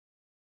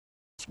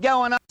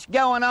going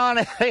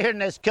on here in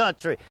this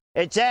country.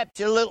 It's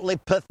absolutely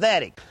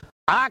pathetic.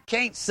 I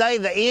can't say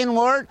the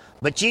N-word,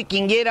 but you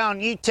can get on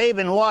YouTube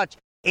and watch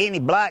any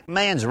black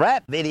man's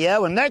rap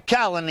video, and they're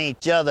calling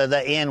each other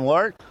the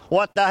N-word.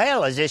 What the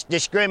hell is this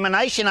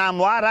discrimination? I'm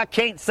white, I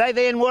can't say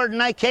the N-word,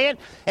 and they can't.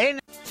 And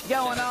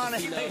going on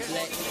here.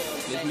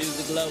 This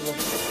music lover,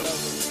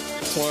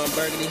 Twan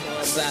Burgundy,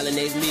 Silent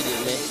Age Media,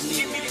 man.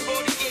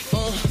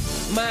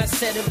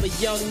 Mindset of a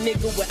young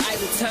nigga with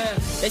idle time.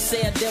 They say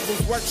a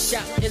devil's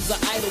workshop is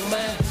an idle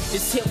mind.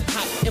 This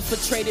hip-hop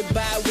infiltrated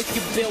by a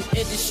wicked built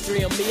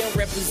industry. I'm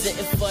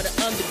representing for the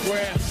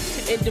underground.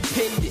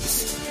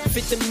 Independence,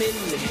 Fifth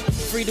Amendment,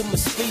 freedom of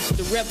speech,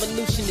 the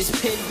revolution is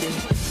pending.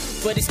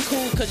 But it's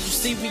cool cause you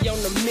see we on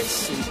a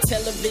mission.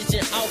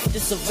 Television off,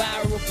 this a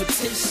viral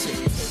petition.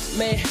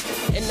 Man,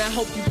 and I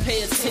hope you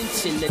pay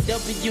attention. The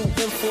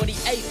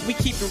WM48, we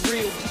keep it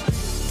real.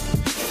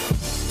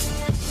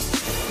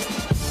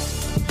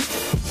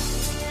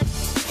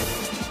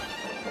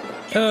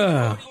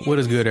 What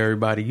is good,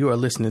 everybody? You are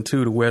listening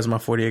to the Where's My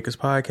 40 Acres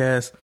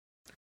podcast.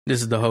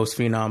 This is the host,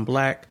 Phenom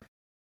Black.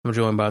 I'm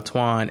joined by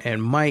Twan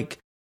and Mike,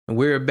 and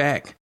we're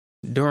back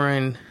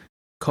during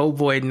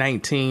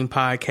COVID-19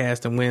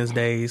 podcast and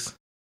Wednesdays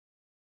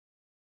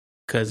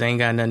because ain't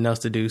got nothing else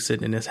to do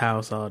sitting in this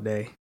house all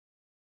day.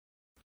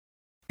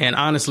 And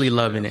honestly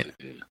loving it.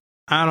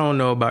 I don't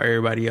know about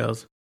everybody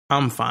else.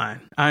 I'm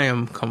fine. I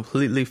am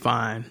completely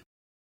fine.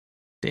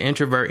 The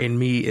introvert in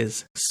me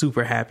is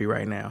super happy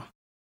right now.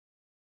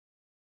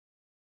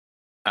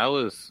 I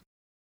was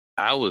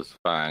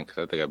fine because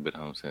I think I've been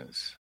home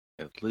since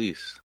at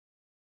least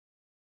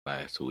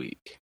last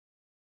week.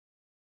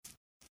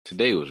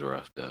 Today was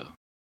rough though,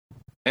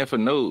 and for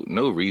no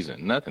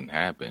reason. Nothing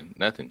happened.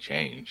 Nothing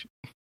changed.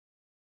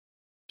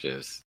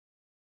 Just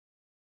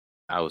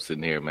I was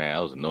sitting here, man. I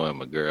was annoying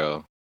my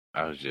girl.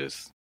 I was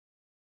just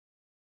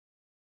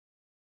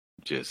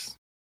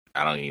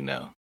I don't even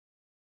know.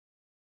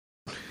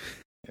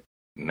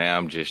 Now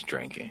I'm just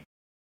drinking.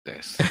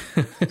 That's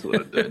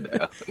what I'm doing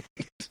now.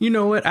 You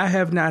know what? I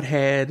have not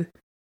had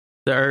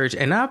the urge,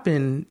 and I've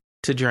been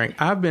to drink.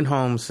 I've been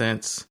home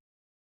since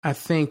I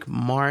think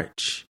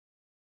March,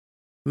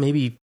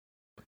 maybe.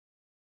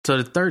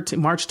 So the 13th,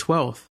 March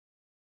 12th,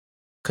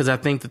 because I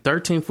think the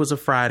 13th was a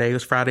Friday. It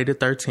was Friday the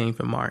 13th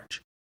of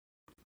March.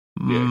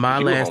 Yeah, my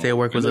last day of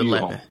work was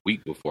 11th. A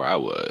week before I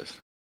was.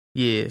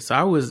 Yeah, so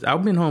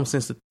I've been home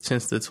since the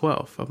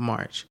 12th of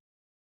March.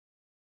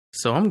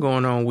 So I'm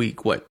going on week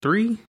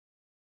 3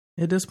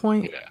 at this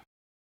point. Yeah,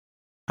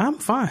 I'm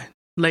fine.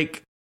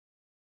 Like,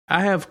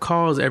 I have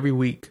calls every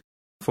week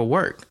for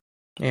work,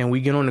 and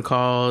we get on the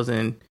calls,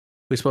 and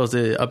we're supposed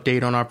to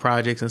update on our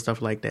projects and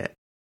stuff like that.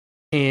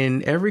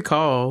 And every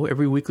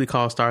weekly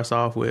call starts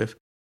off with,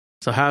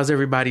 so how's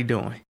everybody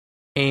doing?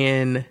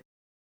 And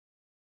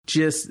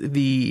just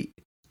the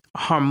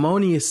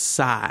harmonious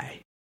sigh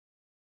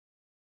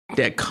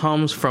that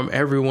comes from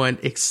everyone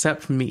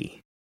except me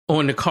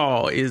on the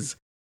call is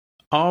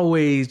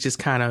always just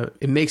kind of,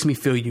 it makes me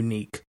feel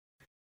unique.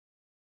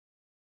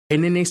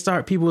 And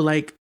then people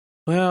like,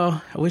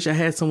 well, I wish I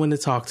had someone to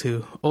talk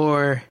to,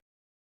 or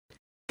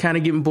kind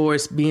of getting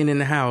bored being in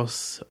the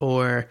house,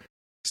 or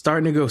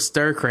starting to go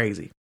stir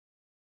crazy.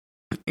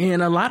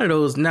 And a lot of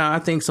those, now I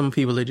think some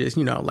people are just,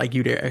 like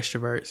you, they're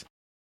extroverts.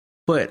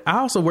 But I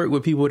also work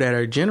with people that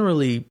are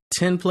generally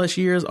 10 plus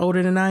years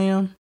older than I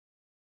am,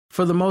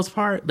 for the most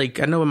part.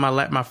 Like, I know in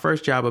my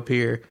first job up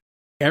here,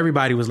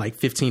 everybody was like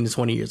 15 to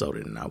 20 years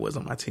older than I was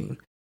on my team.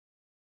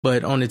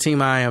 But on the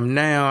team I am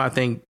now, I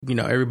think,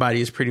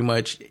 everybody is pretty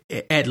much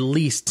at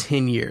least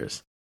 10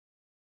 years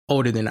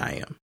older than I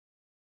am.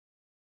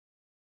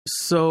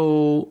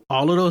 So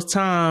all of those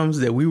times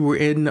that we were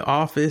in the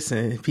office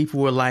and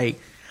people were like,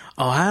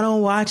 oh, I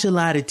don't watch a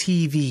lot of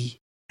TV.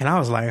 And I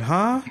was like,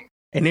 huh?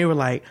 And they were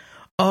like,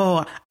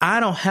 oh, I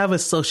don't have a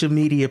social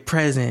media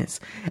presence.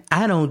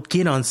 I don't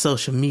get on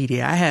social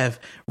media. I have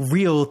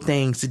real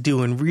things to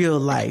do in real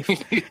life.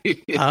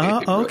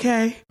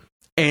 Okay.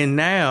 And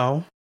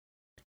now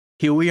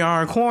here we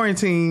are in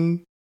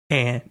quarantine,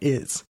 and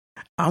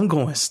I'm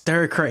going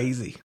stir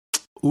crazy.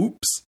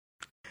 Oops.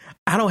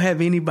 I don't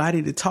have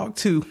anybody to talk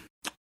to.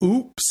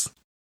 Oops.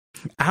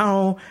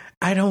 I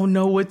don't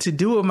know what to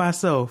do with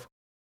myself.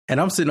 And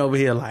I'm sitting over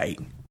here like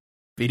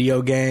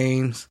video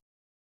games,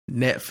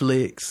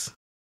 Netflix.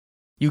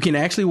 You can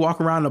actually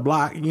walk around the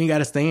block. You ain't got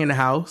to stay in the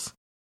house.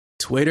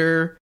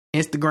 Twitter,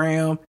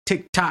 Instagram,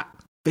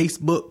 TikTok,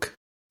 Facebook.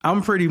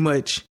 I'm pretty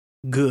much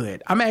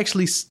good. I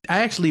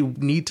actually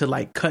need to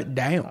like cut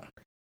down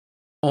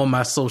on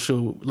my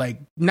social, like,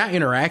 not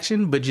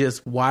interaction, but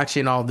just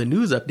watching all the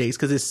news updates,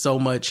 because it's so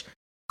much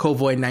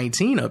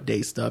COVID-19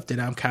 update stuff that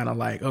I'm kind of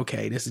like,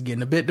 okay, this is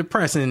getting a bit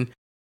depressing.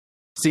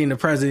 Seeing the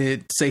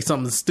president say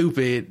something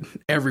stupid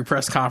every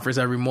press conference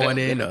every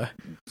morning.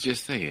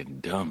 Just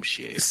saying dumb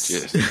shit.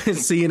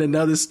 Just seeing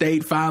another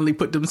state finally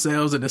put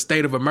themselves in a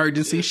state of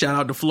emergency. Shout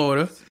out to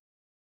Florida.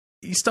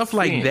 Stuff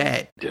like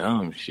that.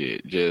 Dumb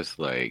shit. Just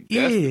like,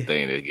 that's the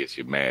thing that gets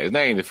you mad. It's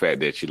not even the fact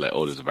that you like,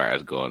 oh, there's a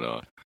virus going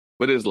on.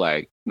 But it's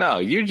like, No,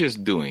 you're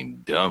just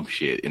doing dumb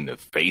shit in the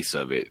face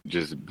of it.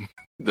 Just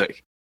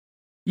like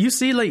you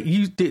see, like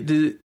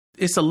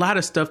it's a lot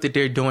of stuff that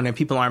they're doing that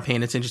people aren't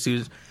paying attention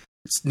to.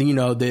 You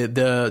know,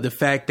 the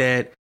fact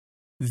that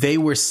they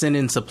were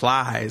sending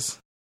supplies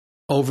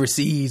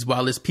overseas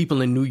while there's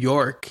people in New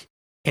York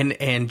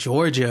and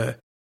Georgia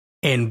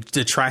and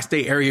the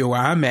tri-state area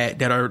where I'm at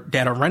that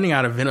are running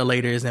out of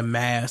ventilators and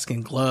masks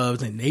and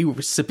gloves, and they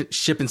were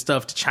shipping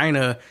stuff to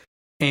China.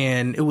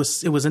 And it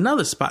was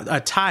another spot, I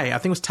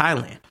think it was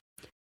Thailand.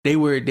 They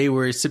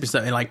were shipping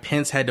stuff, and like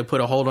Pence had to put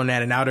a hold on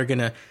that, and now they're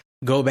gonna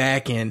go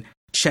back and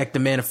check the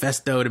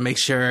manifesto to make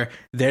sure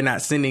they're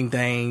not sending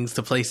things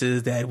to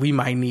places that we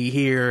might need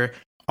here.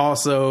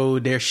 Also,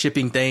 they're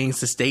shipping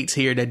things to states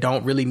here that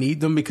don't really need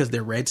them because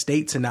they're red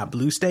states and not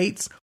blue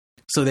states.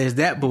 So there's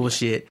that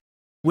bullshit.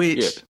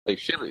 Which like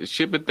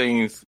shipping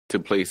things to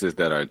places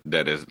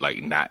that is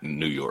like not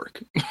New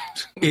York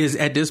is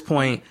at this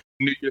point.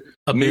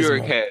 New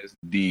York has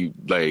the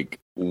like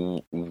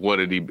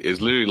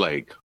it's literally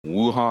like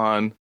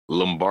Wuhan,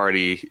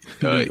 Lombardy,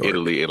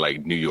 Italy, and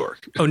like New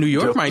York. Oh, New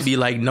York might be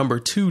like number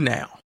 2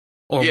 now,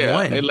 or 1.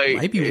 And like,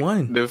 might be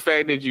 1. The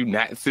fact that you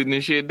not sitting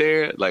this shit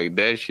there, like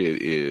that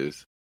shit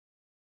is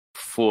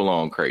full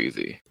on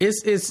crazy.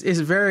 It's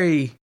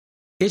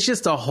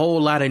just a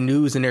whole lot of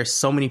news, and there's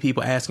so many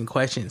people asking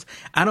questions.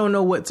 I don't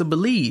know what to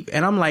believe,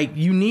 and I'm like,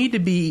 you need to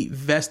be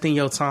investing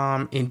your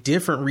time in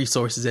different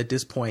resources at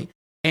this point.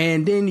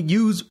 And then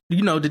use,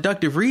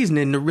 deductive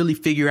reasoning to really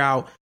figure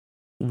out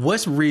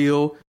what's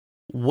real,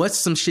 what's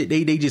some shit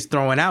they just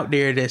throwing out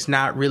there that's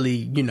not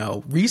really,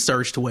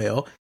 researched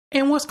well,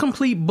 and what's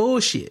complete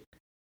bullshit.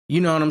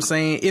 You know what I'm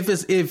saying?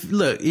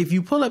 If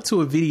you pull up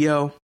to a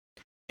video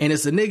and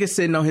it's a nigga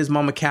sitting on his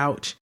mama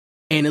couch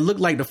and it looked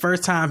like the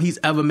first time he's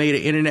ever made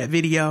an internet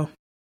video,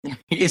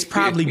 it's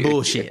probably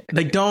bullshit.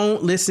 Like,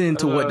 don't listen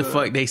to what the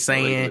fuck they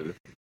saying.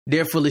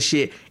 They're full of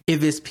shit.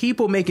 If it's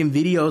people making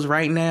videos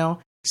right now,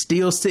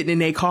 still sitting in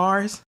their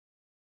cars,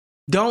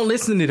 don't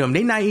listen to them.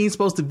 They're not even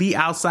supposed to be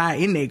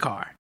outside in their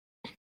car.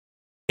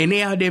 And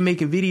they out there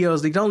making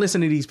videos. Like, don't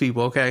listen to these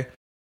people, okay?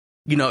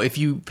 If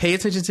you pay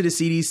attention to the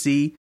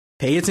CDC,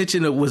 pay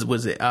attention to,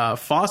 was it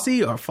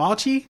Fauci or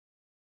Fauci?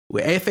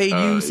 With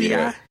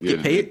F-A-U-C-I?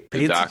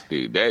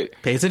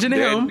 Pay attention to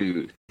him.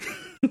 Dude,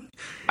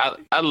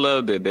 I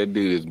love that dude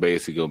is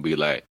basically going to be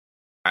like,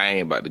 I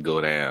ain't about to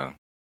go down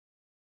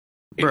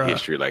in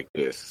history like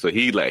this. So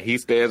he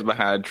stands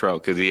behind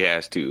Trump because he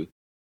has to,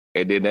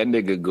 and then that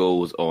nigga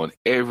goes on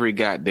every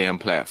goddamn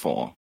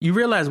platform. You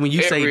realize when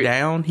you say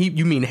down,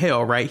 you mean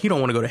hell, right? He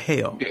don't want to go to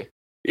hell.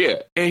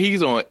 Yeah, and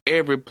he's on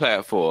every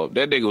platform.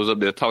 That nigga was up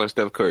there talking to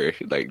Steph Curry.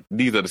 Like,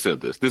 these are the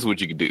symptoms. This is what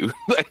you can do.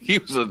 Like, he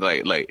was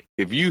like,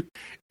 if you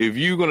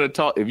want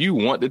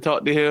to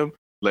talk to him,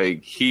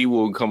 like, he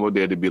will come up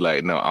there to be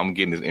like, no, I'm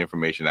getting this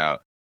information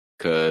out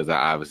because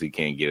I obviously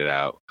can't get it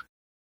out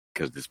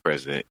because this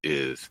president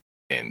is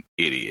an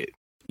idiot.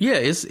 Yeah,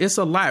 it's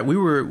a lot. We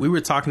were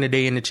talking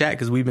today in the chat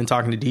because we've been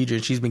talking to Deidre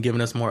and she's been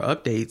giving us more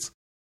updates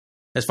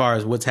as far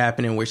as what's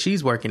happening where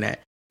she's working at.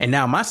 And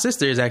now my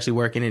sister is actually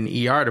working in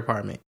the ER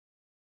department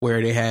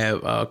where they have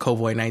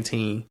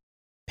COVID-19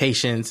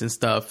 patients and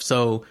stuff.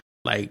 So,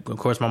 like, of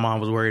course, my mom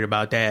was worried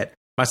about that.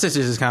 My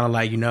sister's just kind of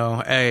like,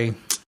 hey,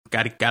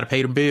 gotta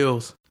pay the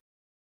bills.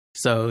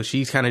 So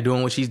she's kind of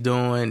doing what she's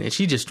doing, and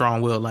she's just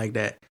strong-willed like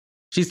that.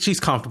 She's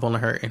comfortable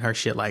in her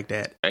shit like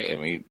that. I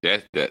mean,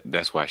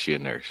 that's why she a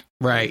nurse,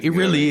 right? It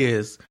really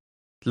is.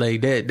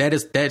 Like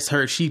that's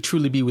her. She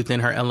truly be within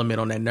her element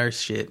on that nurse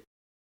shit,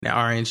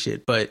 that RN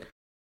shit. But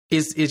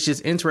it's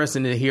just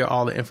interesting to hear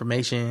all the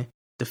information.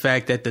 The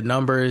fact that the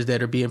numbers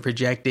that are being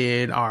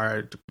projected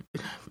are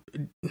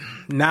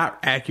not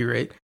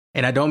accurate,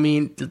 and I don't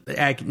mean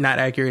not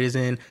accurate as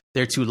in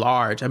they're too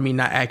large. I mean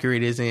not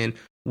accurate as in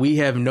we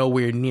have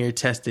nowhere near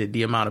tested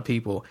the amount of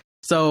people.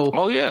 So,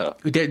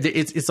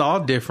 it's all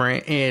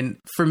different. And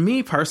for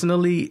me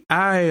personally,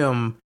 I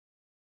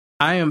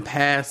am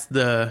past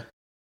the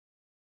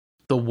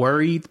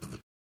worried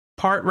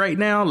part right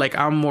now. Like,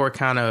 I'm more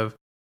kind of,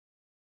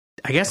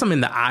 I guess I'm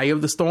in the eye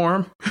of the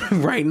storm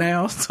right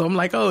now. So I'm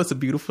like, oh, it's a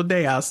beautiful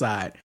day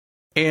outside.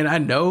 And I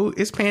know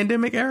it's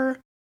pandemic era,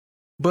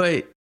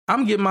 but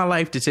I'm getting my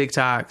life to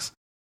TikToks.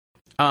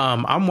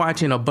 I'm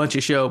watching a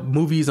bunch of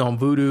movies on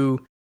Vudu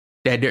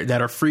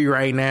that are free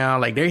right now.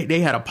 Like they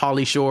had a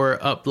Pauly Shore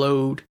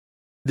upload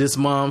this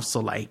month. So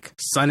like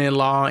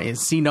Son-in-Law and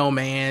See No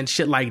Man,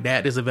 shit like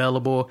that is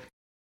available.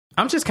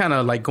 I'm just kind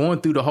of like going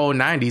through the whole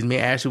 90s. Me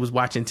and Ashley was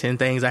watching 10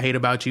 Things I Hate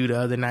About You the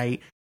other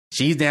night.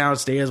 She's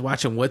downstairs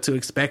watching What to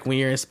Expect When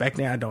You're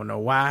Inspecting. I don't know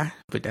why,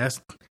 but that's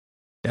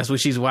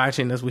what she's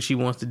watching. That's what she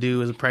wants to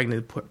do as a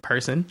pregnant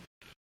person.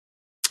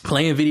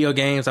 Playing video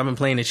games. I've been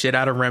playing the shit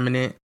out of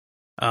Remnant.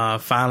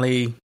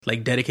 Finally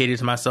like dedicated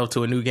to myself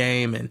to a new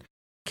game and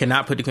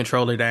cannot put the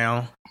controller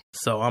down.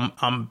 So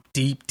I'm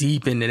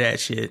deep into that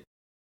shit.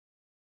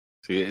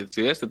 See,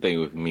 that's the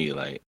thing with me.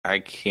 Like, I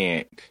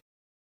can't.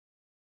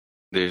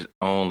 There's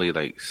only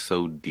like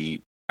so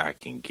deep I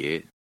can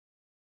get.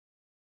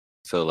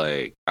 So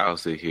like, I'll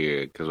sit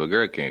here because my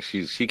girl can't.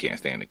 She can't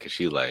stand it because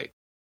she like,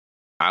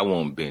 I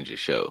won't binge a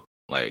show.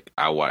 Like,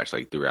 I watch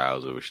like 3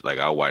 hours of like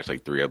I'll watch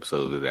like 3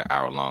 episodes of that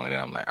hour long, and then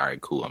I'm like, all right,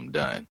 cool, I'm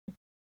done.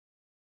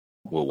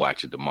 We'll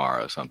watch it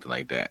tomorrow or something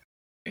like that.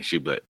 And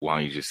she'd be like, why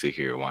don't you just sit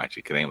here and watch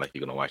it? Because it ain't like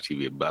you're going to watch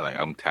TV. But like,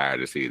 I'm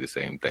tired of seeing the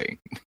same thing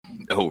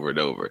over and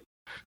over.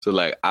 So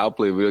like, I'll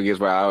play video games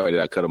for an hour, and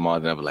then I cut them off,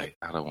 and I'm like,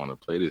 I don't want to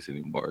play this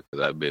anymore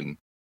because I've been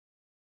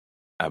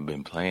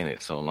playing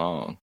it so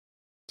long.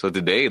 So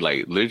today,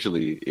 like,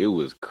 literally, it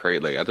was crazy.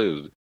 Like, I thought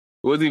it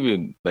wasn't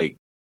even like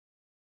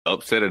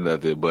upset or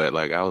nothing, but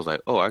like, I was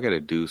like, oh, I got to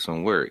do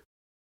some work.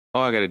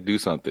 Oh, I got to do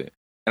something.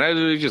 And I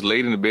literally just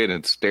laid in the bed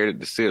and stared at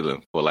the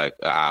ceiling for like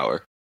an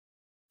hour.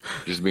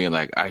 Just being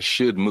like, I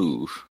should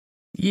move.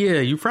 Yeah,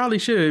 you probably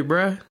should,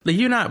 bruh. Like,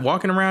 you're not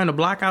walking around the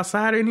block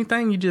outside or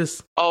anything. You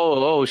just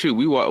oh shoot,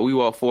 we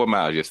walked 4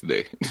 miles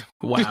yesterday.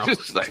 Wow.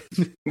 Just like,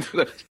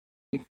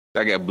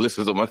 I got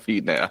blisters on my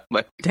feet now.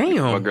 Like,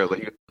 damn. My girl's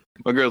like,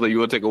 you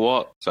want to take a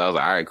walk? So I was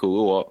like, all right, cool,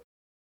 we'll walk.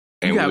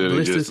 And you got we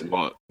blisters. just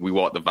walked. We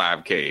walked the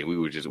 5K.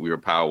 We were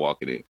power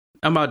walking it.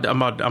 I'm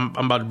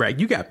about to brag.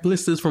 You got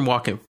blisters from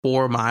walking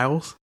 4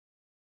 miles.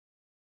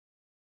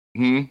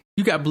 Hmm.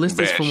 You got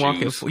blisters Bad from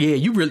walking. shoes. Yeah,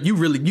 you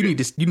need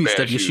to step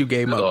your shoes. shoe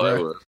game That's up, all it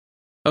bro. was.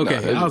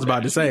 Okay, No, I was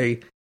about to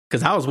say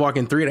because I was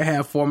walking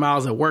 3.5, 4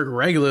 miles at work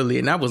regularly,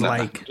 and that was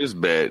like just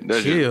bad.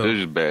 That's chill.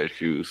 just bad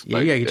shoes. Yeah,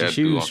 you gotta get your I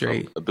shoes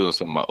straight. I threw on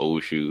some of my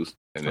old shoes.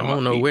 And I then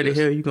don't my know feet where the just-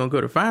 hell you gonna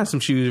go to find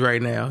some shoes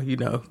right now,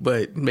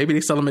 but maybe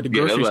they sell them at the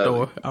grocery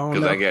store. I don't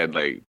Because know. I got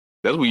like,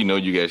 that's when you know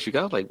you got shoes.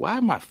 I was like, why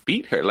my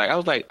feet hurt? Like, I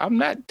was like, I'm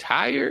not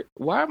tired.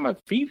 Why are my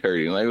feet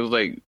hurting? Like, it was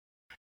like,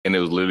 and it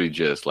was literally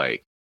just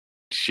like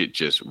shit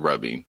just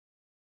rubbing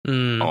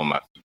on my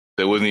feet.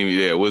 It wasn't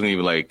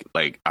even like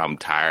I'm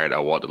tired. I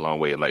walked a long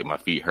way and like my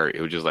feet hurt.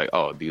 It was just like,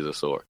 oh, these are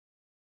sore.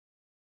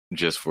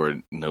 Just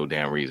for no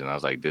damn reason. I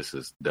was like, this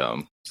is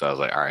dumb. So I was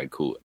like, all right,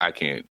 cool.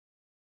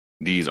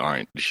 These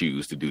aren't the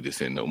shoes to do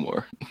this in no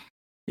more.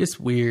 It's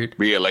weird.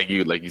 But yeah, like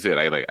you said,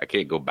 I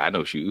can't go buy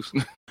no shoes.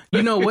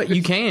 You know what?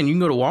 You can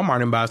go to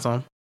Walmart and buy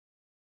some.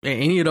 In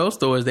any of those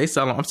stores, they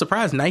sell them. I'm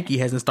surprised Nike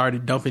hasn't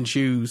started dumping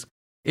shoes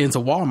into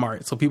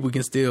Walmart so people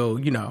can still,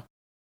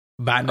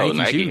 buy Nike shoes.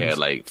 Nike had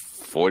like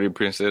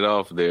 40%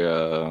 off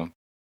their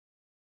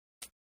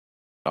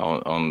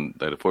on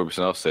the 40%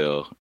 off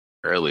sale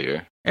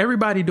earlier.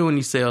 Everybody doing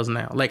these sales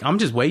now. Like, I'm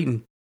just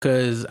waiting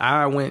because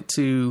I went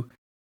to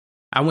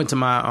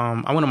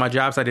my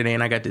job site today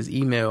and I got this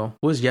email.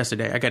 It was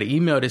yesterday. I got an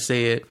email that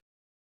said,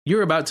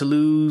 you're about to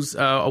lose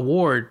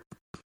award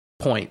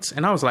points.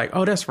 And I was like,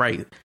 oh, that's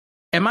right.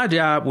 At my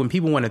job, when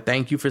people want to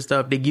thank you for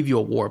stuff, they give you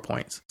award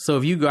points. So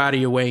if you go out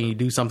of your way and you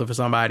do something for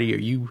somebody or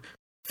you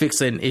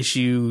fix an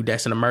issue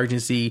that's an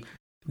emergency,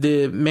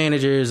 the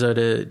managers or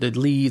the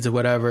leads or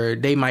whatever,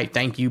 they might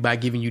thank you by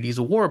giving you these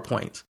award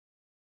points.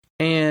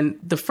 And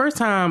not the first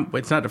time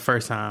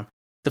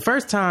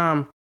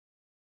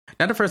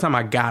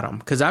I got them,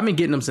 because I've been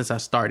getting them since I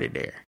started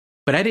there,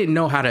 but I didn't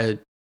know how to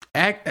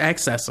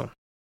access them.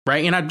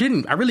 Right. And I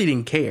really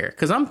didn't care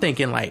because I'm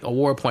thinking like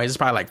award points is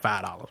probably like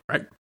 $5,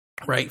 right?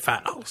 Right.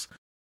 $5.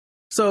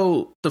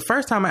 So the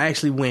first time I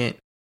actually went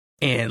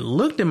and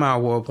looked at my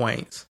award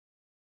points,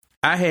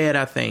 I had,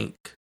 I think,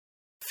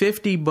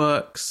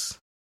 $50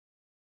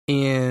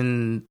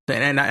 and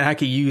I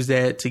could use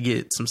that to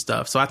get some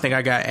stuff. So I think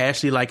I got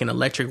Ashley like an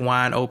electric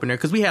wine opener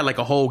because we had like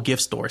a whole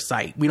gift store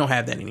site. We don't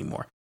have that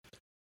anymore.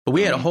 But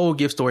we had a whole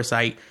gift store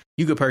site.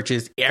 You could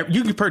purchase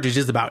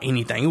just about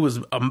anything. It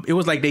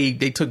was like they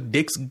took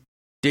Dick's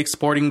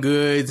Sporting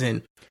Goods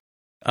and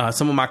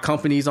some of my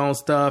company's own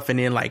stuff, and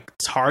then like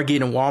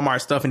Target and Walmart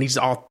stuff, and they just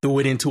all threw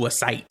it into a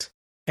site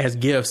as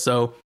gifts.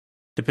 So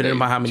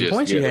depending on how many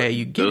points you had,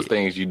 you get those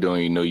things you don't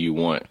even know you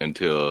want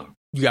until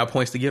you got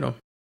points to get them.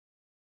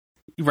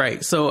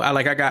 Right. So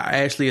I got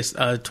Ashley a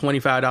 $25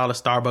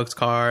 Starbucks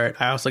card.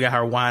 I also got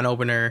her wine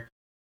opener.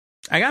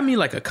 I got me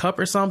like a cup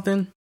or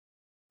something.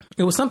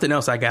 It was something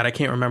else I got. I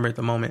can't remember at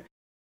the moment.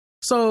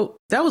 So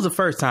that was the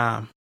first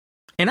time.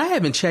 And I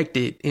haven't checked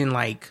it in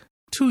like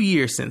 2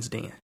 years since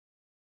then.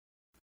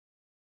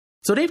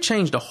 So they've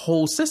changed the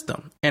whole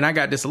system. And I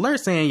got this alert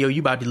saying, yo,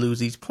 you about to lose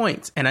these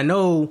points. And I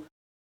know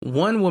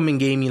one woman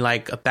gave me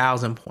like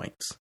 1,000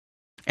 points.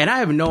 And I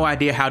have no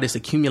idea how this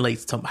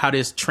translates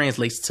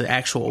to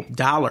actual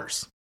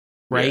dollars.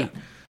 Right.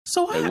 Yeah.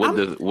 So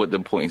what the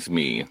points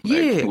mean?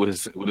 Like, yeah. What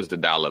is the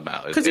dollar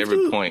amount? Is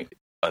every point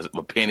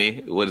a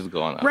penny? What is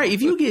going on? Right.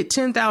 If you get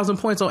 10,000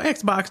 points on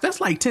Xbox, that's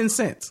like 10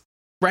 cents.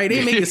 Right.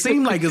 They make it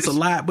seem like it's a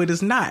lot, but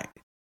it's not.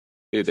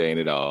 It ain't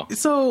at all.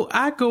 So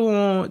I go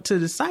on to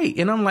the site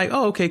and I'm like,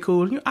 oh, okay,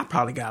 cool. I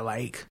might got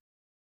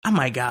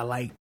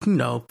like,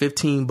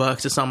 $15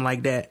 or something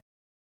like that.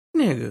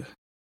 Nigga,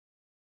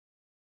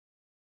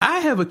 I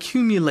have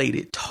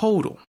accumulated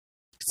total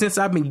since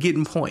I've been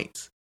getting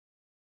points,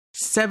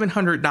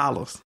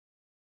 $700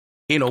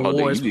 in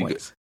awards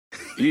points.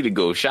 You need to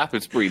go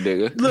shopping spree,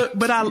 nigga. Look,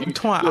 but I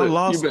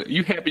lost.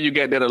 You happy you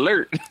got that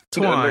alert?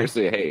 Twine, the alert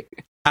said, hey.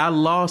 I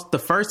lost the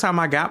first time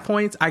I got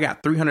points. I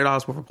got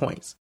 $300 worth of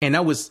points, and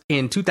that was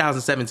in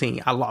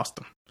 2017. I lost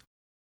them.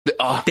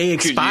 They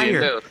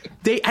expire.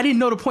 I didn't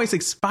know the points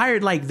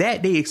expired like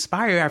that. They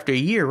expire after a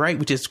year, right?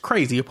 Which is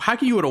crazy. How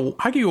can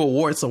you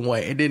award someone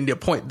and then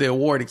the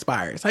award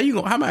expires? How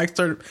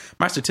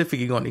my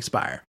certificate going to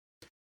expire?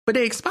 But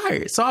they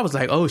expired. So I was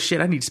like, oh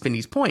shit, I need to spend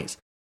these points.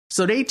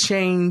 So they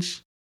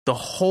changed the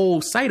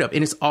whole site up,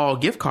 and it's all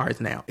gift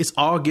cards now. It's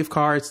all gift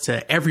cards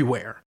to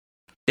everywhere.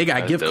 They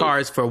got gift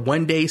cards for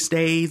 1-day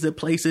stays at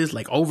places,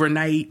 like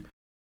overnight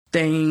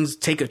things,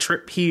 take a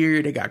trip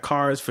here. They got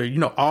cards for,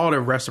 all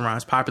the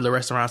restaurants, popular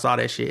restaurants, all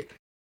that shit.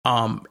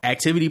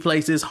 Activity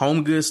places,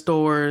 home goods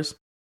stores.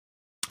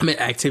 I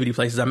meant activity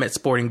places. I meant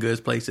sporting goods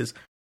places.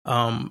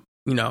 Home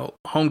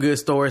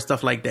goods stores,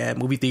 stuff like that.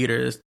 Movie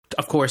theaters,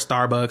 of course,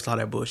 Starbucks, all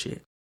that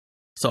bullshit.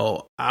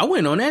 So I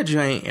went on that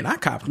joint and I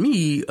copped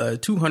me a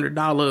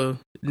 $200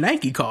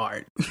 Nike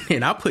card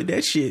and I put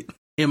that shit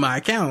in my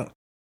account.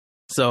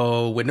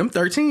 So when them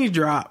 13s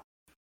drop,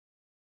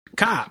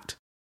 copped.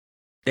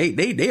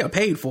 They are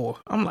paid for.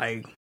 I'm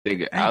like,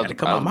 I was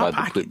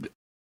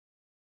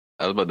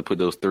about to put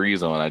those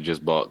 3s on I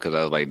just bought because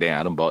I was like, damn,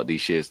 I done bought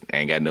these shits. I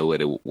ain't got nowhere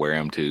to wear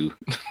them to.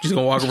 Just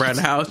gonna walk around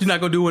the house. You're not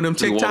gonna do one of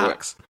them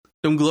TikToks,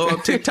 them glow up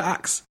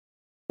TikToks,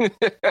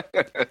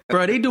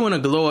 bro. They doing a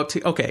glow up.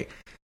 Okay,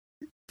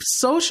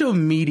 social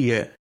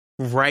media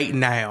right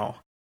now,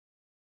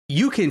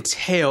 you can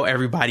tell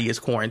everybody is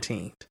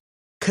quarantined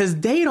because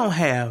they don't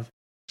have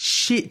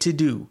shit to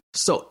do.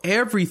 So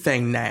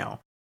everything now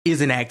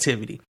is an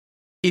activity.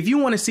 If you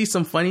want to see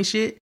some funny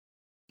shit,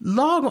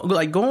 go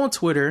on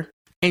Twitter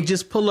and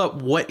just pull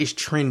up what is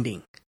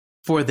trending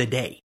for the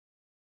day.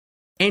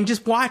 And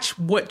just watch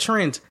what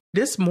trends.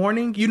 This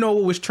morning, you know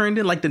what was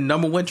trending? Like the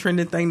number one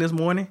trending thing this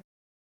morning?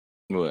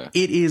 What?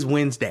 It is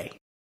Wednesday.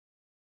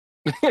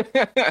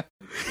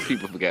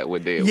 People forgot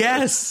what day it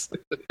was.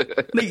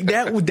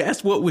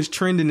 That's what was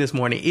trending this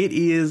morning. It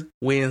is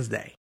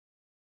Wednesday.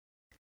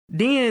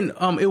 Then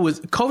it was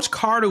Coach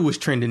Carter was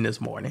trending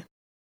this morning.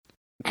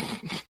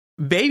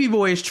 Baby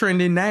Boy is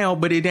trending now,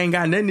 but it ain't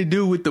got nothing to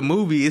do with the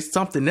movie. It's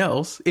something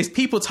else. It's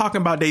people talking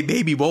about their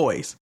baby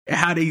boys and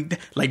how they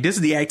like. This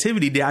is the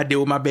activity that I did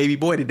with my baby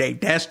boy today.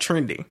 That's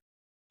trending.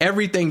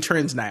 Everything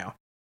trends now.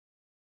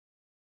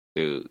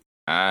 Dude,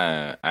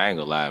 I ain't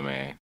gonna lie,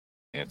 man.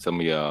 And some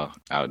of y'all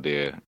out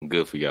there,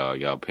 good for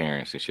y'all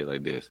parents and shit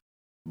like this.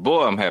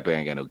 Boy, I'm happy I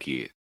ain't got no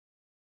kids.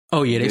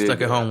 Oh yeah, they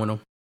stuck at home with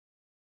them.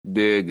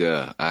 Big,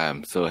 I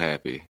am so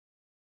happy.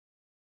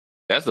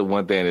 That's the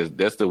one thing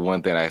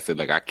I said,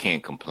 like, I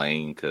can't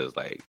complain because,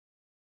 like,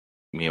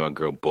 me and my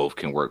girl both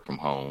can work from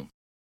home.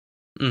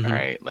 Mm-hmm.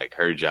 Right? Like,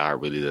 her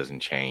job really doesn't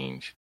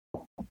change.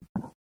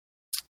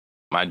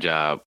 My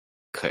job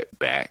cut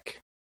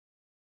back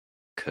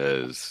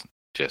because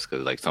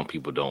like, some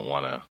people don't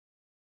want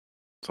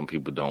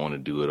to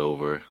do it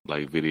over,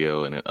 like,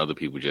 video, and then other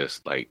people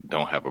just, like,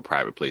 don't have a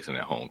private place in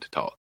their home to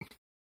talk.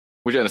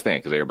 Which I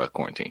understand because everybody's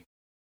quarantined.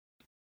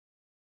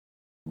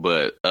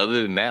 But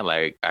other than that,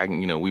 like,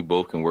 we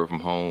both can work from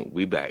home.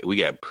 We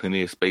got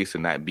plenty of space to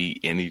not be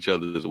in each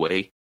other's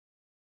way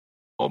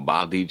or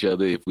bother each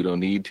other if we don't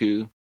need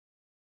to.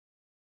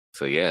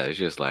 So yeah, it's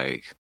just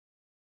like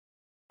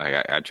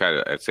I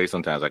try to say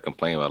sometimes I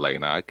complain about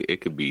like,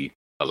 it could be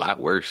a lot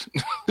worse.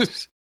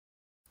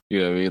 You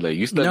know what I mean? Like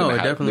you stuck in the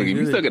house. Like,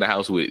 you stuck in the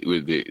house with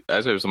it.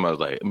 I said somebody was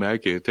like, man, I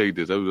can't take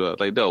this. I was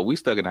like, no, we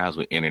stuck in the house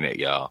with internet,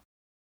 y'all.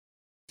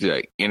 It's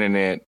like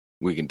internet.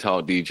 We can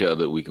talk to each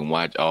other. We can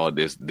watch all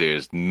this.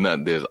 There's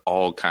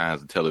all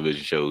kinds of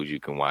television shows you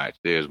can watch.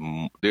 There's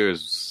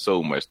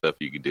so much stuff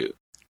you can do.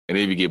 And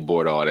if you get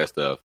bored of all that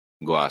stuff,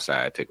 go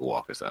outside, take a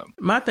walk or something.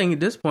 My thing at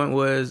this point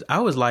was,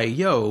 I was like,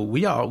 yo,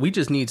 we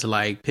just need to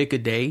like pick a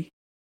day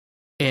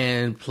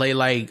and play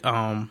like,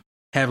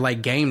 have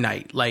like game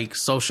night, like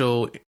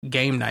social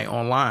game night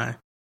online.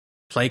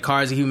 Play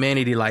Cards of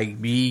Humanity, like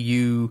me,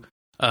 you,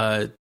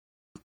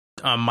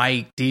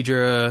 Mike,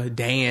 Deidre,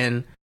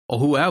 Dan, or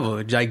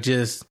whoever. Like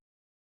just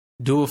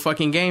do a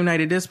fucking game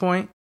night at this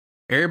point.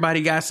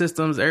 Everybody got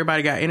systems.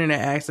 Everybody got internet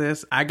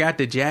access. I got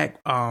the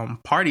Jack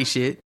party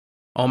shit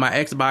on my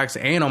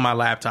Xbox and on my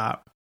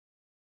laptop.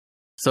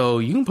 So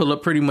you can pull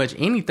up pretty much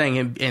anything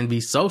and be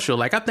social.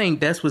 Like I think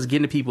that's what's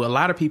getting to people. A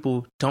lot of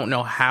people don't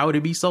know how to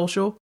be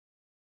social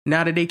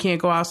now that they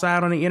can't go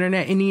outside on the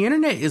internet. And the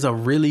internet is a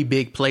really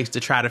big place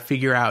to try to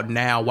figure out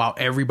now while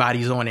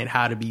everybody's on it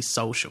how to be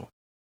social.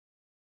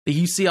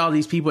 You see all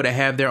these people that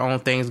have their own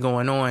things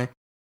going on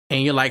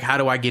and you're like, how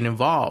do I get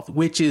involved?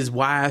 Which is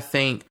why I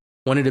think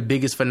one of the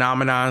biggest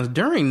phenomenons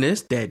during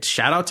this, that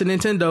shout out to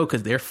Nintendo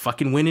because they're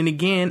fucking winning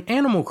again,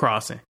 Animal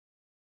Crossing.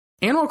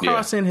 Animal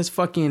Crossing has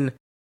fucking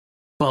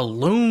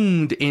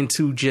ballooned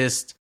into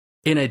just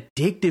an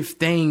addictive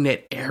thing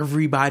that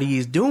everybody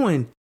is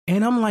doing.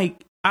 And I'm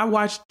like, I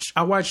watched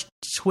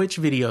Twitch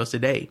videos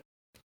today.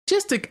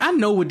 I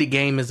know what the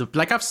game is.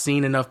 Like I've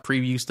seen enough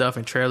preview stuff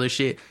and trailer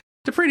shit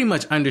to pretty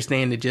much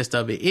understand the gist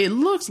of it. It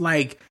looks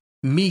like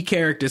me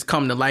characters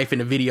come to life in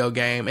a video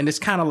game, and it's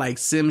kind of like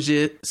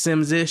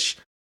Sims-ish,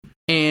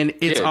 and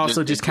it's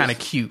also just kind of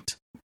cute.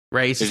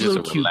 right? It's It's a just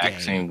little a cute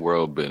relaxing game.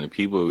 world building.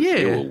 People Yeah.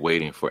 they were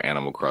waiting for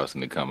Animal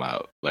Crossing to come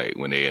out, like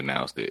when they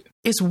announced it.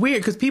 It's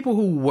weird because people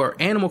who were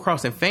Animal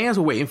Crossing fans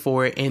were waiting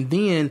for it, and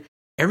then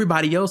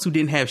everybody else who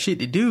didn't have shit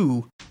to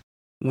do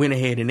went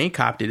ahead and they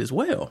copped it as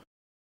well.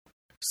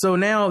 So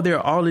now there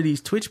are all of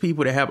these Twitch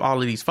people that have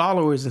all of these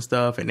followers and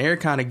stuff, and they're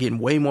kind of getting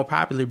way more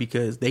popular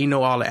because they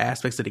know all the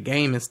aspects of the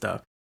game and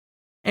stuff.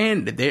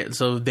 And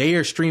they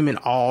are streaming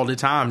all the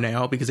time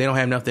now because they don't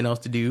have nothing else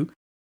to do.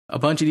 A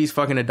bunch of these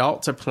fucking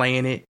adults are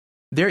playing it.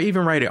 They're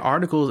even writing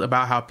articles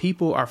about how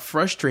people are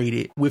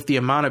frustrated with the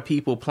amount of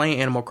people playing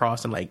Animal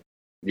Crossing. Like,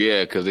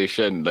 Yeah, because they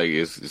shouldn't, like,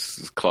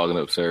 it's clogging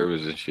up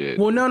servers and shit.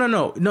 well,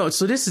 no.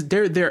 So this is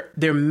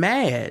they're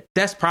mad.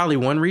 That's probably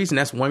one reason.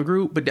 That's one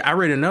group. But I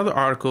read another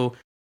article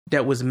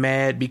that was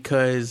mad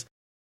because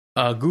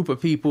a group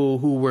of people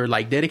who were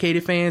like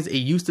dedicated fans, it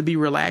used to be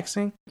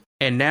relaxing,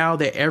 and now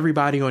that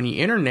everybody on the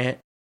internet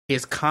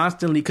is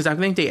constantly, because I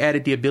think they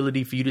added the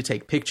ability for you to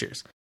take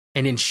pictures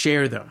and then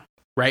share them,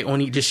 right?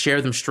 Just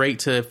share them straight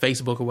to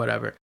Facebook or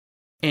whatever.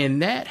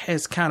 And that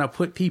has kind of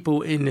put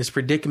people in this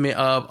predicament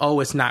of, oh,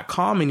 it's not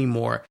calm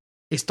anymore.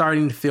 It's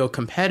starting to feel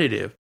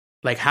competitive.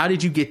 Like, how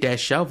did you get that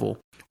shovel?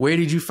 Where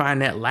did you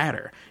find that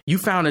ladder? You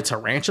found a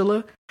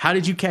tarantula? How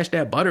did you catch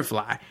that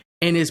butterfly?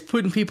 And it's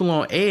putting people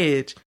on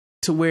edge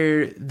to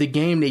where the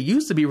game that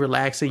used to be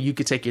relaxing, you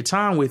could take your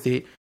time with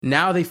it.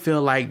 Now they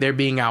feel like they're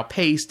being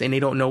outpaced and they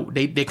don't know.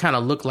 They kind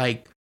of look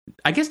like,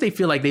 I guess they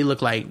feel like they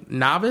look like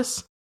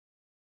novice.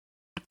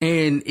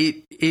 And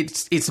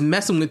it's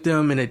messing with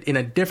them in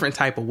a different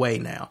type of way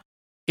now.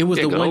 It was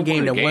the one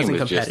game that wasn't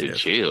competitive.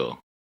 Just to chill.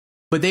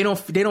 But they don't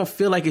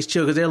feel like it's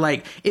chill because they're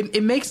like,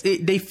 it makes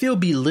it, they feel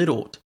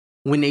belittled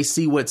when they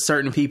see what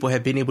certain people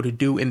have been able to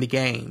do in the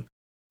game.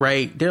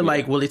 Right? They're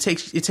like, well, it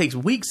takes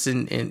weeks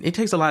and it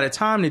takes a lot of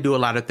time to do a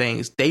lot of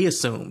things. They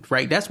assumed,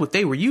 right? That's what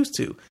they were used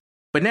to.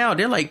 But now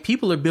they're like,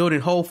 people are building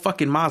whole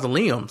fucking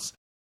mausoleums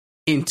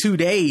in 2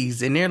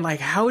 days. And they're like,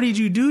 how did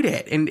you do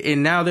that?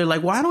 And now they're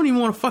like, well, I don't even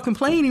want to fucking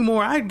play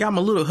anymore. I got my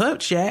little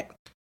hut shack.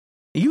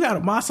 You got a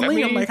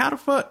mausoleum. I'm like, how the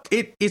fuck?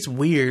 It's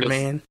weird,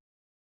 man.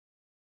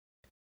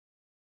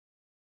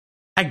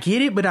 I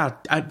get it, but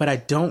I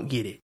don't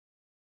get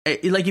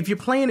it. Like, if you're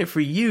playing it for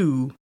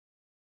you,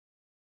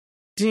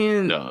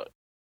 then No,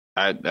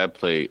 I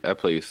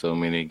play so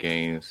many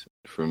games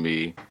for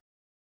me.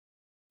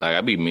 Like,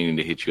 I be meaning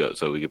to hit you up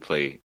so we could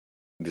play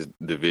this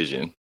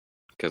Division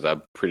because I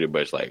pretty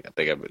much like,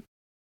 I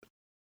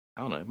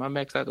don't know, am I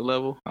maxed out the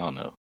level? I don't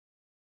know.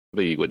 I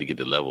think you got to get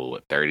to level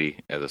 30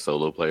 as a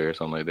solo player or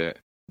something like that.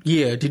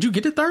 Yeah, did you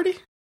get to 30?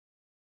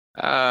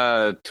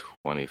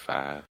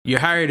 25. You're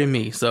higher than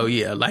me, so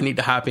yeah, I need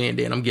to hop in.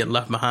 Then I'm getting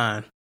left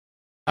behind.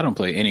 I don't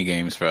play any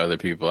games for other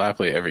people. I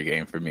play every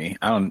game for me.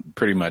 I don't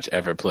pretty much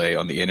ever play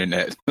on the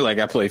internet. Like,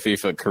 I play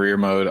FIFA career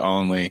mode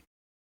only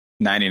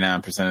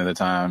 99% of the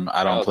time.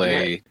 I don't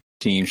play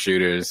team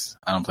shooters.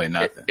 I don't play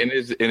nothing. And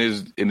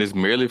it's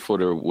merely for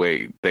the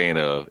way thing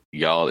of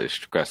y'all is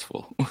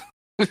stressful.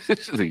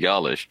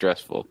 Y'all is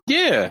stressful.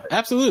 Yeah,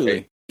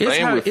 absolutely. It's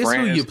who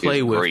friends you play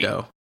is with, great.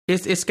 though.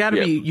 It's got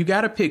to be. You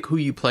got to pick who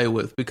you play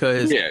with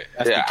because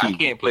I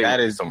can't play That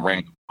with is some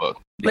random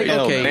fuck. like,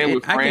 Yeah, okay, playing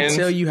with I can friends.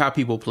 tell you how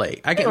people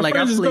play. I can Yeah, like I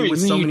friends is play great. with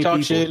Then so you many talk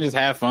people. shit, just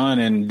have fun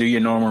and do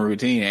your normal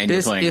routine. And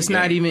you're playing. It's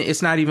not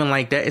even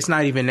like that. It's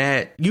not even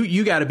that.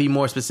 You got to be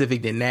more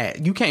specific than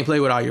that. You can't play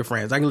with all your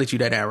friends. I can let you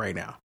that out right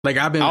now. Like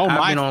I've been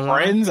online.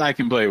 friends I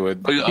can play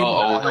with. We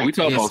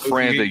talking about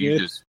friends that you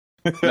just.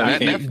 Not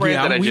friends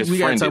that I just we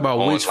gotta friended talk about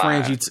which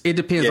online. friends you. It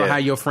depends on how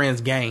your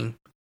friends game.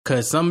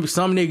 Cause some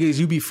niggas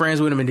you be friends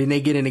with them and then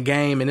they get in the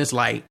game and it's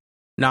like,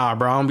 nah,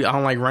 bro, I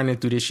don't like running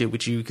through this shit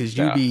with you because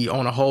you be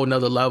on a whole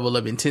nother level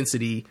of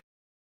intensity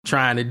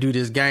trying to do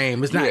this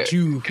game. It's not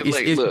you.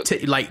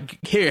 Like,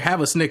 here,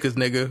 have a Snickers,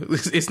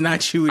 nigga. It's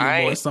not you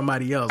anymore. It's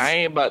somebody else. I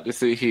ain't about to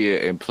sit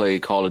here and play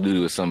Call of Duty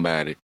with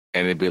somebody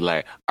and it'd be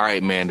like, all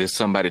right, man, there's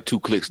somebody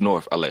 2 clicks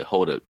north. I'm like,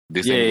 hold up.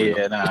 This ain't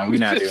real. Nah, we're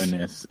not doing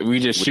this. We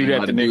just shoot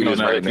at the nigga on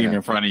the other team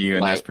in front of you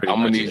and that's pretty I'm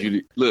gonna much need it.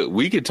 you to look,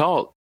 we can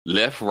talk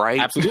left, right.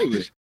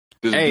 Absolutely.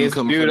 This Hey, it's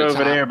coming dude from the over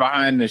top. there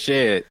behind the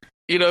shed.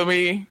 You know what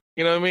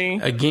I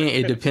mean? Again,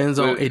 it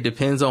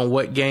depends on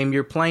what game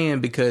you're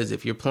playing because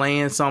if you're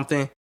playing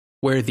something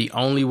where the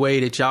only way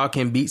that y'all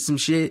can beat some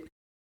shit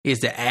is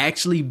to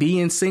actually be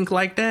in sync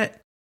like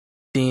that,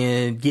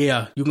 then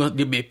yeah, you're gonna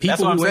be people.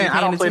 That's what I'm who saying. ain't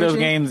I don't paying play those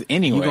attention, games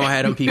anyway. You're gonna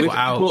have them people With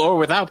out. people or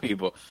without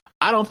people.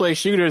 I don't play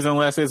shooters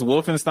unless it's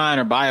Wolfenstein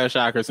or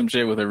Bioshock or some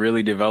shit with a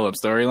really developed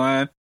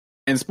storyline.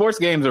 And sports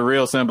games are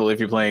real simple if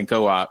you're playing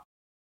co-op.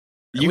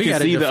 You We can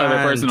gotta see the other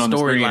define person on the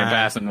screen and storyline.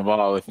 pass them the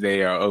ball if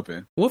they are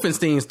open.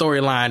 Wolfenstein's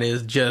storyline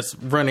is just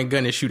run and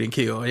gun and shoot and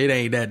kill. It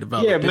ain't that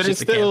developed. Yeah, but it's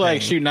just a still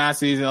like campaign. shoot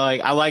Nazis and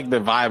like I like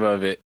the vibe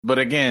of it. But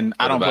again,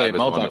 I don't The play vibe is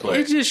wonderful. multiplayer.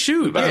 It's just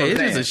shoot. That's Yeah, what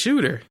I'm it's just saying.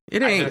 a shooter.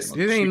 It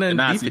ain't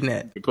nothing deep in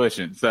that. You're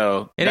pushing.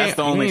 So It that's ain't,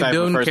 the only you ain't type of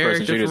building first person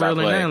character shooters for I real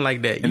and play. nothing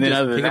like that. You And then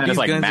just other pick than up that, these it's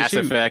like guns and Mass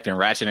shoot. Effect and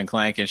Ratchet and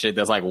Clank and shit.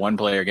 That's like one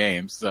player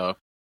games. So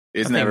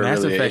it's I think never Mass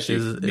really an Effect issue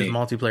is for me.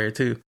 multiplayer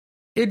too.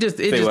 It just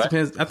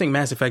depends. I think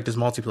Mass Effect is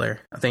multiplayer.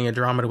 I think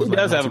Andromeda was. It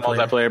does have a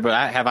multiplayer,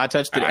 but have I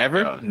touched it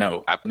ever?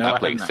 No. I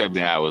played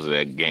 70 hours of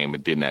that game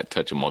and did not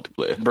touch a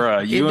multiplayer.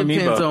 Bruh, you and me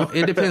both.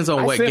 It depends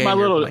on what game. I sent my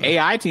little playing.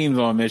 AI teams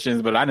on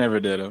missions, but I never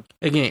did them.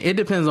 Again, it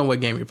depends on what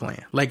game you're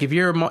playing. Like if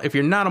you're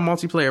not a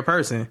multiplayer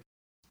person,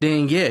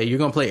 then yeah, you're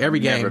gonna play every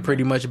game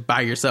pretty much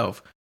by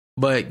yourself.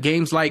 But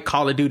games like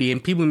Call of Duty,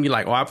 and people can be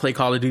like, "Oh, I play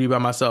Call of Duty by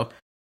myself."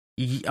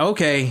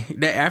 Okay,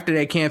 after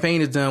that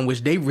campaign is done,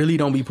 which they really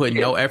don't be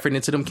putting no effort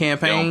into them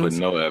campaigns. They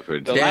don't put no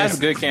effort. The last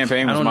good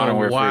campaign was Modern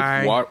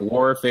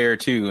Warfare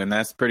 2, and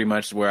that's pretty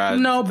much where I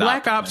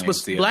Black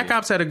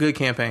Ops had a good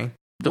campaign.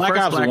 Black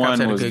Ops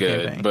 1 was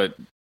good campaign. But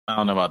I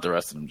don't know about the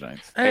rest of them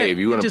giants. Hey, if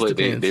you want to play,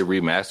 they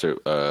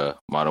remastered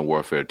Modern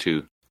Warfare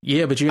 2.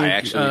 Yeah, but I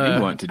actually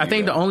do want to. I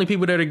think the only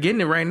people that are getting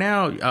it right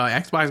now,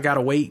 Xbox got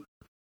to wait.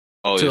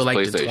 Till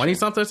like the 20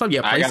 something or something.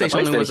 Yeah,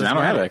 PlayStation only was. I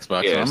don't have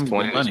Xbox. Yeah, it's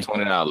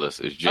 $20.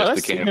 It's just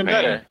the campaign.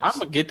 Better. I'm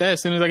gonna get that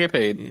as soon as I get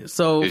paid.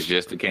 So it's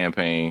just the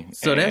campaign.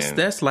 So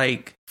that's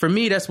like, for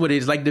me, that's what it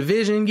is. Like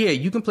Division, yeah,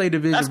 you can play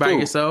Division by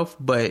yourself,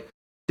 but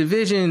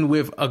Division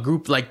with a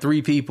group like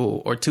 3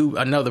 people or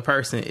another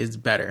person is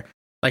better.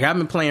 Like I've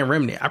been playing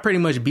Remnant. I pretty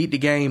much beat the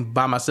game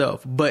by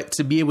myself, but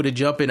to be able to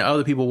jump into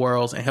other people's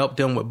worlds and help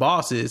them with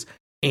bosses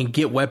and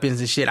get weapons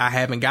and shit I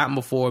haven't gotten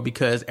before,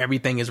 because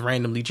everything is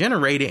randomly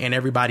generated and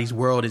everybody's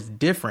world is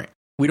different.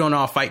 We don't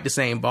all fight the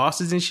same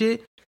bosses and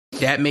shit.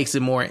 That makes it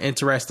more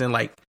interesting.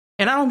 Like,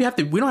 and we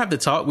don't have to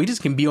talk. We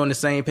just can be on the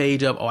same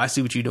page of, oh, I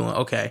see what you're doing.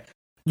 Okay.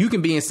 You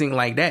can be in sync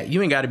like that.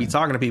 You ain't got to be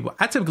talking to people.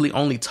 I typically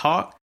only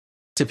talk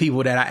to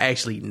people that I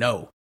actually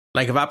know.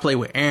 Like if I play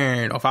with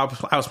Aaron or if I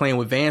was playing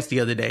with Vance the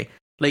other day,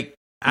 like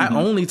I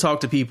only talk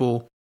to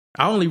people.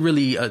 I only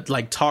really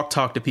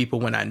talk to people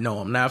when I know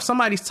them. Now, if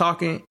somebody's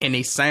talking and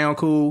they sound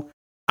cool,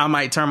 I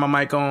might turn my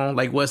mic on,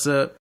 like, what's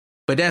up?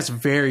 But that's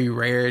very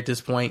rare at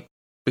this point,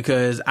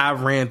 because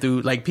I've ran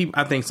through, like, people.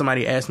 I think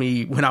somebody asked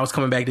me when I was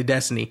coming back to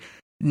Destiny.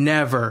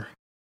 Never.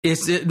 I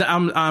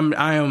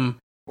am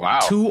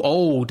too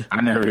old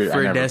I never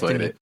Destiny.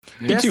 Played it.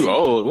 You're too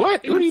old.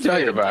 What are you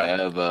talking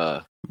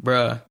about?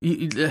 Bruh,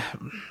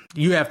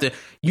 you have to.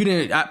 You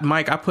didn't,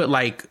 Mike. I put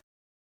like.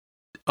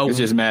 It's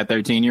just mad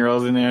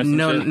 13-year-olds in there.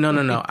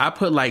 No. I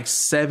put like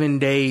 7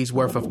 days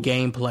worth of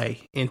gameplay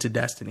into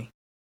Destiny.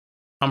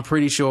 I'm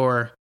pretty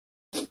sure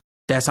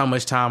that's how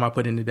much time I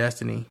put into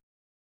Destiny.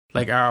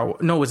 Like,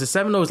 was it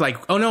 7? No, it's like,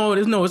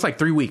 it's like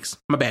 3 weeks.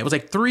 My bad. It was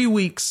like 3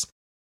 weeks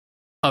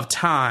of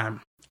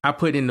time I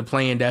put into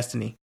playing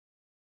Destiny.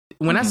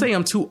 When I say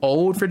I'm too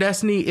old for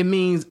Destiny, it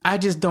means I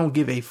just don't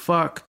give a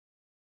fuck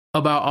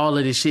about all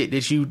of the shit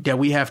that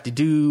we have to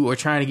do, or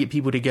trying to get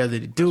people together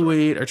to do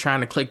it, or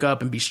trying to click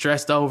up and be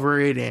stressed over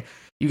it, and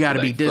you got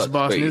to be this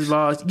boss and this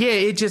boss.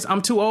 Yeah,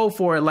 I'm too old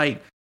for it.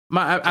 Like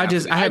I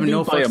have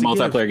no. Play a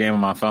multiplayer game on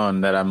my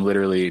phone that I'm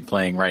literally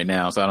playing right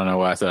now, so I don't know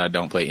why I said I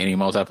don't play any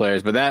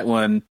multiplayers. But that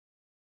one,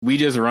 we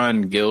just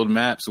run guild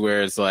maps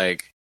where it's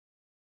like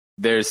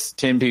there's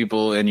 10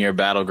 people in your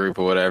battle group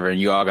or whatever,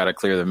 and you all got to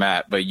clear the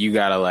map, but you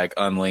got to like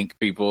unlink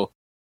people.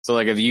 So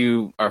like if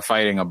you are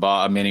fighting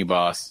a mini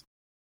boss,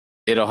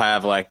 it'll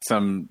have like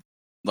some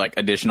like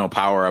additional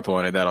power up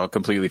on it that'll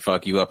completely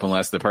fuck you up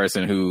unless the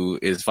person who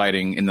is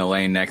fighting in the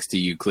lane next to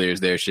you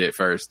clears their shit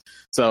first.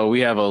 So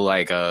we have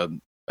a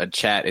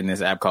chat in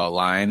this app called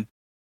Line.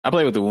 I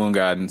play with the Wound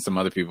God and some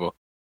other people,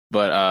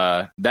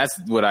 but that's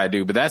what I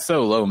do. But that's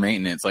so low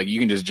maintenance. Like you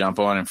can just jump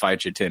on and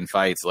fight your 10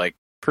 fights like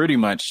pretty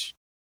much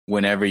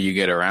whenever you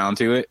get around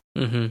to it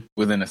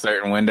within a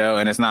certain window.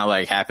 And it's not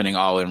like happening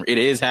it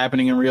is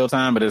happening in real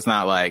time, but it's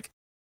not like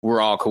we're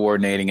all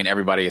coordinating and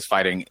everybody is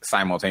fighting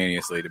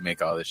simultaneously to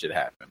make all this shit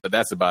happen. But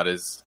that's about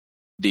as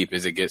deep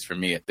as it gets for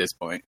me at this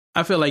point.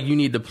 I feel like you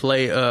need to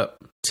play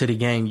up to the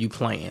game you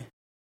playing.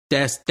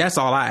 That's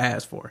all I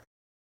ask for.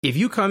 If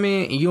you come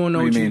in and you don't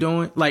know what you're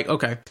doing, like,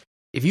 okay,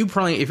 if you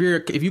come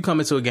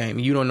into a game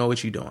and you don't know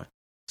what you're doing,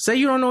 say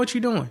you don't know what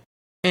you're doing.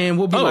 And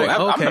we'll be okay.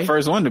 I'm the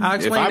first one to.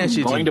 If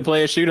I'm going to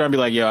play a shooter, I'll be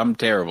like, yo, I'm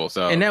terrible.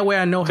 So and that way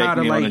I know how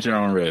to like. At your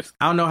own risk.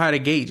 I'll know how to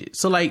gauge it.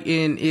 So like,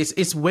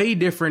 it's way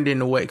different in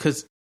the way,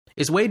 because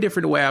it's way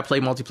different the way I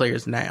play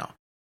multiplayers now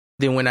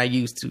than when I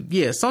used to.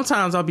 Yeah,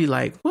 sometimes I'll be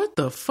like, what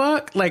the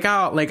fuck? Like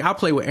I'll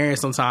play with Aaron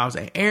sometimes,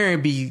 and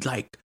Aaron be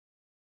like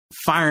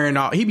firing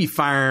off. He be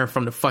firing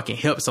from the fucking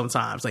hip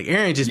sometimes. Like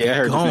Aaron just I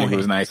heard going. He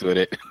was nice with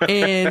it.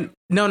 And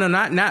no,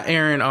 not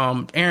Aaron.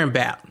 Aaron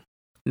Bapp,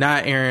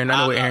 not Aaron. I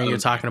know what Aaron you're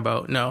talking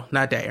about. No,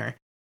 not that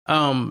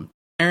Aaron.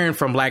 Aaron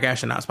from Black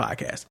Astronauts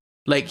podcast.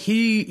 Like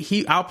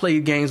I'll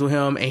play games with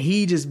him, and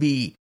he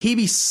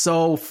be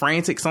so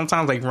frantic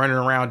sometimes, like running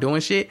around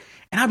doing shit,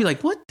 and I'll be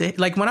like, what the,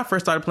 like when I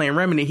first started playing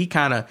Remnant, he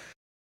kind of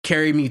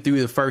carried me through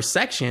the first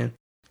section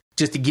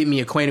just to get me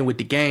acquainted with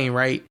the game,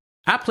 right?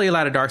 I play a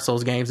lot of Dark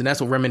Souls games, and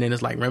that's what Remnant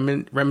is like.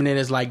 Remnant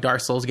is like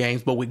Dark Souls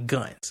games, but with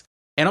guns.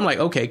 And I'm like,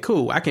 okay,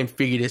 cool, I can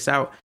figure this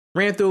out.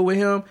 Ran through it with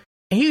him.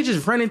 And he was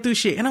just running through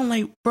shit. And I'm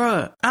like,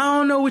 bruh, I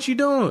don't know what you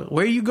doing.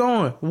 Where you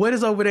going? What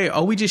is over there?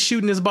 Oh, we just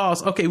shooting this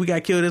boss. Okay, we got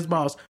to kill this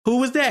boss. Who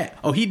was that?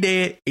 Oh, he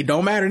dead. It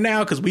don't matter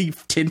now because we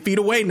 10 feet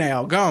away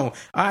now. Gone.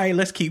 All right,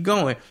 let's keep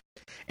going.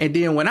 And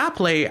then when I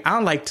play,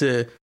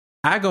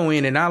 I go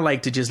in and I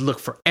like to just look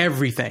for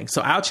everything.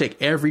 So I'll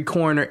check every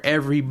corner,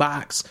 every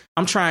box.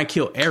 I'm trying to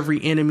kill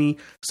every enemy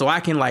so I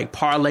can like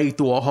parlay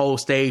through a whole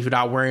stage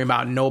without worrying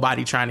about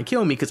nobody trying to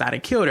kill me because I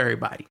done killed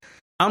everybody.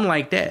 I'm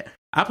like that.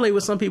 I play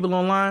with some people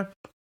online.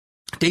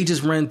 They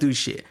just run through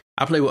shit.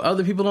 I play with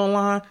other people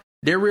online.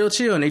 They're real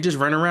chill and they just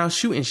run around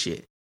shooting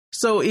shit.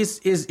 So it's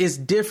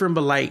different.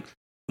 But like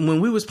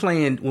when we were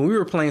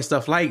playing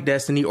stuff like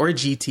Destiny or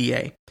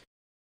GTA,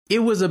 it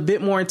was a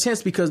bit more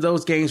intense because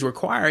those games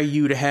require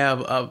you to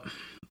have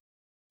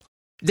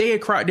they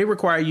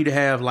require you to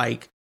have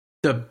like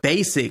the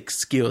basic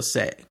skill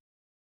set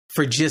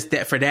for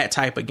that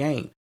type of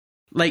game.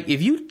 Like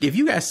if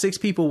you got 6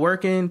 people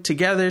working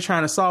together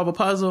trying to solve a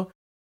puzzle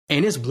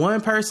and it's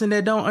one person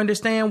that don't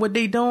understand what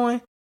they doing,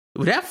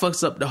 well, that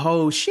fucks up the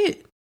whole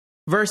shit.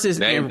 Versus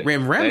in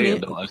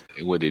Remnant, don't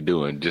understand what they're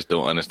doing, just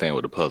don't understand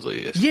what the puzzle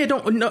is. Yeah,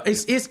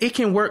 it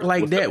can work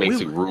like What's that. The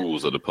basic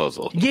rules of the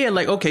puzzle. Yeah,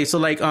 like okay, so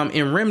like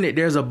in Remnant,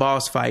 there's a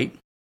boss fight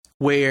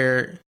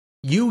where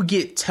you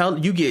get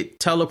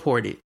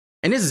teleported,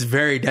 and this is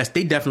very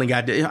Destiny. They definitely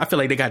got this. I feel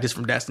like they got this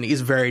from Destiny.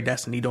 It's very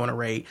Destiny doing a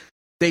raid.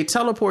 They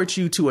teleport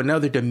you to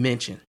another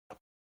dimension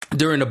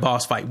during the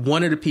boss fight.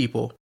 One of the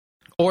people,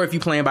 or if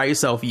you're playing by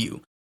yourself,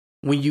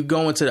 when you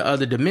go into the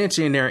other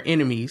dimension, there are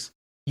enemies.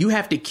 You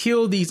have to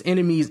kill these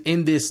enemies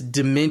in this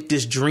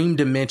dream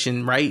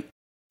dimension, right?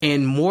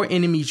 And more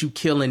enemies you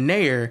kill in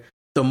there,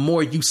 the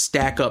more you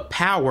stack up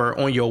power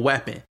on your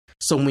weapon.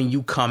 So when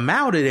you come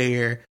out of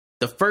there,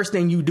 the first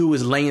thing you do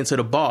is lay into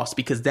the boss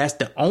because that's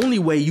the only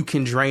way you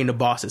can drain the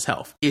boss's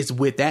health is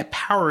with that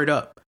powered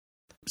up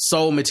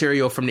soul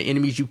material from the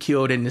enemies you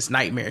killed in this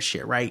nightmare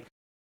shit, right?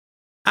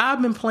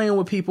 I've been playing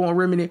with people on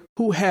Remnant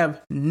who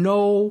have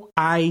no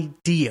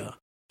idea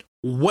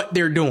what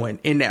they're doing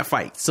in that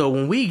fight. So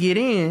when we get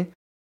in,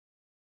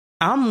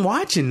 I'm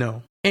watching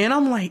them and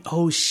I'm like,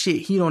 oh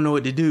shit, he don't know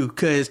what to do.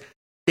 Cause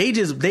they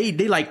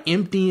like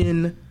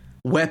emptying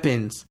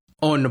weapons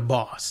on the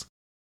boss.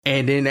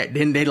 And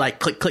then they like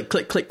click, click,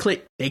 click, click,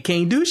 click. They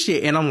can't do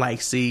shit. And I'm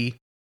like, see,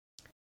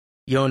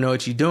 you don't know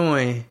what you're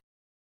doing.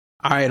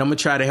 All right, I'm gonna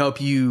try to help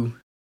you.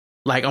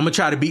 Like, I'm gonna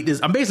try to beat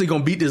this. I'm basically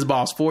gonna beat this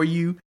boss for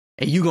you.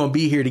 And you gonna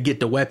be here to get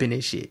the weapon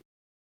and shit.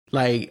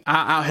 Like,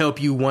 I'll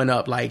help you one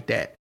up like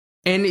that.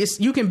 And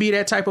you can be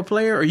that type of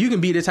player, or you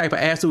can be the type of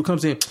ass who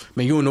comes in,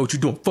 man, you don't know what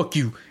you're doing, fuck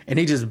you. And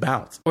they just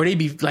bounce. Or they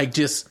be like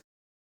just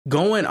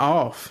going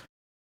off,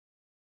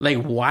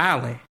 like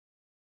wilding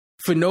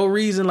for no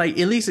reason, like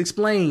at least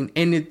explain.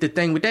 And the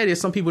thing with that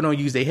is some people don't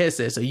use their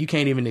headset, so you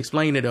can't even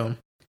explain to them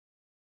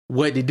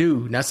what to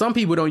do. Now, some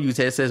people don't use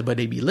headsets, but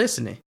they be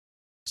listening.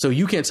 So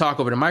you can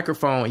talk over the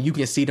microphone and you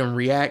can see them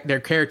react,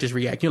 their characters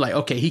react. You're like,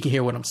 okay, he can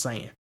hear what I'm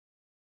saying.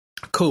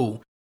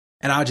 Cool.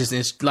 And I'll just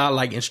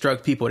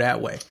instruct people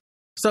that way.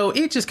 So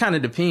it just kind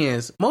of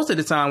depends. Most of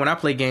the time when I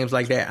play games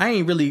like that,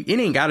 it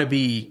ain't got to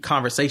be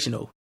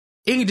conversational.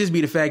 It can just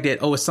be the fact that,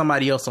 oh, it's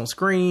somebody else on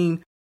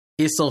screen.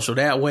 It's social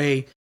that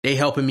way. They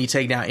helping me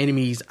take down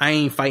enemies. I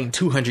ain't fighting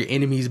 200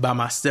 enemies by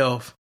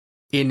myself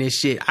in this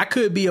shit. I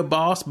could be a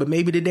boss, but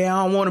maybe today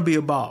I don't want to be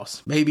a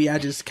boss. Maybe I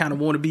just kind of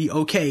want to be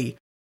okay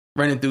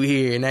running through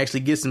here and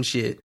actually get some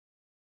shit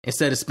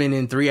instead of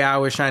spending 3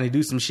 hours trying to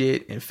do some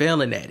shit and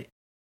failing at it.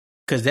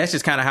 Because that's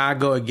just kind of how I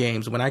go at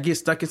games. When I get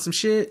stuck in some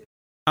shit,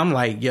 I'm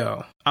like,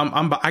 yo,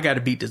 I got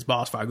to beat this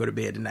boss before I go to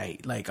bed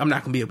tonight. Like, I'm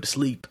not going to be able to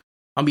sleep.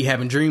 I'll be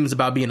having dreams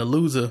about being a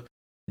loser,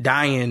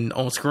 dying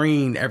on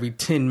screen every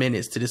 10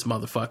 minutes to this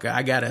motherfucker.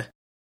 I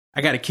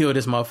gotta kill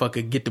this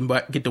motherfucker,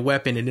 get the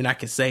weapon, and then I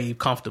can save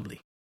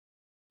comfortably.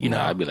 You know,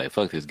 I'd be like,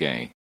 fuck this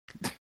game.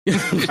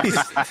 Fuck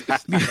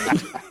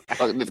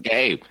this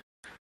game.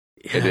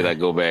 And then I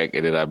go back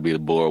and then I'd be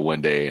bored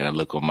one day and I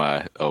look on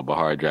my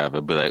hard drive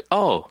and be like,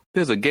 oh,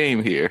 there's a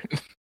game here.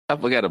 I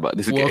forgot about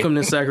this game. Welcome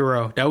to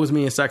Sekiro. That was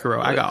me in Sekiro.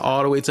 I got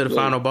all the way to the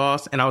final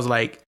boss and I was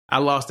like, I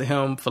lost to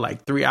him for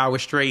like 3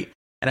 hours straight.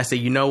 And I said,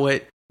 you know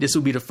what? This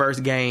will be the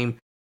first game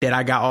that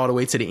I got all the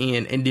way to the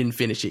end and didn't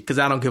finish it because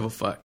I don't give a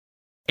fuck.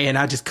 And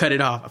I just cut it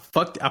off.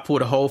 I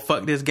pulled a whole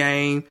fuck this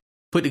game,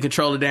 put the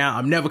controller down.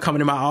 I'm never coming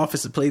to my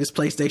office to play this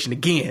PlayStation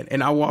again.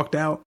 And I walked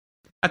out.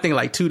 I think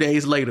like 2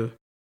 days later,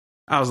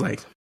 I was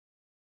like,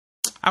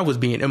 I was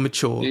being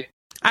immature. Yeah.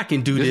 I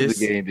can do this. This is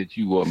the game that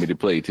you want me to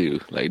play too.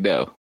 Like,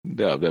 no,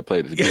 I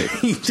play this game.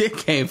 It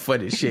came for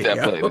this shit. I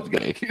play this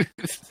game.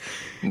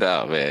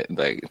 No, man.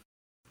 Like,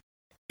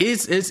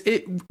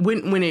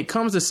 when it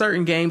comes to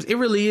certain games, it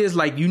really is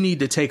like you need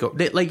to take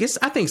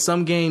I think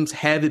some games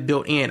have it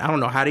built in. I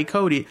don't know how they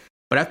code it,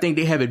 but I think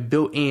they have it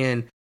built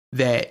in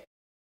that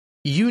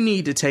you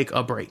need to take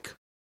a break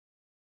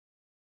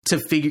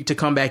to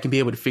come back and be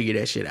able to figure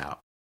that shit out.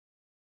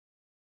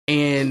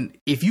 And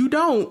if you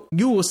don't,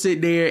 you will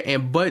sit there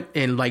and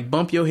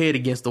bump your head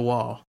against the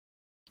wall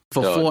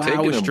for 4 hours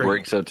straight. Taking a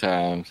break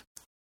sometimes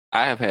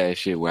I have had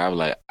shit where I was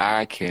like,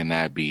 I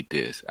cannot beat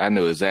this. I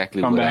know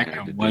exactly Come what back I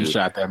have to and one do.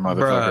 shot that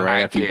motherfucker Bruh, right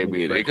I after can't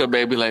beat it. They come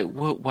back and be like,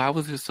 what? Why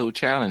was it so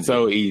challenging?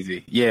 So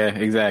easy. Yeah,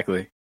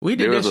 exactly. We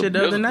did that shit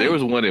the other night. There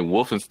was one in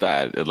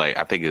Wolfenstein, like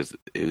I think it was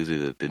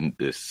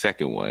the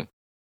second one,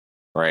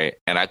 right?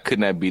 And I could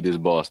not beat this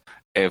boss.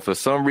 And for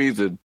some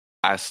reason,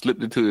 I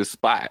slipped into this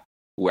spot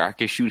where I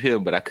could shoot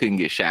him, but I couldn't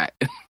get shot.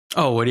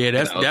 Oh, well, yeah,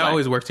 that like,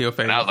 always works to your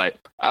favor. And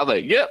I was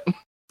like, yep,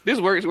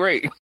 this works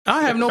great.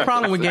 I have no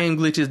problem with game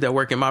glitches that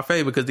work in my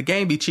favor because the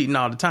game be cheating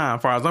all the time,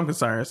 as far as I'm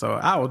concerned. So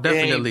I will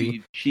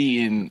definitely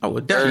cheating. I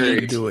would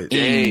definitely do it.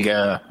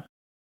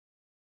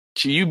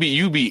 You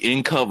be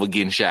in cover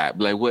getting shot.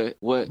 Like what?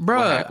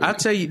 Bruh, I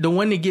tell you, the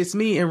one that gets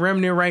me in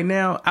Remnant right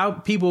now,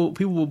 people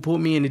will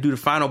put me in to do the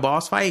final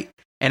boss fight,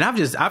 and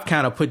I've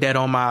kind of put that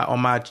on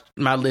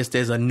my list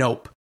as a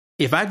nope.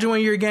 If I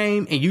join your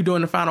game and you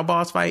doing the final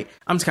boss fight,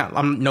 I'm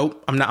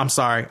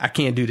sorry, I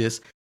can't do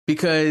this.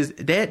 Because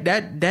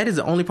that is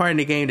the only part in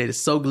the game that is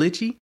so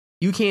glitchy.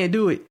 You can't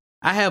do it.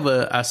 I have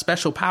a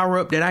special power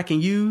up that I can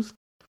use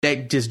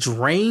that just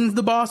drains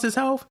the boss's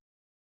health.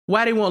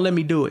 Why they won't let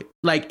me do it?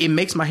 Like, it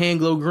makes my hand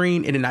glow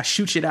green and then I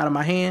shoot shit out of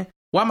my hand.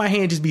 Why my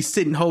hand just be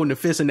sitting holding the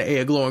fist in the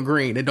air glowing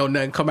green and don't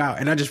nothing come out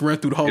and I just run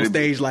through the whole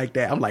stage like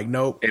that? I'm like,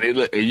 nope.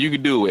 And you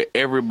can do it with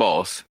every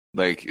boss.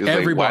 Like, it's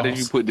every like, why boss.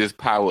 did you put this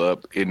power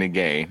up in the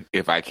game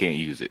if I can't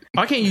use it?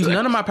 I can't use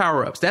none of my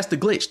power ups. That's the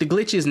glitch. The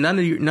glitch is none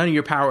of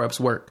your power ups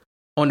work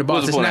on the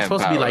boss. It's not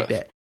supposed to be like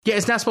that. Yeah,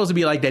 it's not supposed to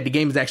be like that. The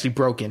game is actually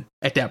broken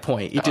at that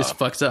point. It just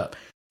fucks up.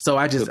 So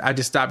I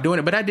just stopped doing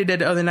it. But I did that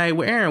the other night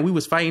with Aaron. We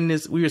was fighting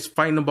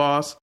the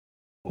boss,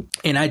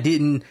 and I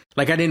didn't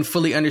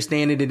fully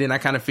understand it, and then I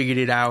kind of figured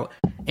it out.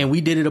 And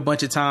we did it a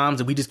bunch of times,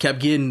 and we just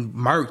kept getting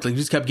murked. Like, we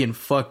just kept getting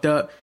fucked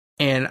up.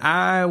 And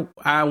I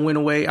went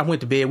away. I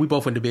went to bed. We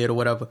both went to bed or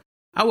whatever.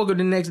 I woke up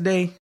the next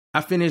day.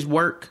 I finished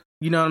work.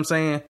 You know what I'm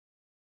saying?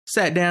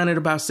 Sat down at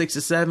about 6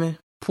 or 7.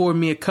 Poured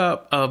me a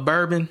cup of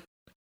bourbon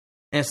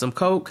and some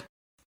Coke.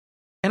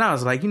 And I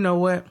was like, you know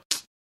what?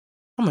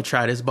 I'm going to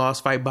try this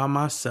boss fight by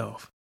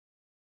myself.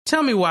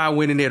 Tell me why I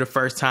went in there the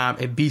first time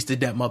and beasted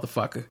that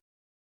motherfucker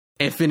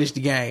and finished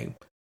the game.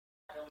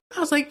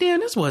 I was like, damn,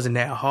 this wasn't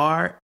that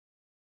hard.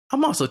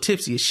 I'm also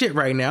tipsy as shit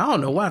right now. I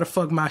don't know why the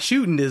fuck my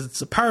shooting is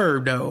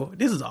superb, though.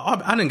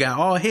 I done got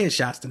all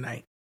headshots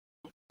tonight.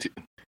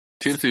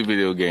 Tipsy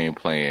video game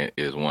playing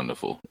is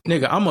wonderful.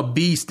 Nigga, I'm a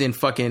beast in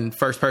fucking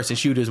first-person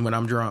shooters when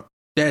I'm drunk.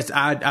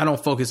 I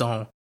don't focus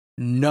on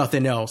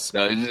nothing else.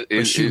 No, it'd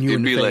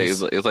be like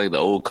it's like the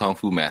old Kung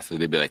Fu master.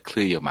 They'd be like,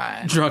 clear your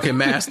mind. Drunken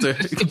master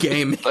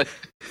gaming.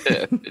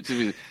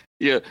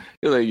 Yeah,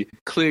 like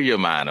clear your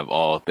mind of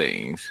all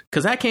things.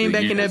 Because I came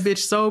back in that bitch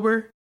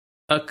sober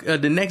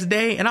the next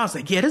day, and I was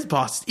like, yeah, this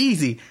boss is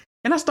easy.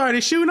 And I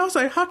started shooting. I was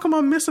like, how come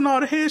I'm missing all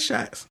the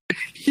headshots?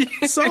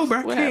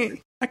 Sober,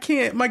 I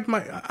can't.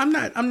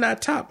 I'm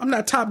not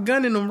top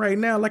gunning them right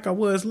now like I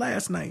was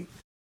last night.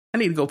 I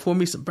need to go pour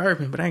me some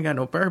bourbon, but I ain't got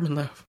no bourbon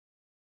left.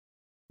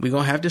 We're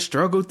going to have to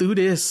struggle through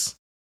this.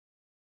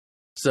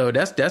 So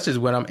that's just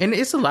what and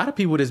it's a lot of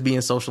people that's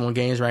being social in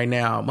games right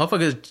now.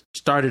 Motherfuckers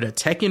started a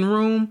Tekken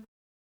room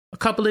a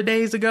couple of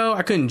days ago.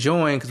 I couldn't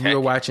join because we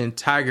were watching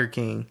Tiger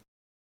King.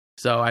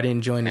 So I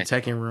didn't join the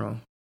Tekken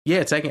room.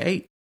 Yeah, Tekken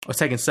 8 or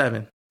Tekken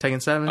 7.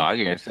 Tekken 7? Oh, I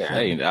can't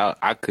say.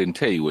 I couldn't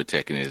tell you what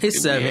Tekken is.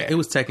 It's 7. It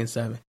was Tekken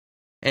 7.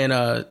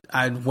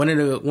 And one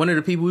of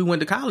the people we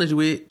went to college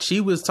with,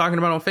 she was talking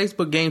about on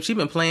Facebook games she's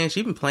been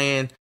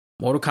playing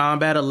Mortal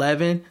Kombat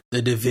 11,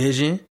 The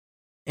Division,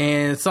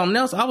 and something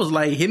else. I was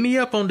like, hit me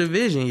up on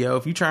Division, yo,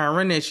 if you try and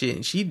run that shit.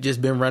 And she'd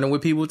just been running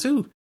with people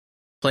too,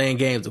 playing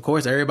games. Of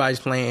course, everybody's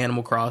playing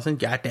Animal Crossing.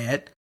 Got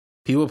that.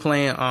 People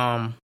playing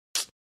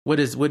what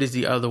is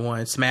the other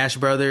one? Smash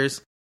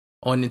Brothers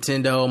on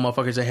Nintendo.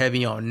 Motherfuckers are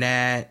heavy on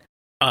that.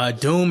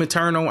 Doom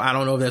Eternal. I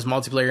don't know if that's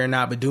multiplayer or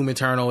not, but Doom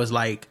Eternal is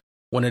like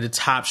one of the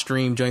top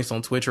stream joints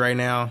on Twitch right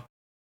now.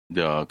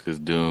 Yeah, because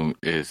Doom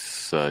is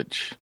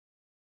such...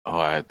 Oh,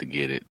 I have to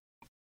get it.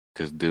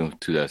 Because Doom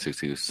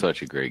 2016 is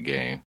such a great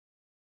game.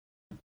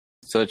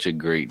 Such a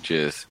great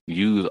just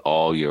use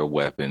all your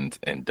weapons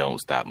and don't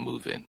stop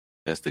moving.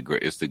 It's the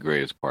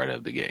greatest part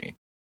of the game.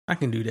 I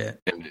can do that.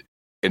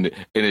 And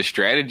the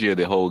strategy of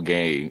the whole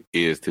game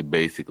is to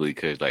basically,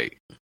 because like,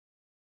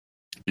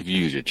 if you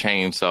use your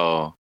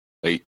chainsaw,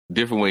 like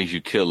different ways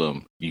you kill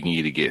them, you can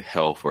either get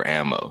health or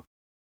ammo.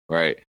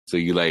 Right, so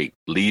you like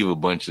leave a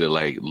bunch of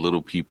like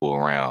little people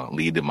around,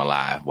 leave them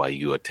alive while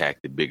you attack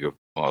the bigger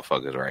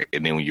motherfuckers, right?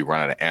 And then when you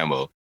run out of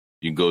ammo,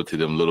 you go to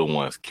them little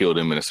ones, kill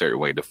them in a certain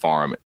way to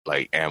farm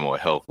like ammo or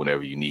health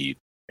whenever you need,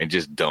 and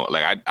just don't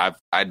like.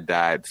 I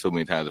died so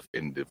many times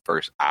in the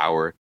first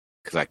hour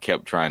because I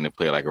kept trying to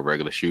play like a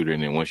regular shooter,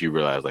 and then once you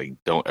realize like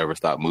don't ever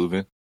stop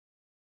moving,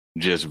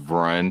 just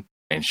run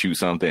and shoot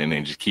something, and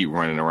then just keep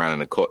running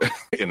around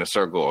in a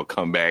circle or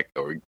come back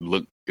or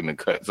look in the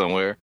cut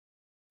somewhere.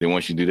 Then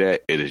once you do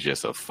that, it is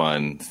just a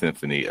fun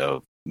symphony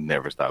of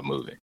never stop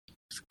moving.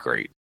 It's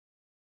great.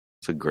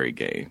 It's a great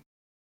game.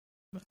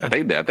 I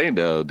think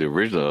the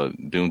original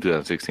Doom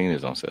 2016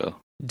 is on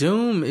sale.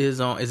 Doom is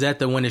on. Is that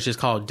the one that's just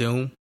called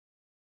Doom?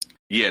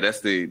 Yeah,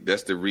 that's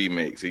the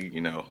remake. So,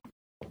 you know,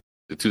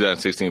 the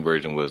 2016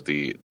 version was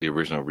the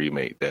original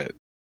remake that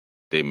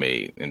they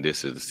made, and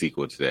this is the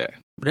sequel to that.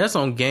 But that's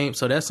on Game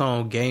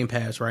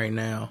Pass right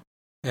now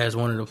as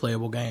one of the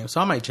playable games.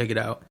 So I might check it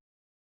out.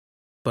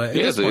 But at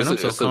this point, I'm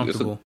so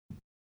comfortable. It's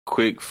a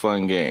quick,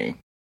 fun game.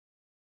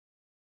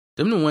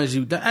 Them the ones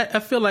I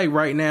feel like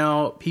right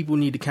now people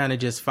need to kind of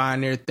just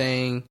find their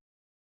thing.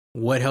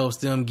 What helps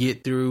them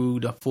get through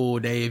the full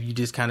day? If you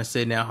just kind of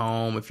sitting at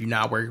home, if you're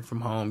not working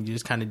from home, you're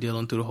just kind of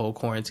dealing through the whole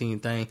quarantine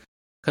thing.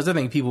 Because I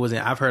think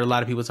I've heard a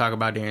lot of people talk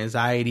about their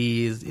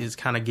anxiety is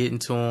kind of getting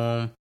to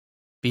them,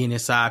 being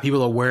inside.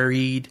 People are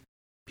worried.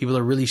 People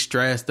are really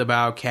stressed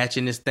about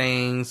catching this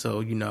thing. So,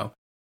 you know,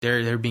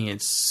 they're being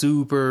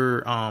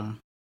super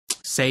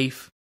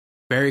safe,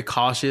 very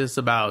cautious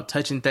about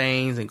touching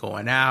things and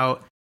going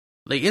out.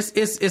 Like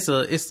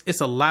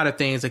it's a lot of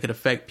things that could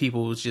affect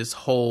people's just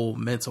whole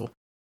mental.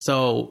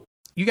 So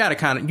you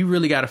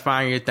really got to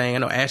find your thing. I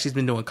know Ashley's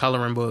been doing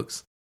coloring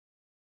books.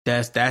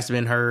 That's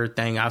been her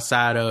thing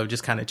outside of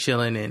just kind of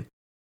chilling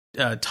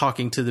and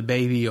talking to the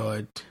baby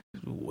or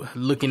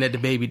looking at the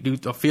baby do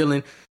or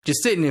feeling,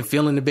 just sitting and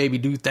feeling the baby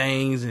do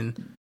things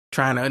and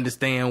trying to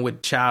understand what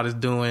the child is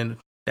doing.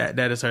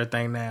 That is her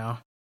thing now.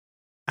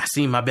 I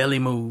see my belly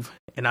move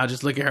and I'll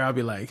just look at her. I'll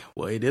be like,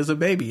 well, it is a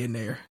baby in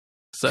there.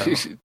 So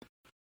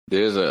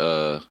there's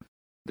a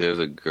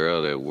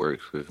girl that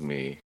works with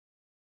me,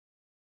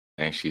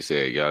 and she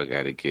said y'all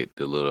got to get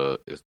the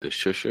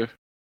shusher.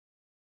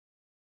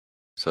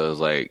 So it's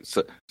like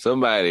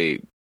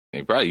somebody,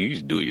 and probably you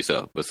just do it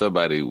yourself, but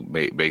somebody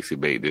basically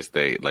made this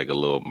thing like a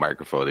little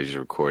microphone they just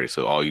recorded.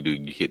 So all you do,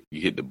 you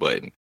hit the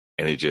button,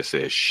 and it just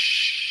says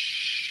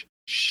shh,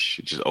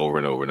 shh, just over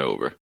and over and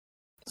over.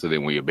 So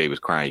then when your baby's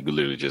crying, you can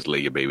literally just lay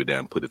your baby down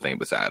and put the thing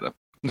beside them.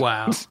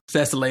 Wow,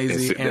 that's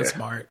lazy and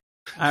smart.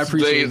 I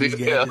appreciate these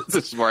gadgets. Yeah,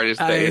 the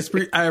smartest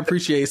thing. I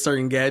appreciate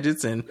certain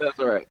gadgets, and that's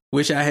right.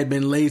 Wish I had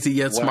been lazy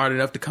yet smart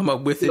enough to come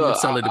up with it and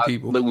sell it to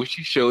people. When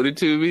she showed it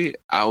to me,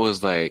 I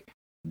was like,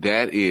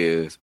 that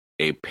is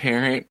a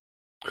parent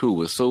who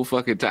was so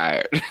fucking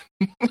tired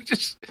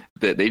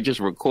that they just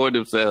record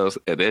themselves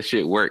and that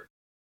shit worked.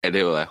 And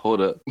they were like,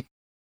 hold up.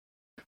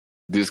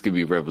 This could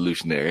be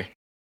revolutionary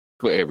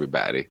for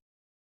everybody.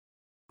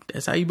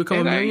 That's how you become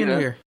a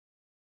millionaire.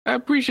 I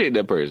appreciate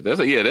that person. That's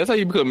how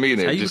you become a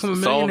millionaire. Just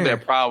solve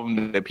that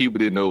problem that people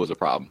didn't know was a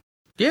problem.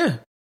 Yeah.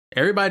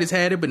 Everybody's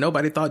had it, but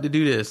nobody thought to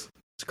do this.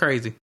 It's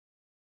crazy.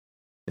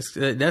 That's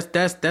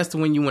the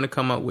one you want to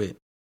come up with.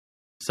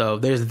 So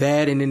there's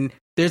that, and then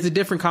there's the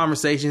different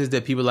conversations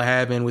that people are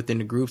having within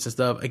the groups and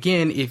stuff.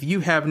 Again, if you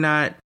have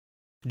not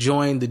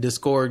joined the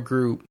Discord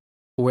group,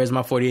 Where's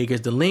My 40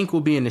 Acres, the link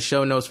will be in the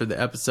show notes for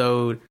the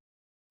episode.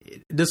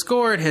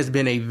 Discord has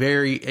been a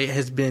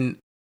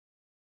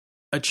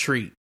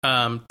treat,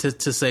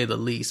 to say the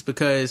least,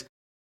 because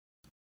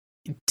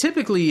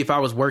typically if I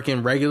was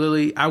working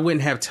regularly, I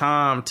wouldn't have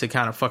time to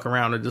kind of fuck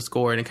around with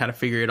Discord and kind of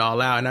figure it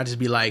all out. And I'd just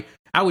be like,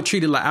 I would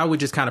treat it like I would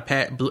just kind of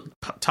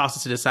toss it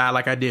to the side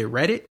like I did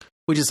Reddit,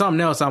 which is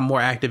something else I'm more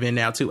active in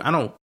now too. I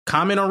don't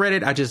comment on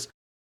Reddit. I just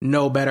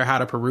know better how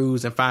to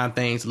peruse and find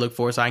things to look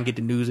for so I can get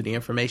the news or the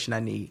information I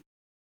need.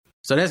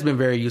 So that's been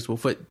very useful.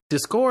 But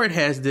Discord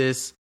has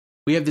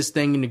we have this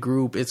thing in the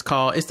group. It's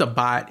a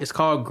bot. It's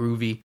called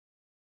Groovy.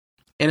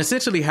 And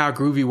essentially how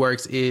Groovy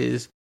works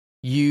is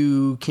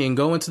you can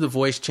go into the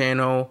voice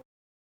channel.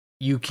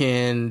 You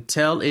can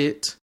tell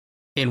it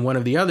in one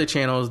of the other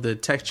channels, the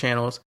text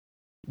channels,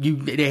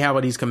 they have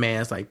all these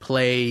commands like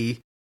play,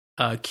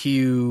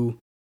 cue,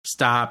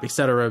 stop,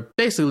 etc.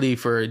 Basically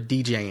for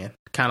DJing,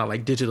 kind of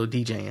like digital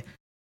DJing.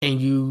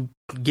 And you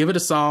give it a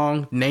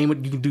song, name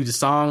it. You can do the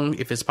song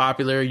if it's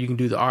popular. You can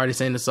do the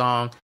artist and the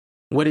song.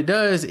 What it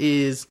does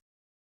is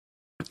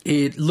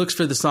it looks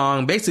for the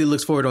song, basically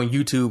looks for it on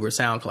YouTube or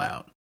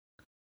SoundCloud.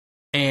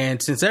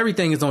 And since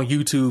everything is on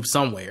YouTube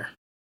somewhere,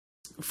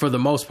 for the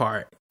most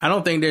part, I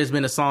don't think there's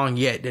been a song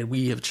yet that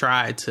we have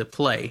tried to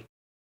play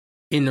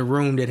in the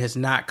room that has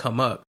not come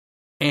up.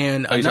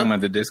 And are you talking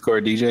about the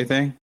Discord DJ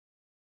thing?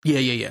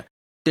 Yeah.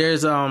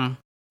 There's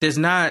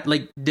not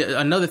like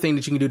another thing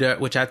that you can do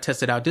which I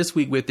tested out this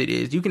week with it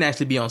is you can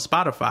actually be on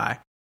Spotify,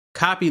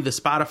 copy the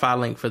Spotify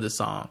link for the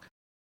song.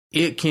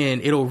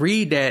 It'll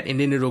read that and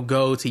then it'll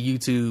go to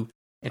YouTube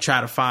and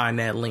try to find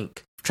that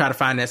link, try to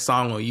find that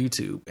song on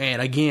YouTube.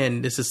 And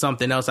again, this is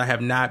something else. I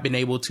have not been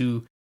able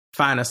to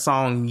find a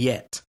song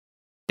yet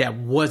that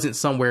wasn't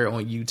somewhere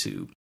on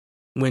YouTube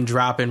when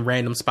dropping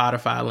random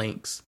Spotify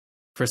links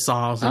for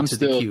songs into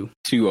the queue.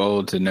 Too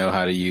old to know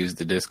how to use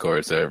the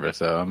Discord server,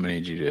 so I'm gonna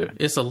need you to.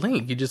 It's a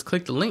link. You just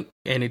click the link,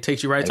 and it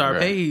takes you right to our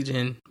page,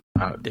 and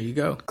there you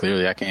go.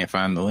 Clearly, I can't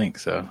find the link,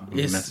 so I'm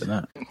messing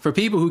up. For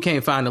people who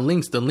can't find the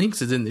links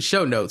is in the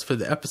show notes for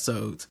the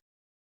episodes.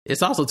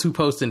 It's also 2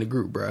 posts in the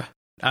group, bruh.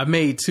 I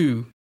made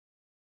 2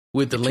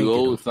 with the link. Too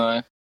old,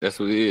 son. That's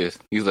what it is.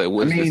 He's like,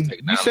 what's this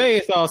technology? You say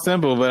it's all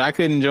simple, but I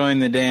couldn't join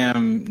the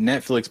damn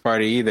Netflix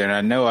party either, and I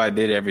know I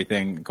did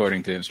everything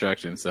according to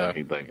instructions. So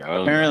he's like,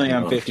 apparently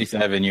I'm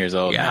 57 years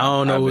old. Yeah, I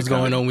don't know what's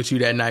going on with you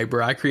that night,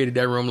 bro. I created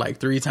that room like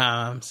 3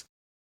 times.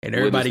 And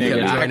everybody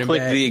kept I joining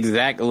clicked back. the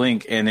exact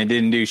link and it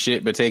didn't do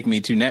shit but take me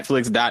to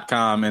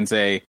Netflix.com and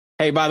say,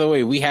 hey, by the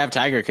way, we have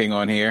Tiger King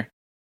on here.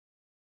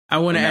 I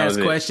want to ask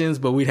questions,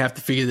 but we'd have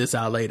to figure this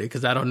out later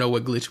because I don't know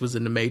what glitch was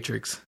in the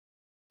Matrix.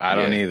 I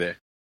don't either.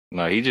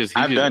 No, I've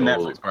done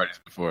old. Netflix parties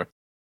before.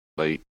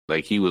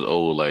 Like he was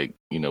old, like,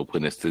 you know,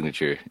 putting his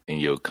signature in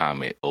your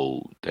comment,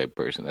 old type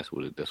person. That's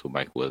what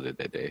Mike was at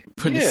that day.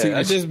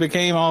 I just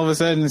became all of a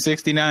sudden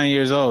 69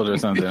 years old or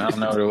something. I don't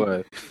know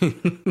what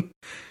it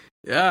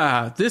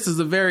was. This is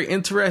a very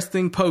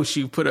interesting post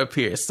you put up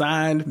here.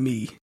 Signed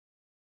me.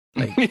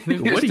 Like,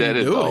 nigga, what are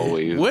you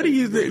doing? What are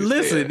you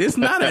listen? It's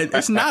not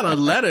a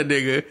letter,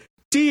 nigga.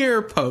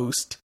 Dear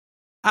post,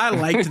 I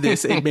liked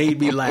this. It made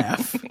me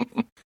laugh.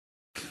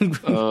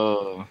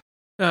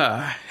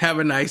 Have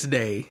a nice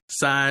day.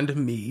 Signed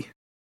me.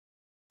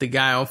 The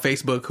guy on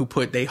Facebook who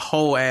put their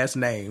whole ass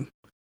name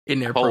in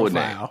their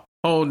profile.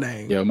 Whole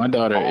name. Yo, my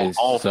daughter is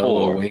so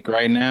awake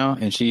right now,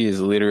 and she is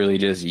literally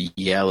just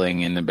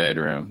yelling in the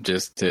bedroom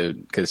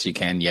because she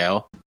can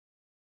yell.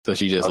 So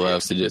she just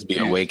loves to just be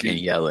awake and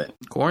yell it.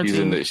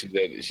 Quarantine.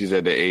 She's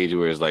at the age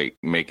where it's like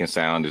making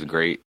sound is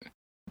great.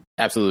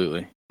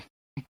 Absolutely.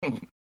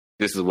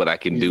 This is what I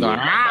can do with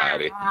my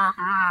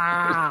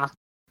body.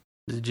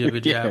 The jibber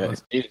jabber.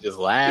 She's just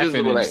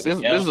laughing. This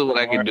is what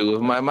I can do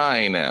with my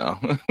mind now.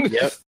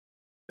 Yep.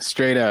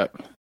 Straight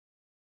up.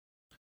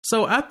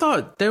 So I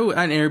thought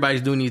and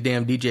everybody's doing these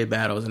damn DJ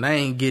battles, and I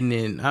ain't getting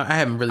in. I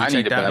haven't really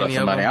checked out any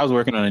of them. I was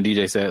working on a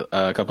DJ set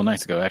a couple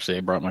nights ago. Actually,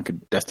 I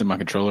dusted my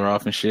controller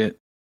off and shit.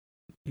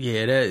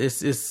 Yeah,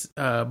 it's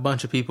a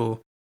bunch of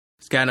people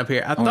gotten up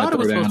here. I thought it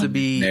was supposed to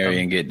be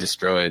and get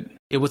destroyed.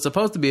 It was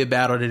supposed to be a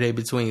battle today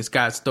between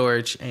Scott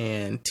Storch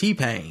and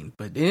T-Pain,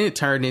 but then it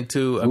turned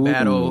into a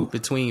battle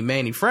between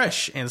Manny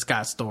Fresh and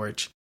Scott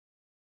Storch.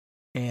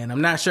 And I'm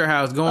not sure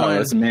how it's going.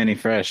 Oh, it's Manny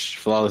Fresh,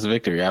 flawless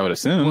victory, I would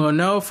assume. Well,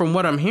 no, from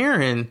what I'm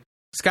hearing,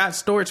 Scott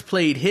Storch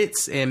played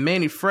hits and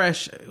Manny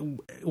Fresh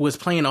was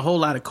playing a whole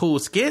lot of cool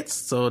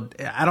skits. So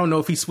I don't know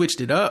if he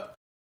switched it up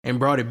and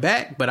brought it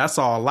back, but I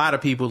saw a lot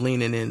of people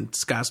leaning in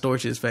Scott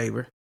Storch's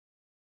favor,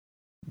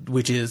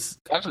 which is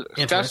Scott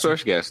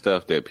Storch got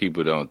stuff that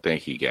people don't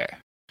think he got.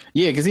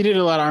 Yeah, because he did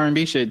a lot of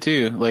R&B shit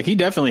too. Like, he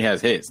definitely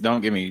has hits. Don't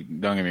get me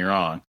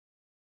wrong.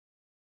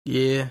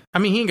 Yeah, I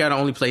mean, he ain't got to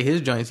only play his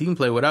joints. He can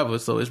play whatever.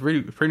 So it's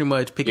pretty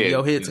much picking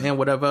your hits and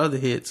whatever other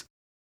hits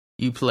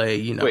you play.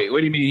 You know. Wait, what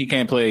do you mean he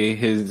can't play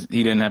his?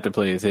 He didn't have to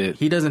play his hits.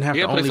 He doesn't have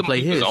to only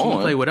play his. He can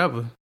play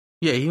whatever.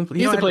 Yeah, he has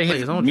to play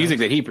his own music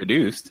joints. that he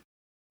produced.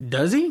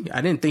 Does he? I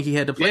didn't think he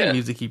had to play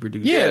music he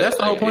produced. Yeah, that's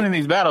the whole point of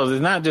these battles.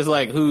 It's not just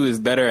like who is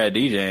better at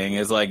DJing.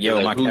 It's like,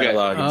 yo, my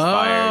catalog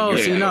inspired. Oh,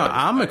 see, no,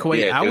 I'm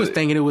equating. I was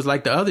thinking it was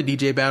like the other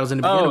DJ battles in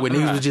the beginning when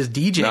he was just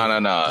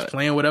DJing. No. Just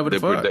playing whatever the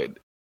fuck.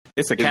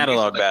 It's a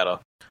catalog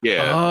battle.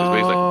 Yeah.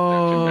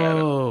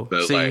 Oh,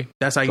 so see, like,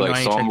 that's how you know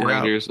I ain't checked it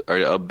out. Songwriters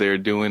are up there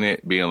doing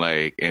it, being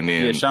like, and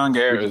then Sean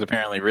Garrett was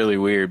apparently really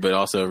weird, but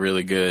also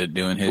really good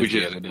doing his.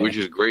 Which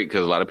is great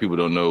because a lot of people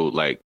don't know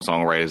like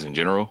songwriters in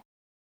general.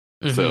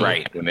 Mm-hmm. So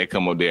when they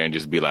come up there and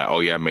just be like,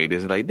 "Oh yeah, I made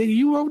this," like, "Nigga,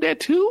 you wrote that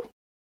too?"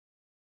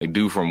 Like,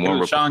 dude from One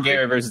Republic. Sean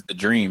Garrett versus The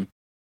Dream.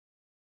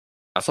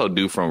 I saw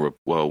dude from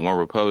One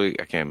Republic.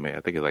 I can't remember.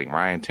 I think it's like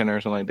Ryan Tedder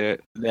or something like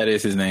that. That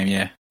is his name.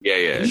 Yeah.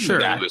 Yeah. Sure.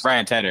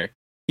 Ryan Tedder.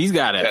 He's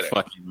got a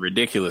fucking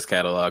ridiculous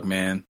catalog,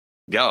 man.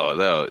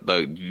 Yo,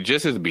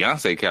 just his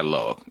Beyonce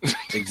catalog.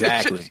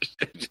 Exactly.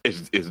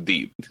 it's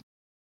deep.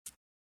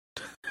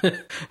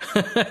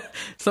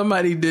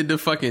 Somebody did the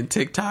fucking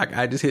TikTok.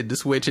 I just hit the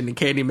switch and the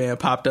Candyman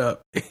popped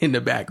up in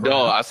the background.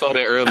 No, I saw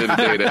that earlier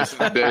today.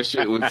 That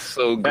shit was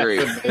so great.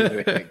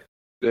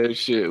 That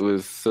shit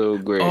was so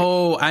great.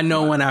 Oh, I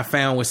know when I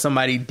found when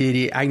somebody did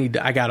it.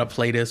 I gotta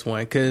play this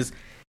one because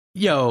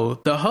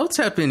the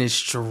Hotepin is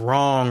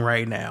strong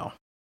right now.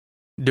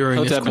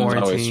 During this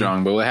quarantine, always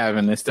strong, but what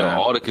happened this time?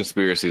 All the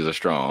conspiracies are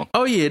strong.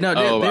 Oh yeah,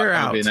 no, they're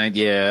out.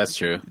 Yeah, that's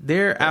true.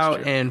 They're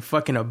out and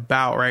fucking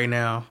about right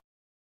now.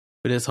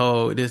 For this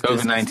whole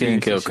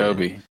COVID-19 killed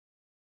Kobe.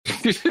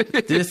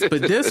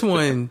 This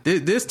one,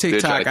 this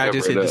TikTok, I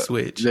just hit the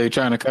switch. They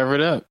trying to cover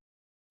it up.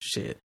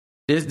 Shit,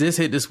 this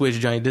hit the switch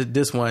joint.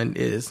 This one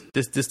is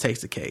this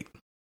takes the cake.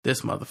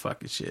 This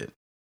motherfucking shit.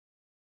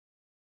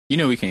 You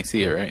know we can't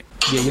see it, right?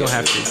 Yeah, you don't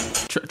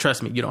have to.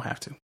 Trust me, you don't have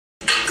to.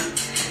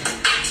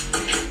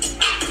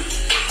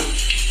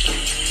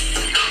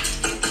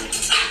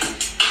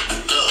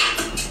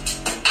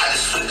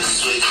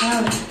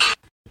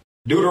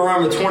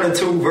 Deuteronomy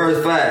 22,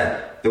 verse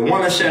 5. The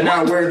woman shall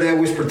not wear that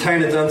which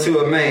pertaineth unto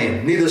a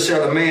man, neither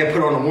shall a man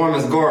put on a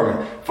woman's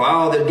garment. For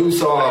all that do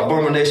so are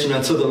abomination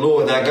unto the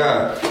Lord thy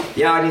God.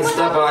 Y'all need to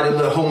stop all this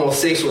little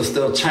homosexual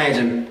stuff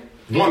changing.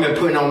 Women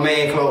putting on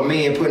man clothes,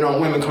 men putting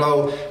on women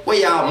clothes. Where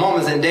y'all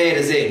mamas and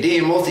daddies at?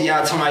 Then most of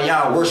y'all talking about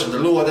y'all worship the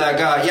Lord thy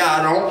God.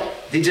 Y'all don't.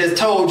 They just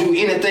told you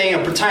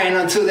anything pertaining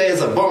unto that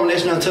is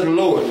abomination unto the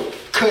Lord.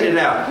 Cut it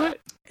out. What?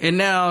 And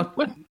now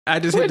I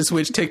just hit the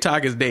switch.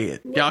 TikTok is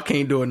dead. Y'all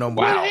can't do it no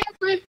more. Wow.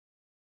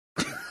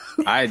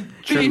 I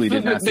truly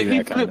did not see that.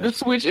 Did he flip the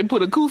switch and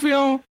put a kufi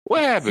on?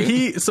 What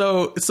happened?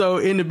 So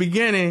in the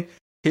beginning,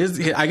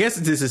 I guess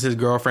this is his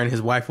girlfriend,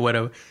 his wife or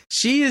whatever.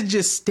 She is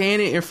just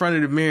standing in front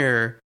of the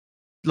mirror,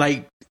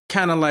 like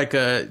kind of like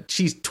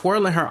she's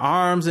twirling her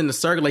arms in the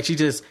circle, like she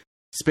just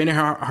spinning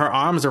her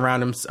arms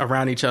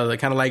around each other,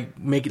 kind of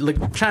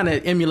like trying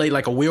to emulate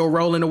like a wheel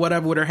rolling or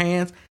whatever with her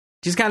hands.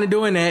 She's kind of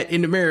doing that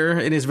in the mirror,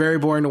 and it's very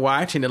boring to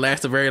watch, and it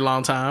lasts a very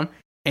long time.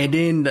 And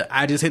then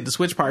I just hit the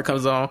switch part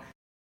comes on,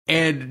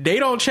 and they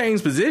don't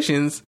change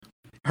positions.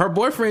 Her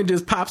boyfriend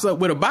just pops up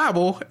with a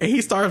Bible, and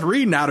he starts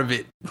reading out of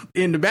it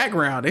in the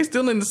background. They're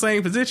still in the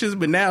same positions,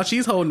 but now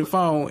she's holding the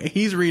phone, and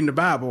he's reading the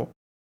Bible.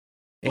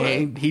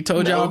 And he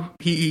told y'all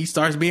he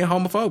starts being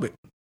homophobic.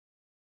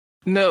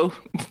 No.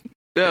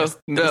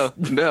 He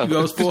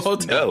goes full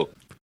hotel.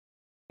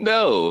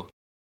 No.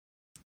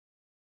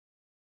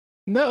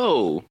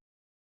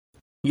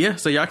 Yeah,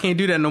 so y'all can't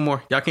do that no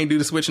more. Y'all can't do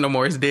the switch no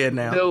more. It's dead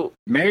now. No.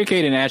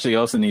 Mary-Kate and Ashley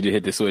also need to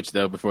hit the switch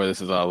though before this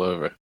is all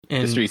over.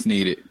 And the streets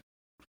need it.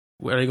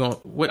 Where are they going?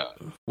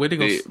 Where they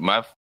going?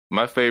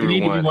 My favorite you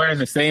need one. To be wearing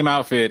the same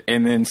outfit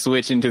and then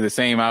switch into the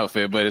same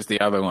outfit, but it's the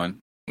other one.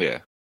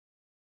 Yeah.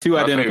 Two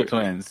identical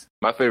twins.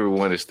 My favorite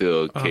one is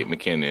still Kate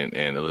McKinnon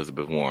and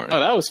Elizabeth Warren. Oh,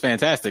 that was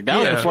fantastic. That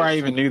was before I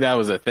even knew that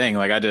was a thing.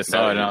 Like, I just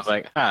saw it and I was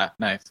like,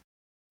 nice.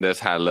 That's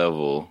high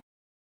level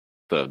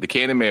stuff. The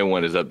Candyman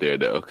one is up there,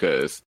 though,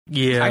 because...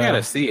 Yeah. I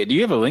gotta see it. Do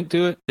you have a link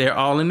to it? They're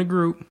all in the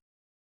group.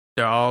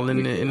 They're all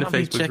in the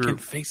Facebook group.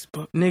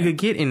 Facebook. Nigga,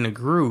 get in the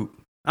group.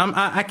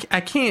 I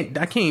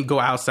can't go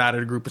outside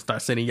of the group and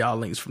start sending y'all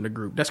links from the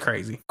group. That's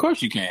crazy. Of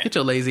course you can. Get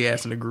your lazy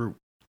ass in the group.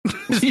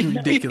 It's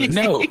ridiculous.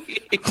 No.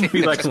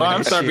 Be like,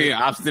 I'm start being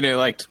obstinate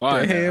like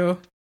twice. The hell?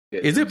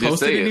 Is it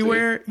posted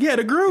anywhere? Yeah,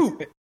 the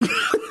group.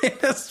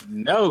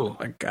 No. Oh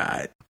my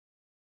God.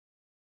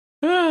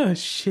 Oh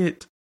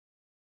shit.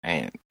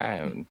 Man,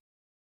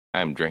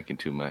 I'm drinking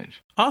too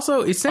much.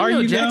 Also, is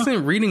Samuel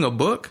Jackson reading a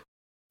book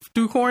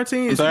through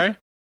quarantine? I'm sorry?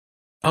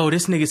 Oh,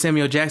 this nigga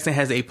Samuel Jackson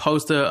has a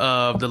poster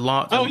of the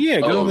long. Oh yeah,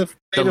 go to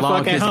the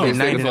long fucking home.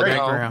 night in the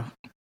background.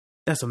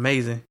 That's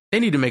amazing. They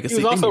need to make a. He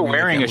was also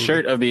wearing a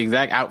shirt of the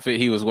exact outfit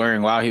he was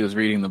wearing while he was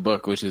reading the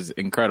book, which is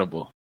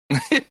incredible.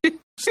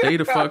 Stay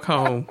the fuck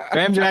home.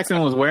 Sam Jackson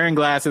was wearing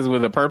glasses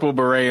with a purple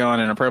beret on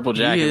and a purple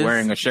jacket,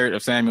 wearing a shirt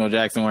of Samuel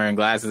Jackson wearing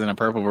glasses and a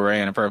purple beret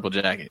and a purple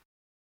jacket.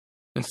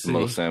 It's the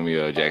most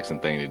Samuel Jackson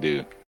thing to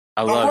do.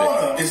 I love it.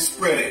 Corona is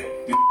spreading.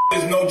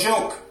 This is no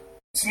joke.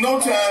 It's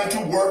no time to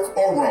work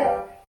or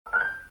roam.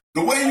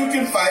 The way you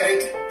can fight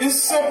it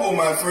is simple,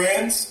 my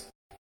friends.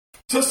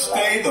 Just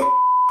stay the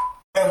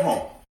at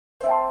home.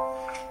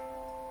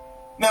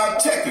 Now,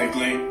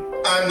 technically,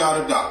 I'm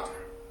not a doctor.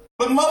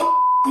 But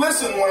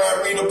listen when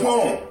I read a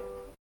poem.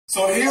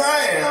 So here I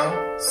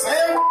am,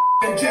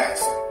 Sam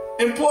Jackson,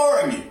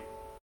 imploring you.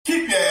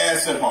 Keep your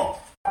ass at home.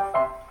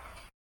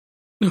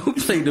 Who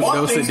played the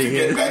Want things to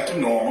get back to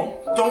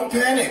normal? Don't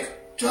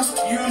panic. Just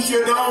use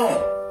your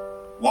dome.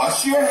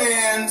 Wash your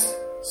hands,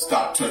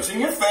 stop touching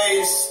your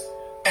face,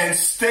 and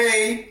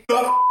stay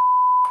the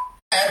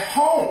at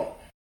home.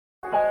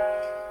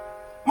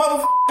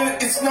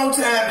 Motherfucker, it's no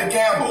time to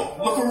gamble.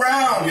 Look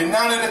around, you're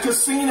not at a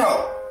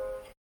casino.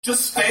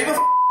 Just stay the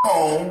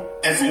home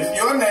as if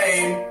your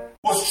name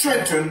was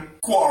Trenton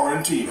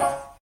Quarantino.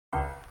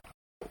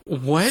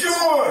 What?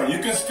 Sure, you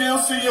can still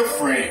see your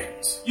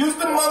friends. Use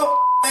the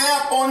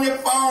app on your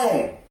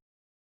phone.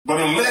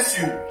 But unless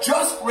you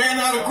just ran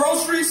out of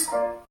groceries,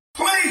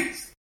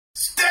 please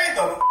stay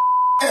the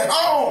at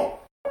home.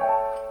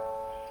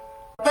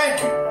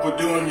 Thank you for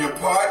doing your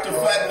part to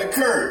flatten the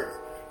curve,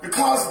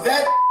 because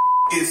that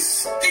is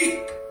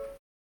steep.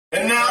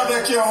 And now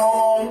that you're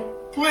home,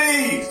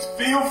 please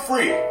feel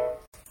free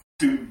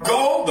to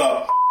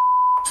go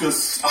to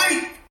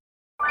sleep.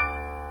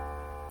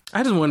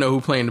 I just want to know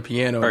who playing the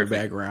piano in the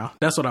background.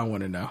 That's what I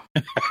want to know.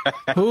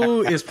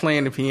 Who is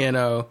playing the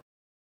piano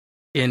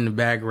in the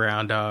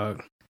background,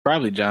 dog?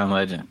 Probably John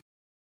Legend.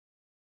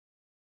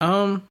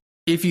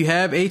 If you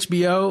have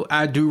HBO,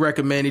 I do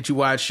recommend that you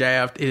watch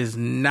Shaft. It is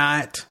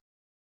not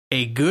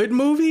a good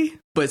movie,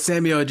 but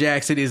Samuel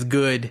Jackson is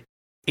good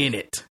in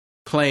it,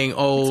 playing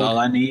old. That's all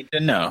I need to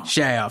know.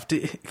 Shaft.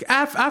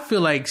 I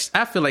feel like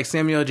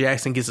Samuel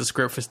Jackson gets a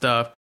script for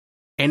stuff,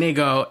 and they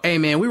go, "Hey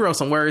man, we wrote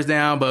some words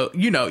down, but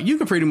you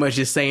can pretty much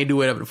just say and do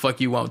whatever the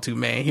fuck you want to,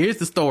 man. Here's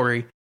the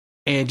story,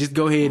 and just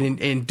go ahead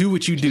and do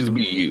what you do." Just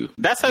be you.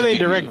 That's how they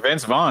direct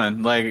Vince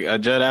Vaughn. Like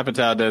Judd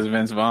Apatow does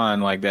Vince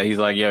Vaughn like that. He's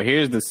like, "Yo,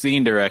 here's the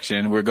scene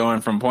direction. We're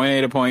going from point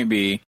A to point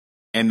B,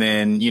 and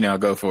then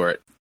go for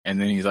it." And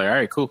then he's like, "All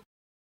right, cool."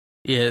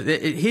 Yeah,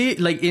 he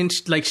in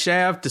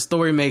Shaft, the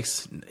story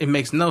makes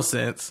no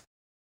sense.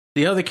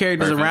 The other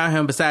characters around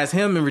him, besides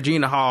him and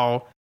Regina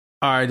Hall,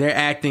 their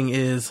acting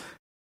is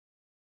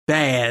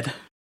bad,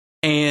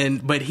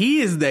 but he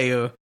is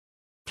there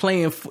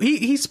playing.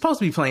 He's supposed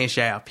to be playing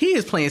Shaft. He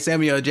is playing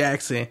Samuel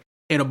Jackson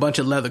in a bunch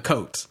of leather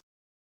coats,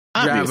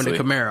 driving the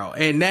Camaro,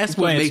 and that's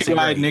what makes it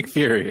great. Nick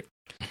Fury.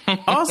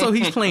 Also,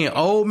 he's playing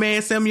old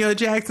man Samuel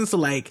Jackson, so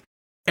like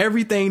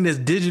everything that's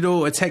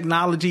digital or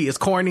technology is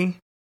corny.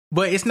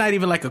 But it's not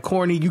even like a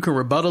corny you can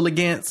rebuttal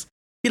against.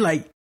 You're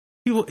like,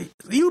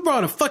 you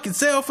brought a fucking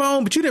cell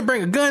phone, but you didn't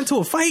bring a gun to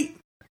a fight?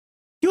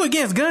 You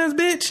against guns,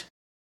 bitch?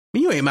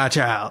 You ain't my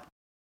child.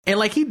 And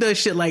like he does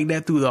shit like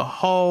that through the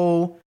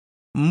whole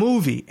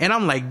movie. And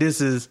I'm like,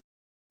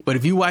 but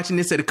if you watching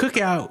this at a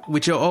cookout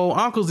with your old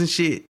uncles and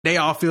shit, they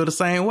all feel the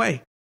same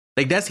way.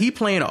 Like he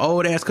playing an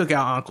old ass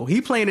cookout uncle.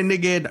 He playing a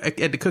nigga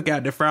at the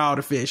cookout that fry all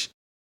the fish.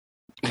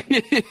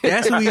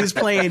 That's who he is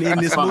playing in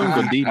this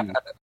movie.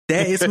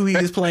 That is who he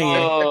is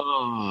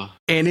playing.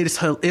 And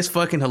it's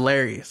fucking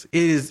hilarious.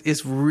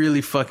 It's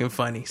really fucking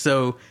funny.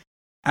 So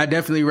I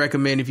definitely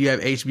recommend if you have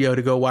HBO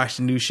to go watch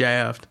the new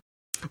Shaft.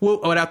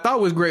 Well, what I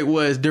thought was great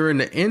was during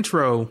the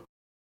intro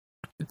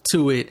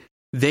to it,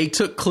 they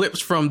took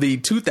clips from the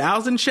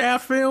 2000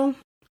 Shaft film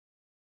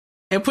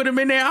and put them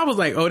in there. I was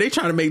like, oh, they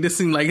trying to make this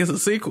seem like it's a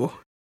sequel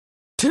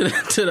to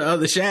the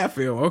other Shaft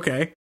film.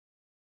 Okay.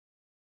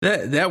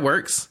 That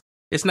works.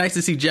 It's nice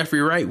to see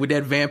Jeffrey Wright with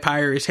that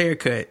vampire-ish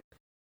haircut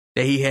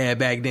that he had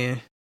back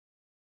then.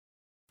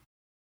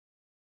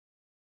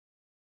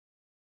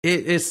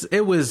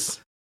 I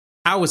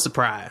was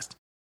surprised.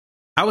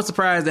 I was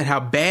surprised at how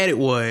bad it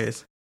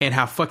was and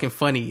how fucking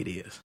funny it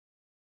is.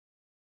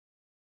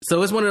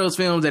 So it's one of those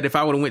films that if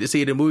I would have went to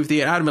see it in the movie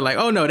theater, I'd have been like,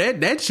 oh no,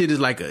 that shit is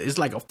like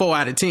a 4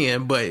 out of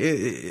 10, but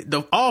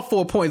all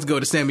 4 points go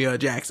to Samuel L.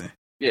 Jackson.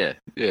 Yeah,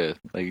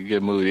 like a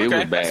good movie.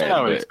 Okay, it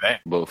was bad,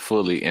 but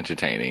fully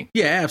entertaining.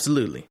 Yeah,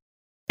 absolutely.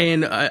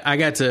 And I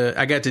got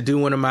to do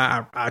one of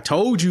my I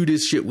told you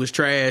this shit was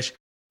trash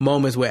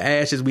moments with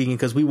Ash this weekend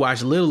because we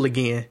watched Little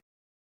again,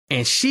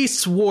 and she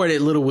swore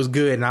that Little was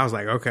good, and I was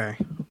like, okay.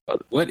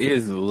 What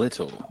is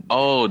Little?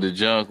 Oh, the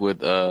junk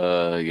with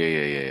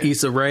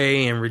Issa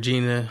Rae and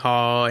Regina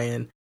Hall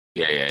and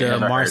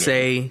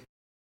Marseille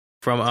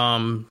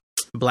from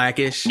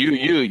Blackish.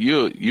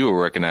 You will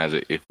recognize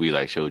it if we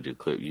like showed you a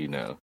clip. You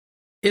know,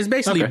 it's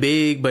basically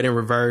Big but in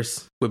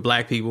reverse with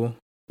black people.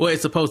 Well,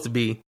 it's supposed to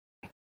be,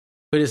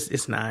 but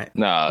it's not.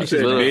 No, it's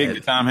Big,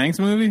 the Tom Hanks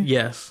movie.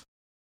 Yes,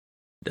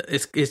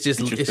 it's just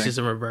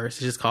in reverse.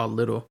 It's just called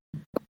Little,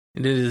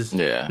 and it is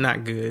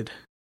not good.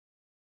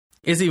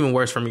 It's even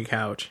worse from your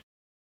couch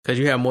because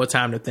you have more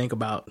time to think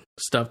about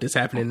stuff that's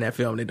happening in that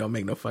film that don't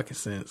make no fucking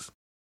sense.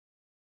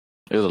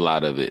 There's a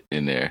lot of it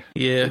in there.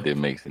 Yeah, that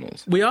didn't make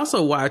sense. We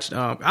also watched.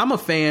 I'm a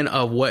fan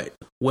of What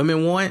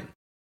Women Want,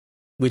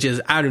 which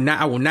is I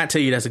will not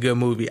tell you that's a good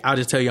movie. I'll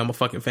just tell you I'm a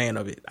fucking fan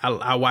of it.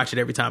 I watch it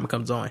every time it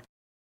comes on.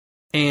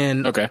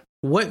 And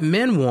What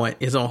Men Want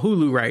is on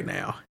Hulu right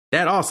now.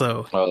 That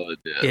also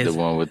is the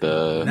one with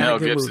the Mel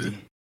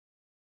Gibson.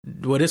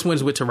 Well, this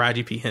one's with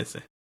Taraji P.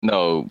 Henson.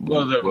 No,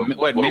 What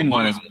Men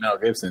Want is with Mel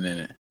Gibson in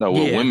it. No,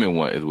 What Women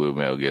Want is with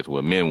Mel Gibson.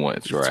 What Men Want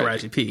is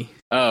Taraji P.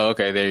 Oh,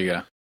 okay, there you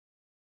go.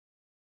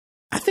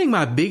 I think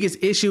my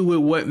biggest issue with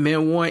What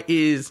Men Want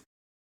is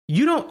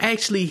you don't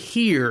actually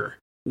hear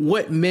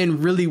what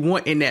men really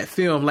want in that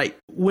film. Like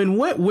when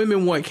What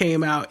Women Want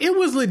came out, it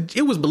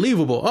was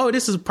believable. Oh,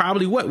 this is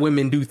probably what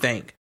women do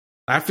think.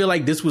 I feel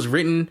like this was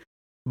written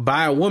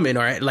by a woman,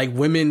 or like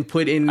women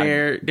put in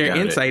their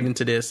insight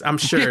into this. I'm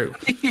sure.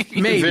 Maybe.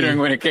 Considering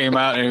when it came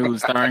out and who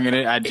was starring in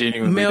it, I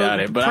genuinely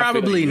doubt it. But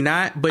probably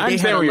not. But they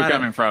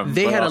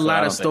had a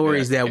lot of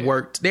stories that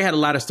worked. They had a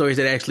lot of stories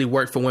that actually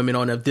worked for women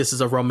on if this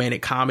is a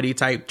romantic comedy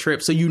type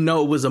trip. So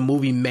it was a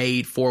movie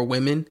made for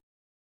women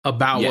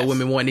about what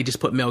women want. They just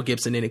put Mel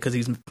Gibson in it because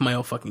he's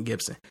Mel fucking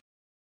Gibson.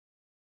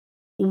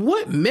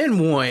 What Men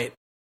Want,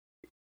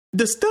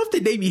 the stuff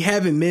that they be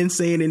having men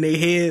saying in their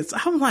heads,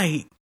 I'm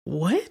like,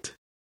 what?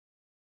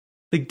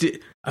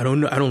 Like, I don't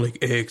know. I don't like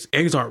eggs.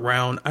 Eggs aren't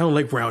round. I don't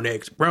like brown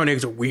eggs. Brown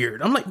eggs are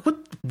weird. I'm like,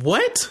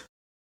 what?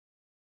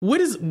 Why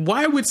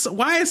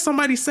is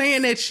somebody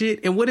saying that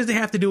shit? And what does it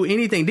have to do with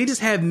anything? They just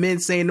have men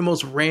saying the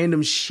most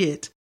random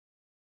shit.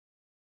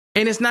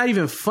 And it's not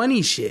even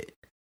funny shit.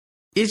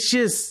 It's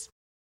just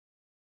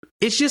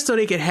so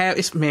they could have,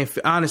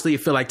 honestly,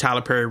 it feel like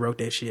Tyler Perry wrote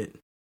that shit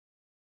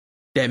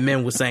that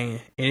men was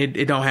saying. And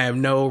it don't have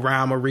no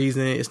rhyme or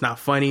reason. It's not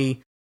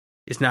funny.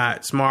 It's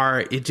not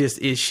smart. It just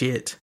is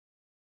shit.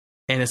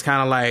 And it's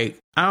kind of like,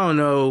 I don't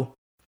know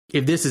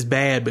if this is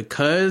bad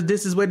because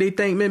this is what they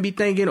think men be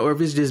thinking, or if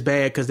it's just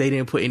bad because they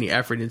didn't put any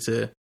effort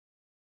into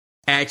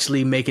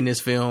actually making this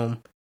film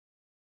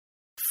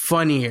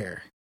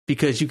funnier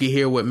because you could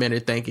hear what men are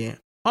thinking.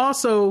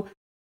 Also,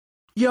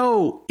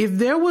 if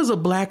there was a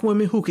black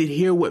woman who could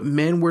hear what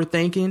men were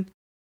thinking,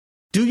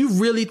 do you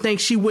really think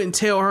she wouldn't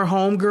tell her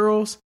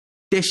homegirls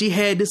that she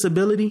had this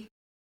ability?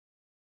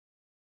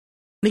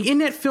 Like in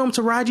that film,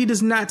 Taraji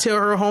does not tell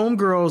her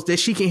homegirls that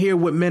she can hear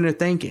what men are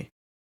thinking.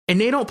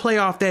 And they don't play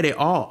off that at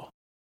all.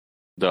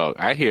 Dog,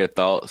 I hear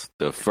thoughts.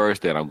 The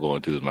first thing I'm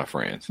going to is my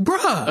friends.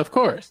 Bruh. Of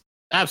course.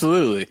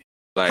 Absolutely.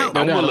 Like,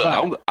 I'm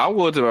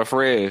going to my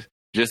friends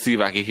just see if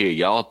I can hear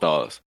y'all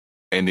thoughts.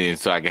 And then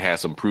so I can have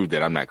some proof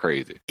that I'm not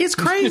crazy. It's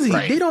crazy.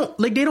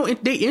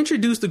 They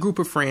introduce the group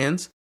of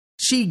friends.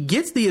 She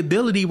gets the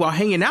ability while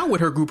hanging out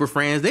with her group of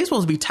friends. They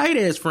supposed to be tight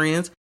ass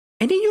friends.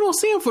 And then you don't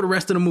see them for the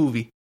rest of the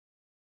movie.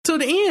 To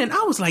the end,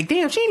 I was like,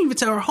 damn, she didn't even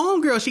tell her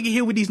homegirl she could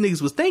hear what these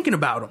niggas was thinking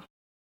about them.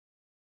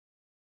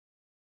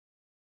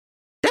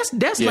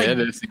 That's like...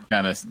 that seems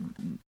kind of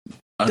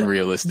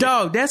unrealistic.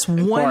 Dog, that's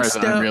one step.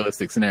 As far as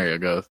unrealistic scenario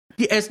goes.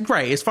 Yeah,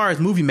 right. As far as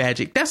movie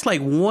magic, that's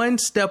like one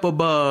step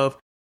above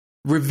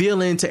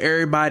revealing to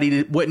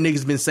everybody what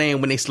niggas been saying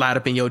when they slide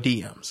up in your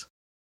DMs.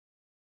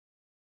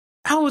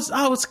 I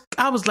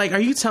was like, are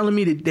you telling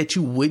me that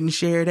you wouldn't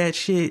share that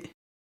shit?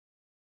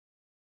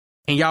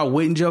 And y'all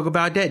wouldn't joke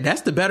about that?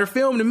 That's the better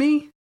film to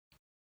me.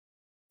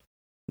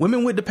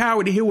 Women with the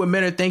power to hear what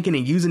men are thinking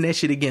and using that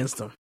shit against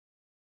them.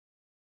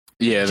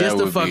 Yeah, just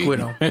to fuck with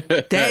them.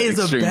 That is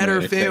a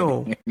better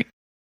film.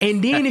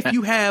 And then if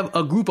you have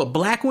a group of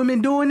black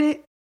women doing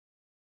it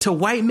to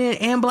white men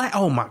and black,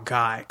 oh my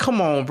God,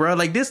 come on, bro.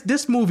 Like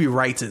this movie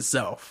writes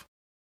itself.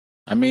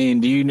 I mean,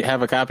 do you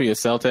have a copy of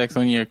Celtex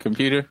on your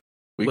computer?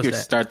 We What's could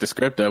that? start the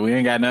script up. We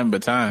ain't got nothing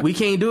but time. We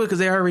can't do it because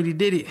they already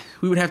did it.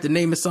 We would have to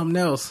name it something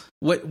else.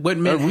 What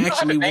men we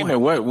actually name want. it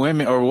what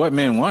women or what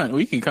men want.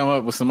 We can come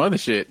up with some other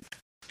shit.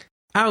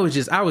 I was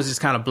just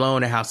kind of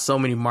blown at how so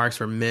many marks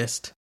were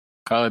missed.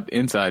 Call it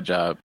Inside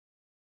Job.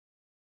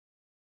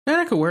 Yeah,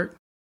 that could work.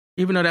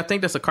 Even though I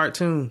think that's a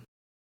cartoon.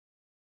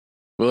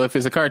 Well, if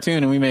it's a cartoon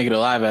and we make it a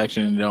live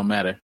action, it don't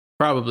matter.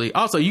 Probably.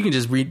 Also, you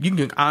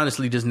can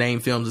honestly just name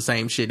films the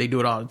same shit. They do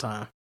it all the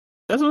time.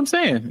 That's what I'm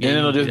saying. Yeah, and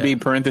it'll just be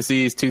that.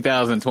 parentheses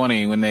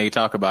 2020 when they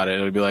talk about it.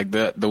 It'll be like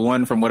the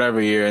one from whatever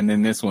year and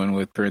then this one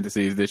with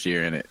parentheses this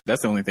year in it.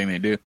 That's the only thing they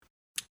do.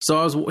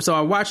 So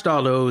I watched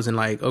all those and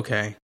like,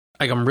 okay,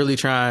 like I'm really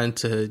trying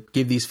to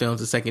give these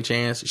films a second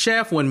chance.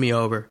 Shaft won me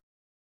over.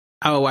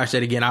 I would watch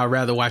that again. I would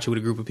rather watch it with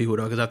a group of people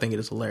though, because I think it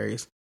is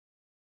hilarious.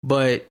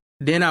 But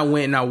then I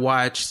went and I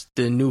watched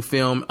the new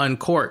film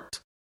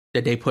Uncorked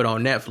that they put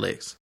on Netflix.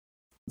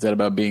 Is that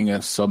about being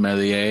a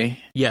sommelier?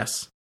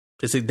 Yes,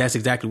 that's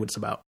exactly what it's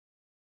about.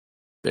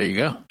 There you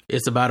go.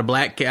 It's about a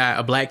black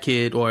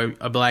kid or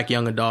a black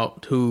young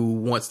adult who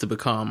wants to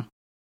become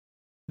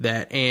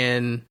that,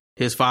 and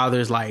his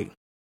father's like,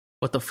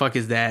 "What the fuck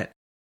is that?"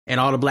 And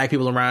all the black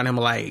people around him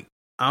are like,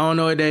 "I don't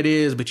know what that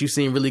is, but you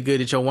seem really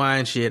good at your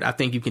wine shit. I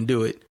think you can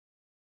do it."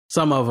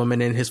 Some of them,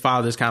 and then his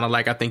father's kind of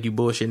like, "I think you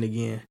bullshitting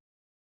again."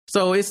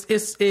 So it's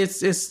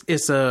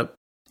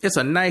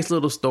a nice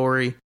little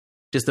story,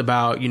 just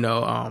about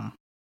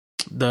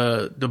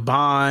the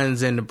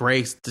bonds and the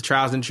breaks, the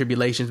trials and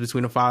tribulations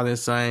between a father and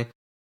son,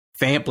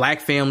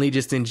 black family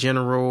just in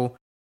general,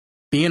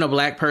 being a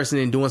black person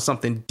and doing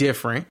something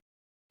different.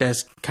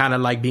 That's kind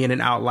of like being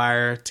an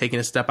outlier, taking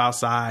a step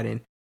outside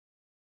and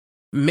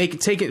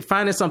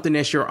finding something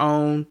that's your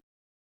own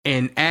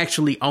and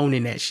actually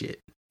owning that shit.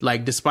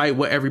 Like, despite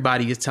what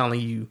everybody is telling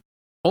you,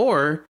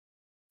 or,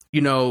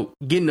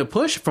 getting a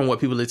push from what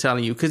people are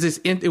telling you. Cause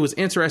it was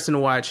interesting to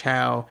watch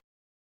how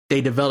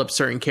they developed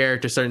certain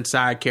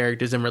side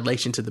characters in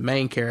relation to the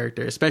main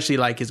character, especially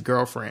like his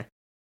girlfriend,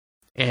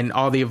 and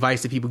all the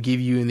advice that people give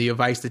you and the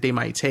advice that they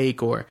might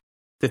take, or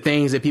the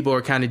things that people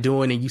are kind of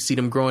doing and you see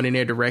them growing in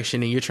their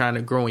direction and you're trying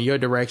to grow in your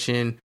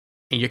direction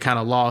and you're kind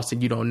of lost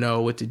and you don't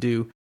know what to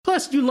do.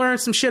 Plus, you learn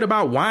some shit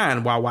about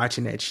wine while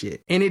watching that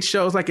shit. And it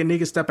shows like a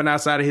nigga stepping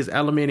outside of his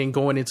element and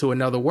going into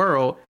another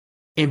world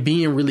and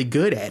being really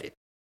good at it.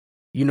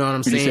 You know what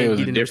I'm saying? Did you say it was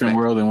a different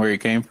world than where he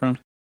came from?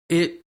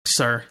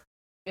 Sir.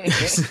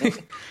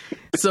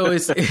 So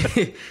it's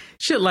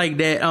shit like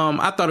that.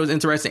 I thought it was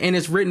interesting. And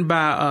it's written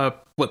by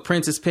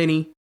Princess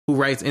Penny, who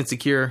writes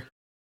Insecure.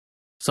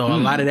 So a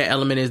lot of that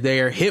element is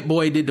there. Hit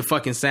Boy did the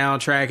fucking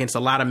soundtrack, and it's a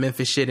lot of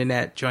Memphis shit in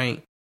that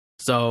joint.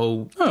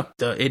 So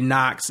it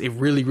knocks. It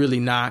really, really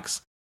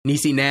knocks.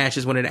 Niecy Nash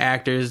is one of the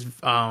actors.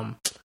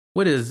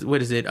 What is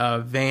it?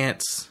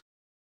 Vance.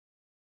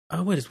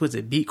 What's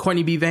it?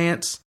 Courtney B.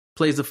 Vance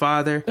plays the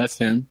father. That's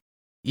him.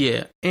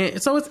 Yeah,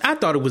 and so I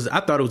thought it was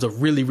a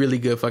really, really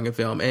good fucking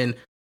film, and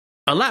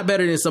a lot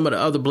better than some of the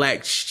other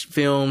black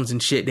films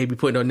and shit they be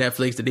putting on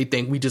Netflix that they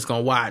think we just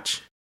gonna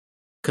watch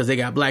because they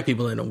got black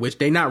people in them. Which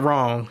they not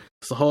wrong.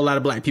 It's a whole lot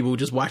of black people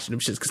just watching them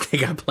shits because they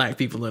got black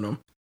people in them.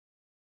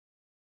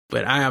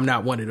 But I am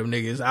not one of them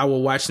niggas. I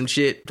will watch some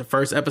shit the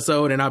first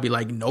episode and I'll be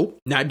like, nope,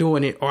 not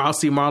doing it. Or I'll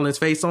see Marlon's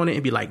face on it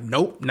and be like,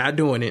 nope, not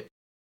doing it.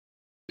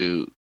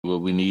 Dude,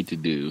 what we need to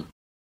do,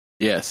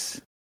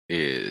 yes,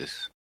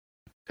 is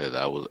because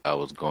I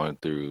was going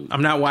through.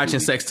 I'm not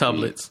watching Tubi Sex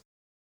Tublets.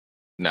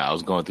 No, I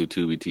was going through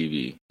Tubi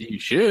TV. you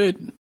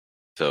should.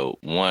 So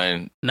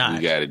one, Nah.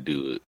 we got to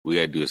do it. We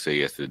got to do a Say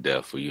Yes to the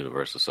Death for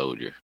Universal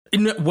Soldier.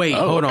 Wait,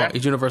 Oh, hold okay. on.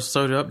 Is Universal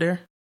Soldier up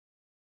there?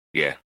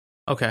 Yeah,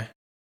 Okay.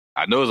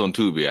 I know it's on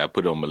Tubi. I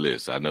put it on my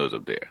list. I know it's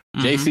up there.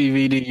 Mhm.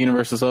 JCVD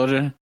Universal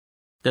Soldier.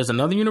 There's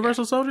another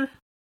Universal Soldier?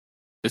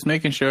 Just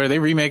making sure they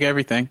remake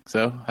everything.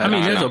 So I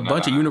mean, there's no, a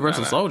bunch of no,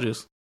 Universal no.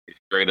 Soldiers.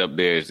 Straight up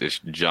there, it's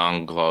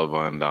Jean-Claude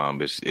Van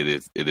Damme.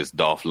 It is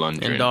Dolph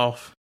Lundgren. And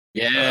Dolph.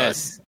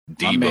 yes,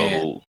 my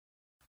man. Debo.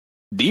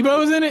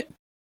 Debo's in it.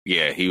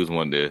 Yeah, he was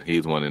one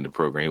in the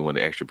program. He was one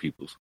of the extra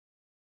peoples.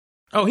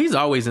 Oh, he's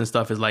always in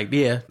stuff. Is like,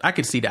 yeah, I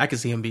could see that. I could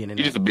see him being in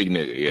He's that. just a big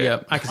nigga. Yeah, Yeah,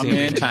 I could My see him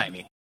man, being in that.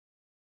 Tiny.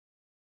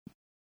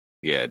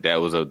 yeah, that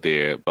was up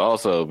there. But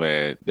also,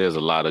 man, there's a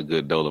lot of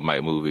good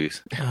Dolomite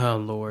movies. Oh,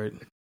 Lord.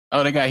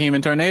 Oh, they got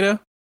Human Tornado.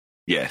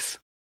 Yes,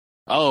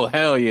 Oh,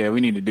 hell yeah.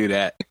 We need to do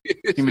that.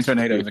 Human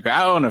Tornado is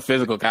I own a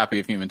physical copy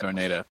of Human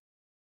Tornado.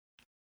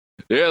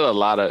 There are a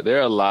lot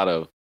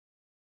of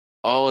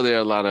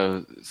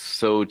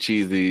so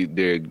cheesy.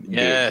 They're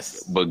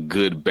yes, but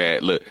good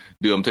bad. Look,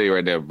 dude, I'm telling you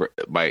right now,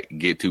 by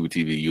get Tubi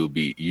TV,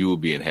 you will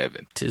be in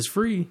heaven. It's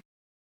free.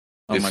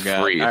 Oh it's my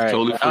God. Free. It's right.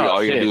 totally free.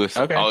 All you do is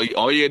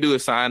all you do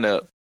is sign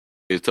up.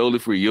 It's totally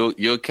free.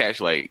 You'll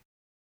catch like,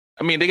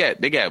 I mean, they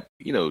got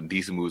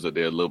decent movies up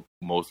there, a little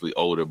mostly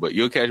older, but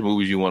you'll catch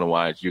movies you want to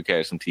watch. You'll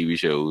catch some TV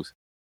shows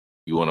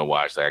you want to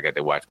watch. Like I got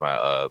to watch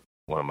my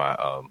one of my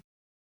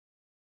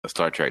a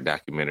Star Trek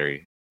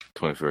documentary,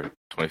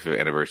 25th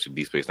anniversary of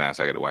Deep Space Nine.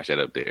 So I got to watch that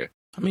up there.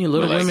 I mean,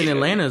 Little Women in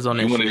Atlanta is on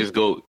there. You want to just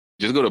go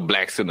to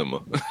Black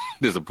Cinema.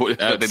 There's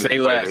a say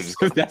less.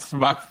 That's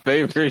my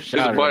favorite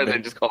genre. There's a part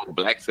that just called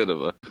Black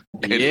Cinema.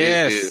 And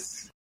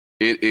yes,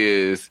 it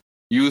is.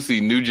 You'll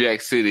see New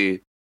Jack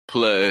City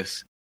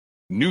plus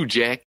New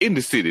Jack in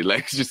the city.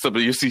 Like it's just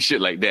something you see shit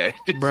like that.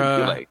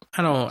 Bruh,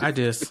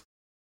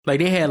 like,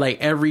 they had like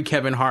every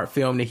Kevin Hart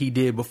film that he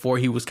did before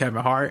he was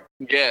Kevin Hart.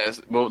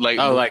 Yes, but like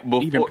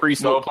before, even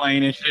pre-Soul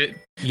Plane and shit.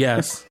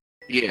 Yes.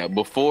 Yeah,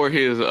 before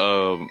his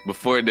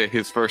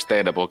first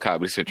stand up on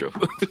Comedy Central.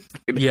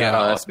 Yeah,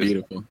 that's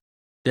beautiful.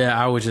 Yeah,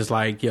 I was just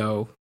like,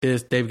 yo,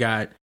 they've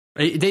got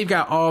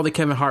all the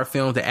Kevin Hart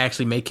films that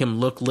actually make him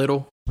look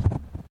little.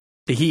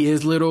 He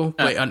is little,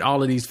 but on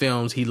all of these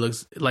films, he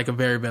looks like a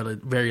very, very,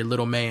 very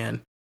little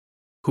man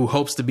who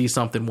hopes to be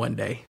something one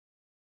day.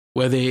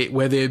 Whether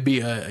it be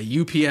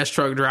a UPS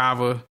truck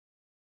driver,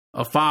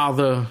 a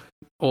father,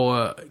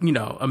 or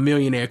a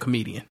millionaire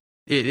comedian.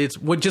 It's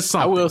just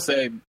something. I will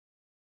say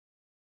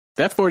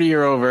that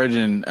 40-Year-Old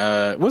Virgin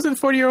was it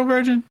 40-Year-Old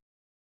Virgin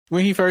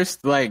when he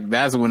first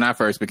that's when I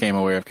first became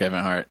aware of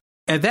Kevin Hart.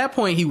 At that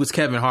point, he was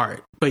Kevin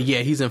Hart, but yeah,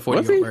 he's in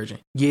 40-Year-Old Virgin.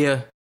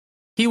 Yeah.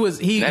 He was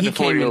he the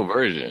came in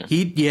version.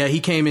 He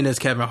came in as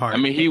Kevin Hart. I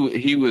mean he was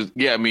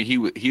he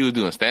was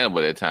doing stand up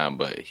at that time,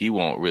 but he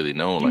won't really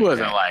known. He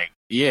wasn't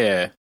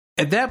that.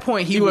 At that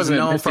point, he wasn't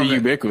known Mr.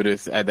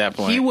 Ubiquitous. At that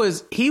point, he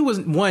was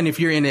one. If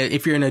you're in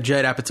a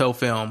Judd Apatow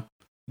film,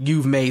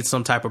 you've made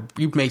some type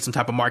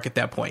of mark at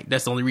that point.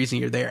 That's the only reason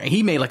you're there. And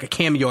he made like a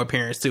cameo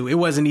appearance too. It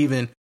wasn't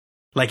even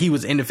like he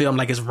was in the film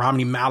like it's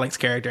Romney Malek's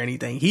character or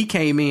anything. He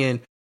came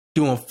in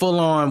doing full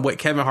on what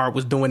Kevin Hart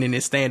was doing in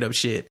his stand up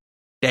shit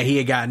that he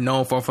had gotten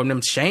known for from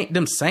them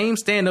same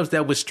stand-ups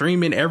that was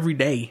streaming every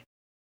day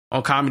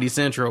on Comedy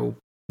Central,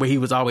 where he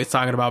was always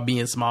talking about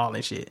being small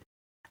and shit.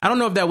 I don't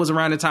know if that was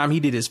around the time he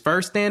did his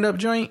first stand-up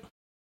joint.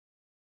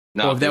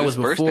 No, or if that was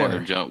before. First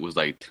stand-up joint was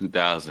like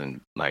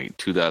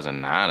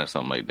 2009 or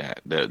something like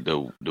that.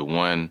 The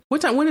one.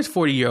 What time? When is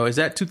 40-Year-Old? Is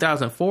that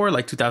 2004 or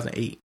like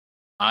 2008?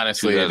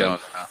 Honestly,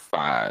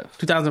 2005.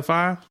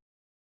 2005?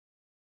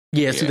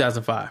 Yeah, it's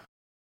 2005.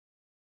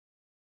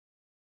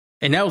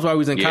 And that was while we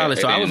was in college,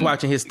 so I was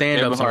watching his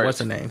stand-ups on what's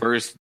the name?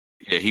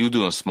 He was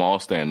doing small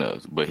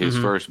stand-ups, but his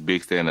first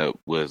big stand-up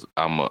was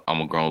I'm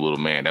a Grown Little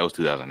Man. That was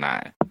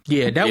 2009.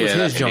 Yeah, that was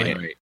his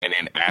joint. And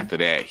then after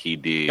that, he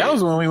did. That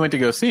was when we went to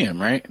go see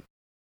him, right?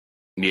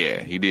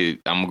 Yeah, he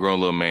did. I'm a Grown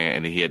Little Man,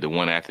 and then he had the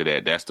one after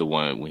that. That's the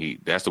one he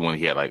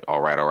had like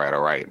all right.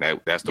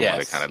 That's the one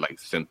that kind of like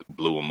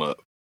blew him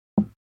up.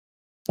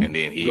 And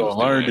then he was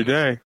learn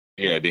today.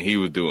 Yeah, then he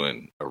was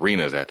doing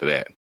arenas after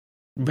that.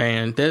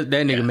 Man, that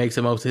nigga makes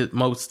the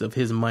most of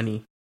his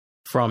money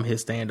from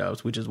his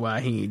stand-ups, which is why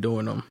he ain't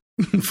doing them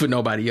for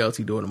nobody else.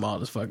 He doing them all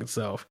his fucking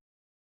self.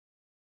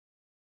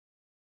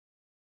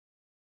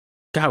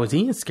 God, was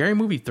he in Scary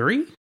Movie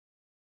 3?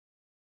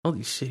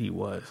 Holy shit, he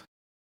was.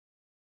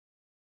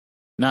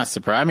 Not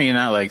surprised. I mean,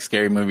 not like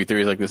Scary Movie 3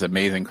 is like this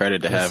amazing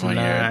credit to have on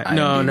your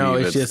IMDb, No,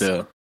 it's just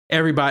still.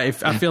 Everybody.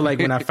 I feel like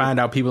when I find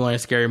out people are in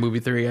Scary Movie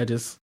 3, I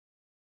just,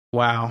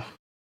 wow.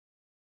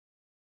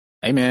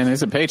 Hey man,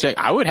 it's a paycheck.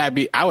 I would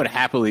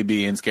happily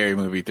be in Scary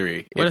Movie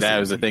 3 if that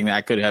was the thing that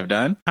I could have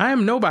done. I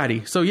am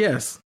nobody, so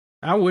yes,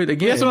 I would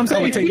again. That's what I'm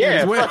saying.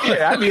 Yeah, well.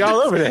 I'd be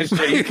all over that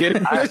shit. You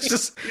kidding?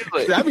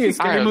 I'd be in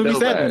Scary Movie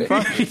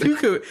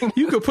 7.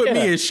 You could put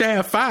me in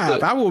Shaft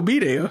 5. I will be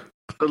there.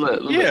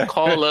 Look,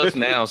 call us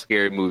now,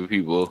 Scary Movie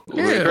people.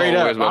 Straight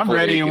up, I'm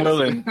ready and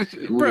willing.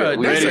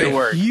 Bro, that's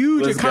a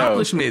huge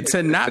accomplishment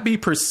to not be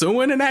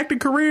pursuing an acting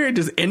career and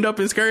just end up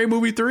in Scary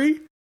Movie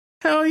 3.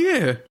 Hell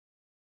yeah.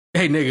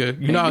 Hey, nigga,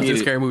 you know I was in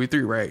Scary Movie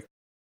 3, right?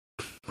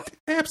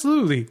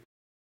 Absolutely.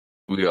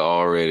 We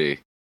already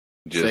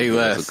just say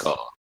less. Us a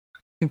call.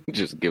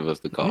 Just give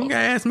us the call. You ain't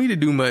gotta ask me to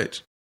do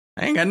much.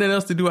 I ain't got nothing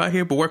else to do out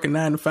here but work a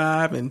 9 to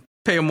 5 and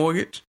pay a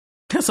mortgage.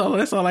 That's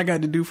all I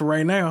got to do for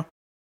right now.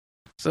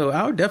 So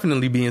I would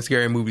definitely be in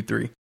Scary Movie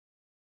 3.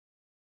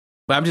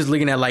 But I'm just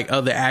looking at like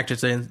other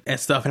actors and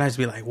stuff, and I just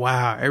be like,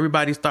 wow,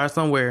 everybody starts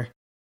somewhere.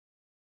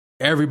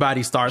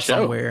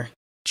 Somewhere.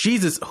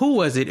 Jesus, who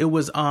was it? It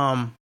was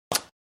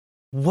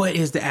what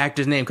is the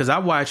actor's name? Because I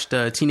watched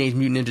Teenage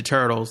Mutant Ninja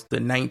Turtles, the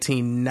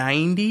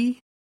 1990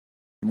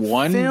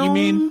 one film? You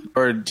mean,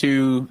 or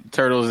 2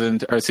 Turtles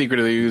or Secret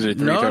of the Ooze, or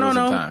 3 Turtles in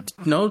Time?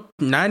 No,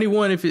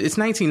 91. If it's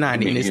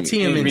 1990, and it's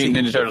TMNT.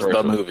 Ninja Turtles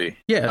the movie.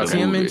 Yeah,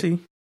 TMNT.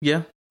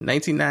 Yeah,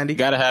 1990.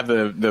 Got to have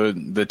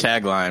the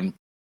tagline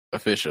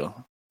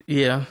official.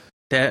 Yeah,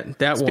 that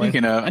one.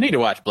 Speaking of, I need to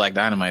watch Black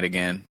Dynamite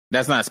again.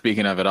 That's not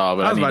speaking of at all.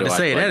 But I was about to watch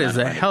say Black that is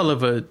a Dynamite hell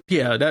of a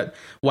That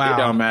wow. It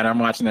don't matter. I'm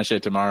watching that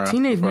shit tomorrow.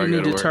 Teenage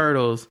Mutant Ninja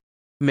Turtles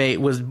made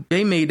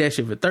that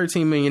shit for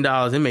 $13 million.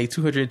 It made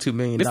 $202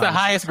 million. It's the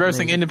highest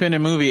grossing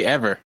independent movie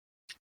ever.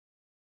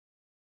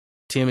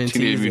 TMNT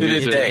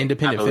is an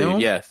independent film.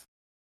 Yes,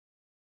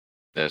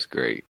 that's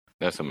great.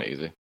 That's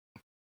amazing.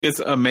 It's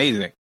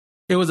amazing.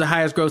 It was the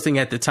highest grossing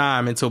at the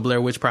time until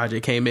Blair Witch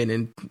Project came in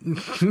and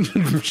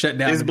shut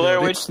down. Is Blair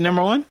Witch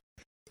number one?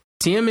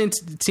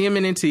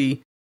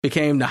 TMNT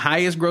became the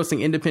highest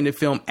grossing independent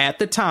film at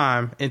the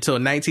time until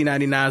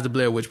 1999's The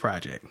Blair Witch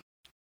Project.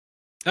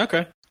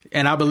 Okay.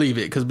 And I believe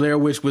it because Blair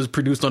Witch was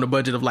produced on a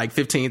budget of like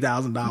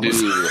 $15,000.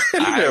 Dude,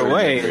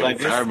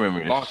 I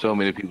remember so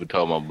many people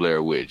talking about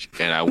Blair Witch,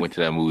 and I went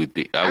to that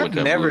movie. I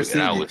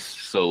was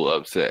so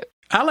upset.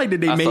 I like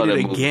that they made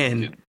it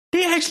again.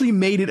 They actually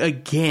made it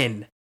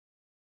again,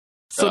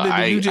 so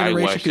that the new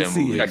generation could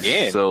see it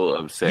again. So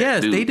upset.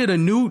 Yes, dude. they did a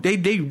new. They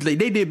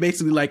did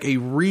basically like a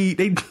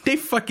They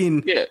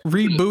fucking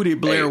rebooted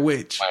Blair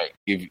Witch. Like,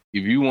 if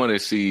you want to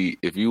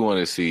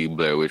see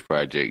Blair Witch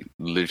Project,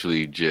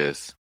 literally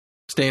just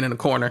staying in the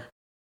corner.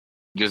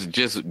 Just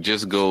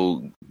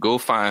go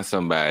find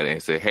somebody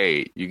and say,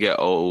 hey, you got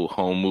old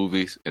home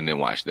movies, and then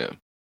watch them.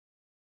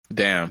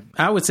 Damn.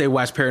 I would say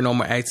watch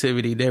Paranormal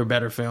Activity. They're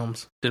better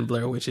films than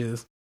Blair Witch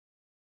is.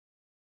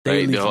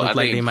 They at least look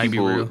like they might be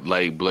real.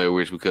 Like Blair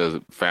Witch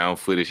because found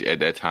footage at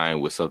that time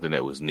was something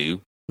that was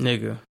new.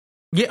 Nigga.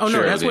 Yeah,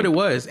 no, that's what it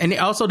was. And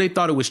they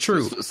thought it was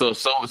true. So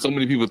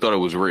many people thought it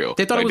was real.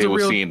 They thought it was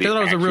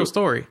a real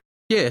story.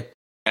 Yeah.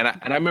 And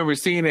I remember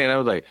seeing it and I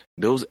was like,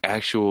 those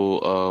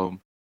actual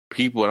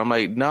people. And I'm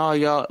like, no,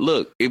 y'all,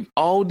 look, if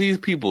all these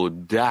people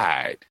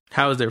died,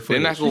 how is their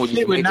footage?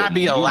 They would not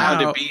be allowed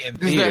to be in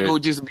theaters. It's not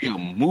going to just be a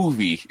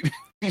movie.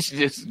 It's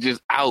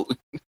just out.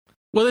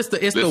 Well, it's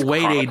the way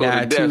they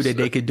died too that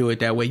they could do it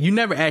that way. You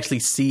never actually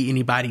see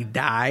anybody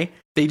die;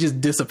 they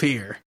just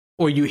disappear,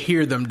 or you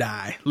hear them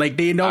die. Like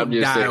they don't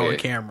die on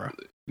camera.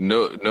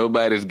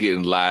 Nobody's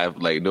getting live.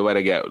 Like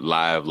nobody got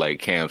live like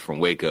cams from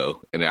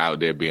Waco, and they're out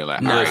there being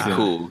like, "All right,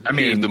 cool. I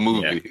mean, here's the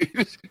movie.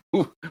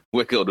 Yeah.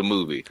 Waco, the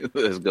movie.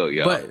 Let's go,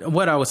 y'all." But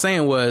what I was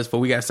saying was, but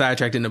we got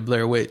sidetracked into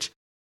Blair Witch.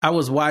 I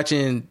was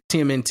watching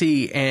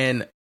TMNT,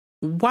 and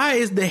why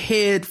is the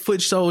head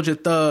foot soldier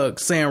thug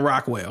Sam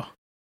Rockwell?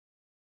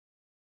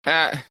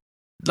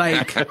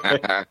 Like,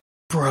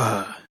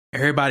 bruh,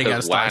 everybody got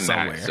to start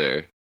somewhere.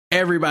 Sir?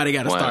 Everybody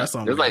got to start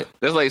somewhere.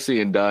 That's like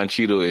seeing Don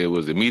Cheadle. It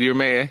was a Meteor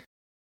Man.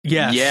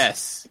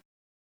 Yes.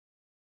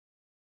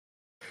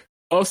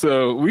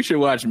 Also, we should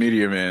watch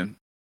Meteor Man.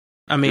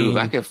 I mean, dude,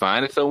 if I can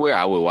find it somewhere,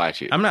 I would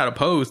watch it. I'm not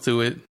opposed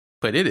to it,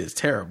 but it is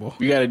terrible.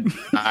 We gotta.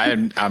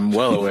 I'm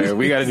well aware.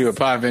 We got to do a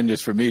Pod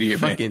Vengeance for Meteor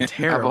Man. Fucking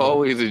terrible. I've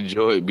always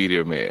enjoyed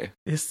Meteor Man.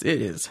 It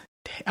is.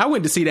 I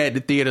went to see that at the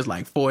theaters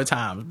like 4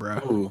 times,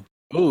 bro.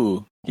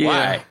 Ooh. Yeah,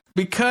 why?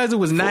 Because it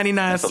was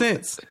 99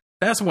 cents.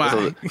 That's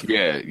why.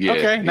 Yeah.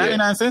 Okay,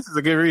 99 cents is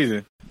a good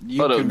reason.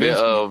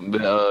 The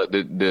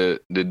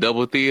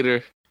double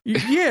theater.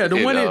 Yeah,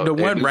 the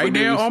one right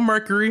there on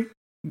Mercury.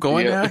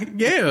 Going down.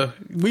 Yeah.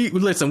 We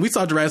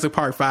saw Jurassic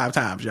Park 5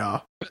 times,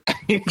 y'all.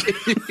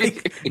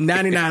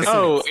 99 cents.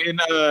 Oh,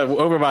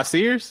 over by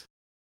Sears?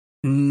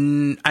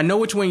 I know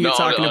which one you're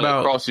talking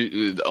about.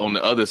 On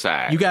the other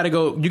side. You gotta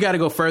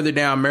go further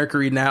down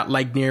Mercury now,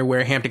 like near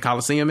where Hampton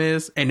Coliseum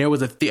is, and there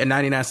was a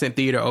 99-cent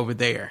theater over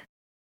there.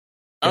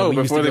 Oh,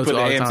 before they put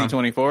the AMC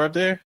 24 up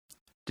there?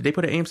 Did they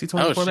put an AMC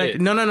 24 back?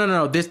 No.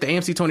 The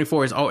AMC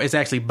 24 is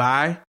actually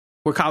by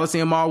where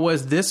Coliseum Mall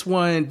was. This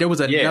one, there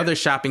was another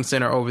shopping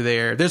center over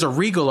there. There's a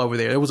Regal over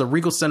there. There was a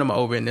Regal Cinema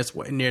over in this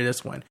one, near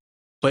this one.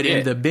 But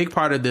in the big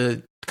part of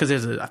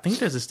because I think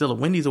there's still a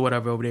Wendy's or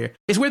whatever over there.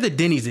 It's where the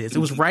Denny's is. It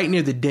was right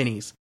near the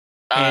Denny's.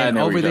 And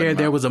over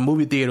there was a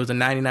movie theater. It was a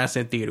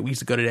 99-cent theater. We used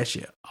to go to that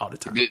shit all the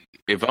time.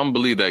 If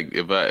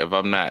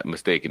I'm not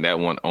mistaken, that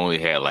one only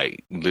had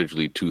like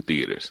literally 2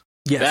 theaters.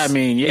 Yes, I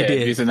mean, if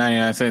it's a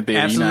 99-cent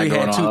theater, absolutely, you're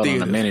not going all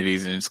on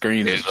amenities and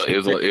screens. It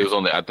was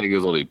only. I think it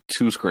was only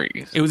 2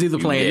 screens. It was either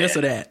playing this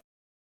or that.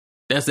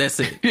 That's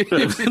it.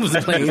 It was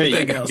playing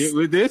anything else. Get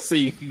with this, so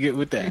you can get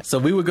with that. So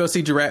we would go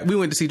see We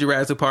went to see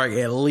Jurassic Park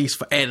at least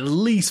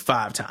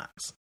 5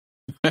 times.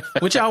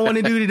 What y'all want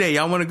to do today?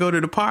 Y'all want to go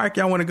to the park?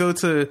 Y'all want to go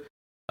to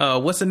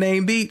what's the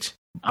name beach?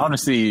 I want to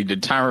see the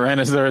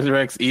Tyrannosaurus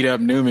Rex eat up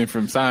Newman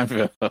from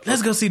Seinfeld.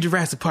 Let's go see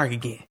Jurassic Park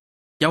again.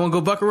 Y'all want to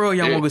go Buckaroo?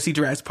 Y'all want to go see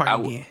Jurassic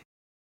Park again?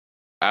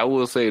 I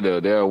will say though,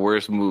 there are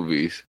worse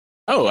movies.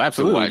 Oh,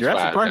 absolutely.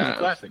 Jurassic Park is a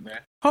classic, man.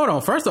 Hold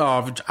on. First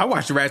off, I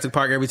watch Jurassic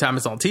Park every time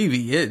it's on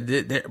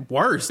TV. They're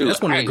worse.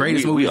 That's one of the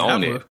greatest movies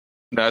ever.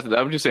 No,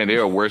 I'm just saying there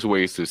are worse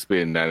ways to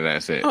spend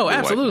 99 cents. Oh,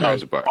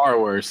 absolutely. Far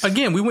worse.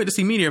 Again, we went to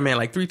see Meteor Man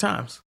like 3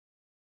 times.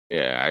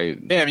 Yeah.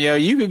 Damn, yo,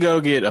 you could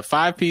go get a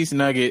 5-piece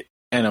nugget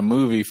and a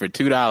movie for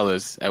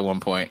 $2 at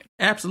one point.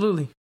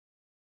 Absolutely.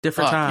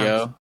 Different times.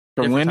 Yo.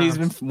 From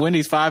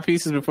Wendy's 5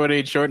 pieces before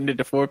they shortened it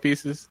to 4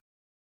 pieces.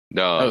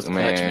 Dog, That was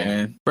man. clutch,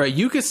 man. Bro,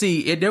 you could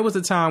see it. There was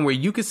a time where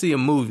you could see a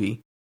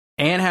movie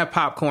and have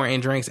popcorn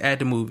and drinks at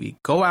the movie.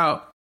 Go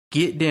out,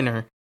 get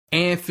dinner,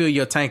 and fill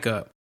your tank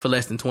up for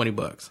less than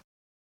 $20.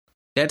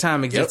 That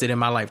time existed in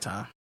my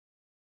lifetime.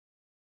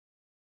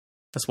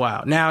 That's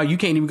wild. Now you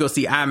can't even go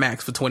see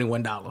IMAX for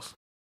 $21.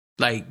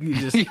 Like, you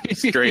just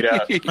Straight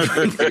up.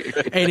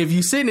 and if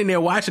you sitting in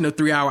there watching a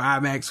 3-hour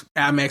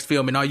IMAX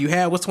film and all you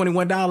had was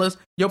 $21,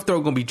 your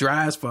throat gonna be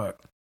dry as fuck.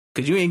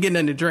 Cause you ain't getting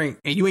nothing to drink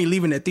and you ain't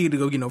leaving that theater to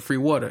go get no free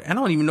water. And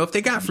I don't even know if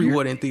they got free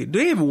water in theater. Do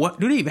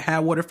they even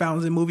have water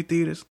fountains in movie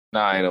theaters?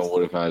 Nah, I ain't know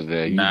what if I was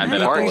there. You Nah, could be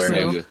that parched, I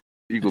think so. nigga.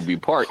 You could be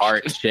parched.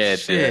 Heart shed.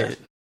 Shit.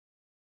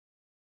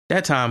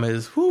 That time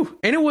is whew.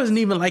 And it wasn't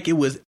even like it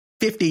was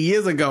 50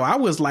 years ago. I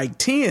was like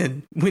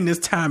 10 when this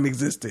time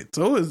existed.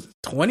 So it was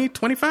 20,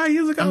 25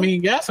 years ago. I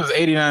mean, gas was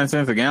 89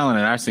 cents a gallon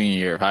in our senior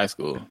year of high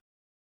school.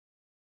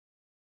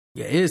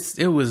 yeah,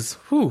 it was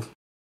whew.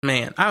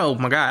 Man, oh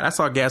my God. I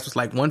saw gas was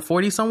like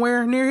 140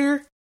 somewhere near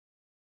here.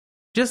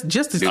 Just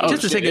to take a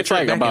It's trip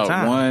like back about in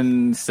time.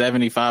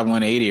 175,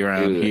 180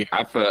 around Dude, here.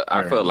 I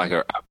felt like I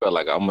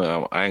ain't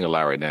gonna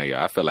lie right now,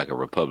 y'all. I felt like a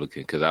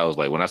Republican because I was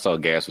like, when I saw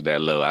gas was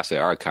that low, I said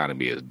our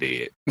economy is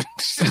dead.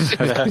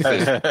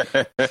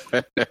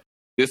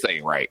 This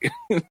ain't right.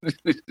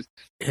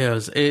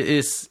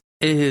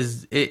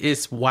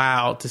 It's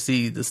wild to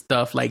see the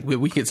stuff like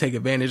we can take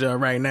advantage of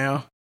right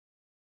now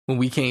when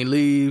we can't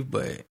leave,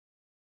 but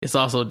it's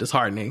also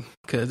disheartening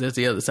because there's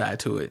the other side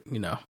to it. You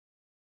know,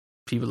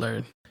 people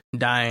are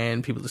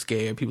dying, people are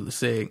scared, people are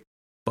sick.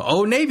 But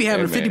Old Navy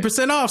having Hey, a man.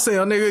 50% off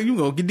sale, nigga. You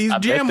gonna get these I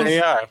bet pajamas?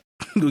 they are.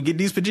 You gonna get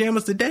these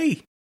pajamas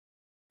today,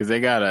 Because they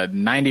got a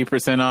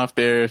 90% off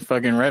their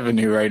fucking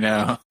revenue right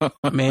now.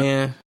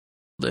 man.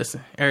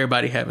 Listen,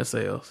 everybody having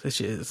sales. This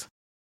shit is.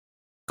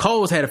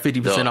 Kohl's had a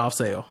 50% off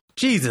sale.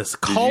 Jesus,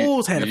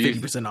 Kohl's had a did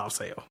you- 50% off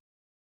sale.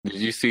 Did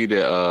you see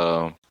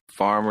that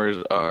farmers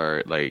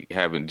are like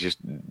having just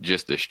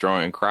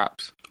destroying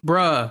crops?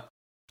 Bruh,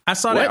 I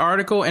saw that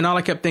article and all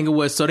I kept thinking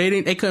was, so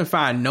they couldn't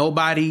find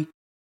nobody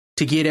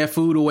to get that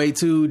food away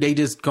to. They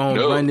just gonna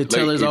No, run the like,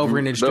 tillers over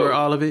and destroy no.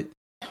 all of it.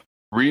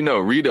 Read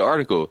the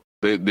article.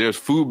 There's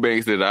food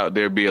banks that out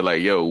there being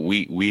like, yo,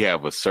 we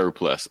have a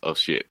surplus of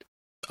shit.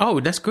 Oh,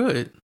 that's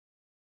good.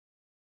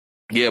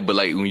 Yeah, but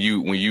like when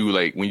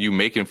you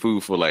making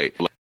food for like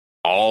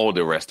all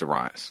the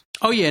restaurants.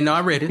 Oh yeah, no,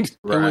 I read it.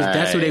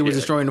 That's what they was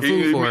destroying the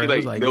food for. It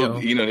was like, yo.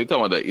 You know, they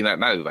talking about the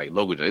not like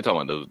local. They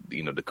talking about those,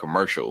 you know, the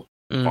commercial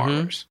Mhm.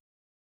 farmers.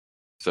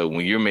 So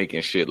when you're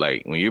making shit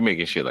like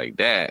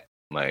that,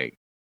 like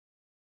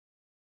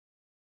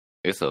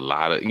it's a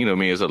lot of, you know what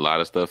I mean, it's a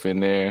lot of stuff in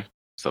there.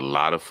 It's a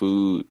lot of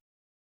food.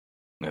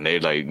 And they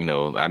like, you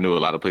know, I knew a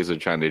lot of places they're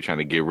trying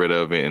to get rid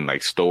of it, and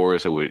like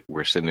stores that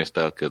were sending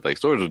stuff because like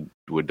stores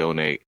would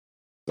donate.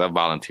 I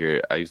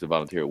used to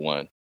volunteer at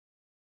one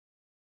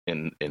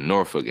in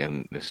Norfolk,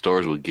 and the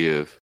stores would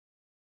give,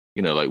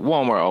 you know, like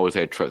Walmart always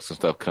had trucks and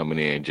stuff coming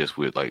in just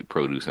with like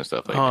produce and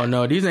stuff like that. Oh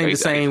no, these ain't Like, the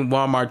same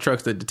Walmart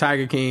trucks that the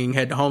Tiger King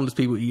had the homeless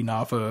people eating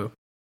off of.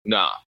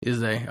 Nah.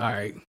 Is they all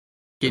right?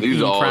 Get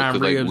These are all prime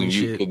 'cause, like, ribs when and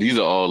you, shit. 'cause these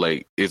are all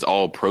like, it's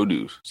all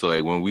produce. So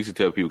like when we used to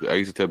tell people, I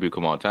used to tell people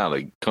come on town,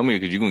 like come here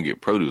because you're gonna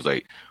get produce.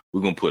 Like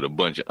we're gonna put a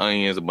bunch of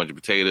onions, a bunch of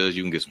potatoes.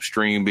 You can get some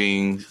string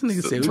beans. This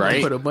nigga said we right?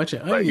 gonna put a bunch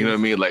of onions. Like, you know what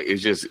I mean? Like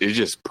it's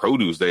just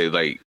produce. They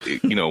like,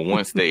 you know,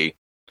 once it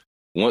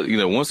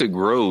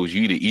grows,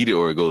 you either eat it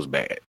or it goes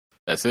bad.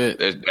 That's it.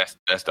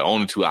 That's the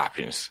only two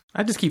options.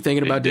 I just keep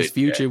thinking about They- this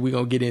future we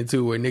gonna get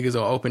into where niggas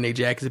will open their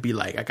jackets and be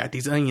like, I got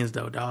these onions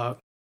though, dog.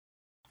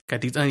 Got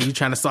these onions. You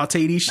trying to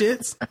saute these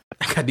shits?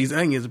 I got these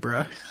onions,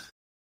 bruh.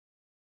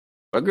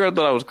 My girl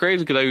thought I was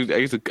crazy because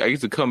I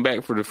used to come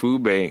back for the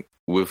food bank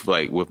with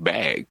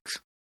bags.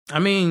 I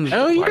mean,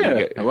 Hell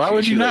yeah. Why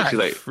would you not? She's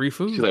like, free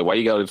food. she's like, why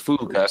you got all this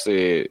food? I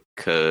said,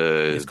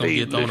 because It's gonna they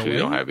get thrown literally away?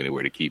 don't have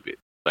anywhere to keep it.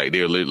 Like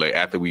they're literally, like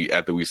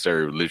after we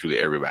served literally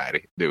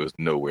everybody, there was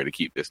nowhere to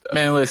keep this stuff.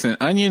 Man, listen,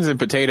 onions and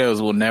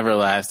potatoes will never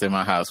last in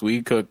my house.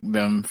 We cook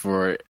them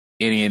for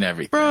any and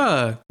everything.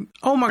 Bruh.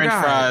 Oh my French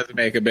God. fries,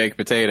 make a baked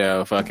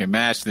potato, fucking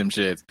mash them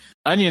shits.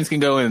 Onions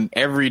can go in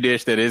every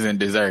dish that isn't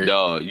dessert.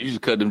 Dog, you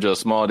just cut them just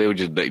small. They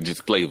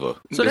just flavor.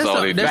 So that's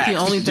the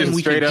only thing Just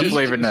we straight can up keep.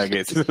 flavor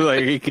nuggets. Like,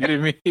 are you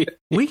kidding me?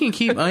 We can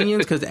keep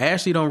onions because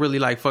Ashley don't really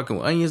like fucking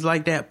with onions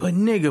like that. But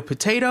nigga,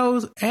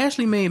 potatoes.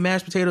 Ashley made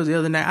mashed potatoes the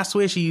other night. I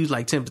swear she used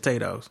like 10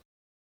 potatoes.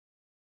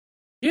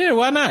 Yeah,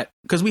 why not?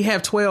 Because we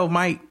have 12,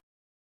 Mike.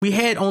 We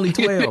had only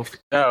 12.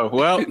 Oh,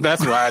 well,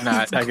 that's why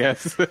not, I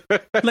guess.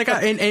 Like,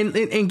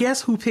 and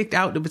guess who picked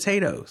out the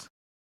potatoes?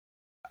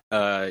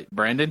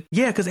 Brandon?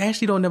 Yeah, because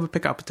Ashley don't never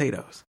pick out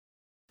potatoes.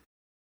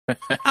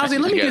 I was like,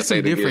 let me get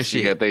some different She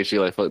shit. got think she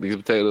like fuck these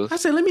potatoes. I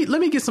said, let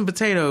me get some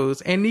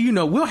potatoes, and you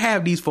know we'll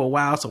have these for a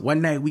while. So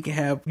one night we can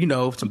have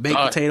some baked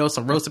potatoes,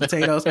 some roasted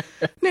potatoes.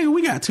 Nigga,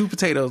 we got 2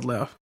 potatoes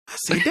left. I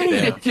said,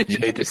 damn. You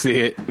hate to see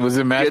it. Was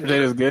it mashed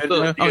potatoes good?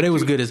 Look, though? Oh, they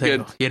was good as hell.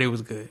 Good. Yeah, they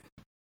was good.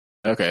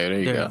 Okay, there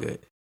you They go. were good.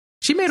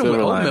 She made them with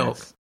Silver oat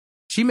linings.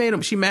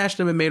 milk. She mashed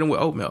them and made them with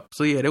oat milk.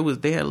 So yeah,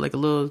 they had like a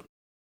little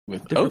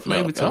With Different oat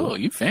milk. flavor, too. Oh,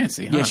 you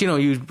fancy, huh? Yeah, she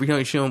don't use. We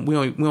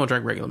don't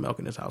drink regular milk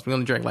in this house. We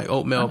only drink like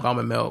oat milk,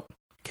 almond milk,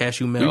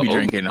 cashew milk. We be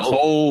drinking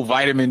whole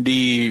vitamin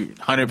D,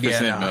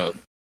 100% milk.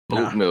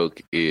 Oat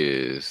milk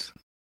is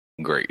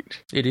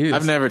great. It is.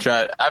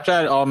 I've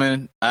tried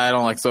almond. I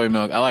don't like soy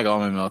milk. I like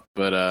almond milk,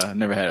 but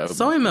never had oat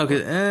soy milk.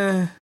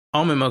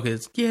 Almond milk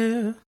is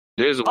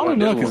almond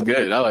milk is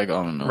good. I like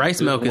almond milk.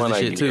 Rice milk is the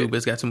shit too, but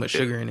it's got too much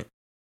sugar in it.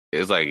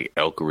 It's like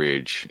Elk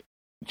Ridge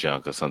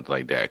junk or something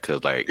like that,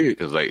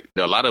 because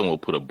a lot of them will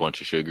put a bunch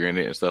of sugar in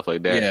it and stuff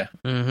like that. Yeah.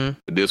 Mm-hmm.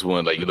 But this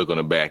one, like, you look on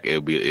the back,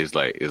 it's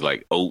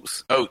like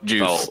oats, oat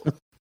juice,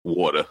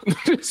 water,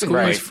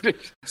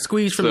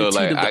 squeeze from the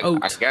teat of the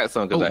oat. I got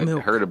some because I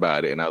milk. heard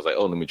about it and I was like,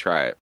 oh, let me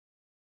try it.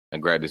 I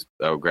grabbed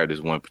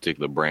this one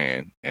particular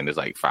brand and it's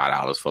like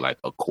 $5 for like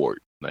a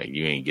quart. Like,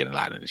 you ain't getting a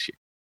lot of this shit.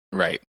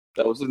 Right.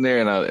 So I was in there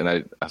and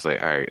I was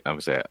like, all right, I'm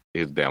gonna say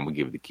it's down. I'm gonna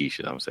give it to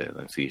Keisha. I'm saying,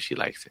 let's see if she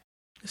likes it.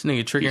 This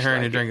nigga tricking her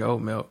into drinking oat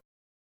milk.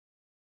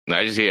 No,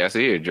 I said,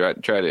 here,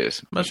 try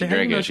this. She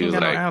drank it. She was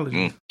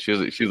like, she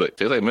was like,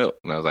 tastes like milk.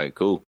 And I was like,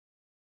 cool.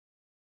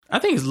 I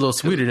think it's a little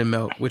sweeter than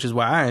milk, which is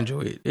why I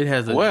enjoy it. It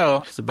has I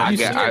got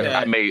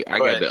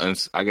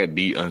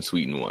the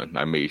unsweetened one.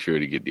 I made sure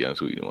to get the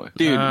unsweetened one.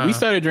 Dude, we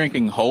started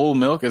drinking whole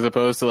milk as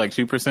opposed to like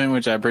 2%,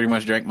 which I pretty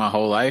much drank my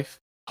whole life.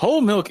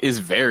 Whole milk is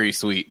very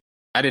sweet.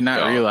 I did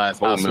not realize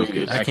how sweet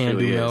it I can't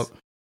do milk.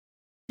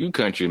 You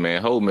country,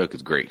 man. Whole milk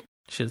is great.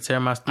 Should tear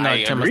my. I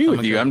agree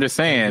with you. I'm just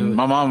saying,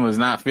 my mom was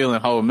not feeling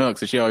whole milk,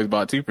 so she always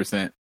bought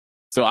 2%.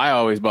 So I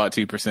always bought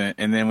 2%,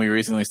 and then we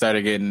recently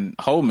started getting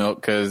whole milk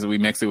because we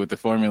mixed it with the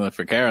formula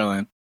for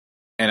Carolyn,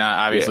 and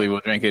I obviously will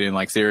drink it in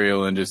like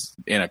cereal and just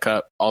in a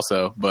cup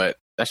also. But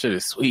that shit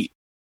is sweet.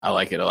 I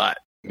like it a lot.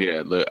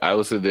 Yeah, look, I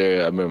was sitting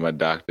there. I remember my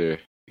doctor.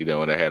 You know,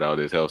 when I had all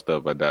this health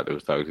stuff, my doctor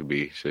was talking to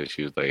me.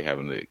 She was like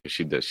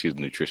she's a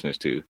nutritionist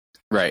too.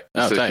 Right.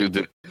 Oh, so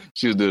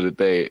she was doing the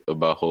thing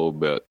about whole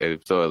milk. And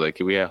so I was like,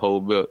 can we have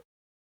whole milk?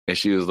 And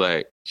she was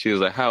like,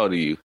 how old are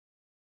you?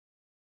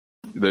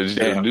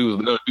 The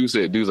dude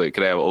was like,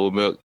 can I have old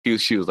milk?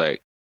 She was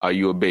like, are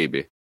you a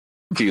baby?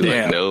 He was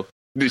like, no.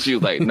 Then she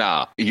was like,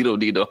 nah, you don't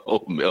need no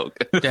whole milk.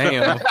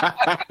 Damn.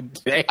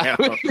 Damn.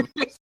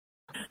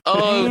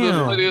 Oh, it was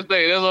the funniest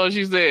thing. That's all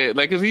she said.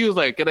 Like, cause he was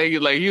like,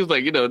 he was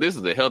like, you know, this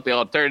is a healthy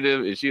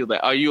alternative. And she was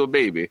like, are you a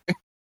baby?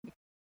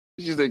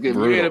 She said, if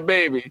you ain't a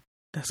baby,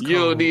 you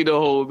don't need the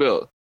whole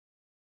milk.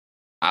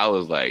 I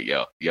was like,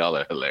 yo, y'all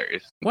are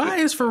hilarious. Why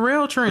is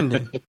Pharrell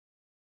trending?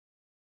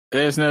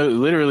 There's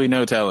literally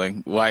no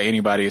telling why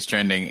anybody is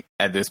trending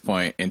at this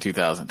point in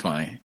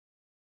 2020.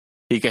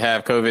 He could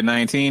have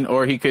COVID-19,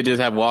 or he could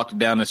just have walked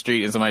down the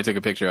street and somebody took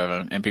a picture of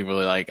him, and people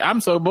are like, I'm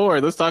so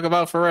bored. Let's talk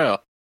about Pharrell.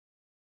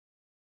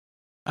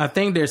 I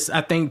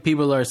think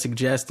people are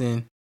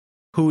suggesting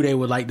who they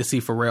would like to see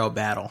Pharrell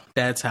battle.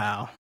 That's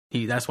why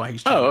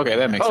he's. Oh, okay,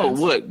 that makes sense.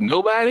 Oh, what?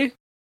 Nobody?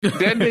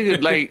 That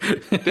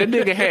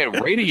nigga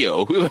had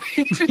radio. yeah,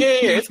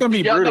 it's gonna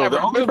be brutal.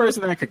 The only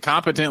person that could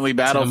competently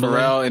battle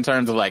Pharrell in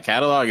terms of like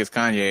catalog is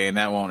Kanye, and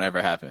that won't ever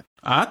happen.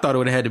 I thought it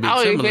would have had to be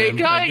Timbaland.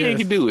 Kanye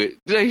can do it.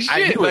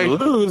 He would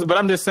lose, but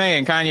I'm just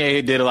saying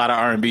Kanye did a lot of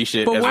R&B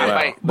shit as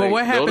well. But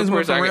what happens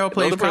when Pharrell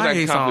plays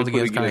Kanye songs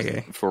against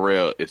Kanye?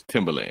 Pharrell is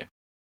Timbaland.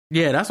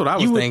 Yeah, that's what I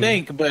was thinking. You would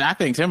think, but I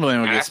think Timbaland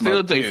would get smoked.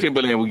 I still think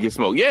Timbaland would get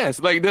smoked. Yes,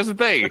 like that's the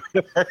thing.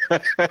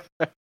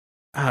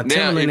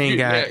 Timbaland ain't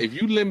got.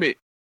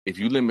 If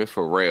you limit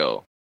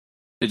Pharrell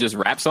to just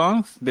rap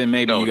songs, then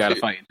maybe you got to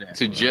fight that.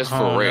 To just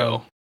Pharrell.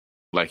 No.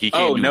 Like he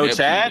can't do no Neptunes.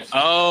 Chad?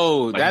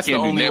 Oh, like that's the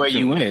only way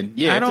you win.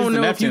 Yeah, I don't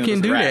know if you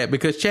can do that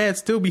because Chad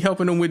still be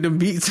helping them with the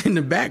beats in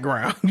the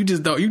background. You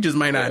just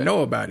might not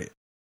know about it.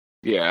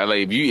 Yeah,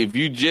 like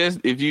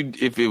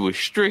if it was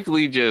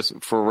strictly just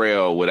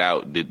Pharrell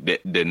without the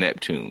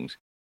Neptunes,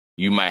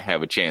 you might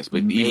have a chance.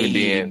 But even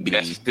then,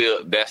 that's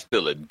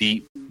still a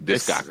deep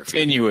discography. It's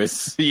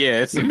tenuous.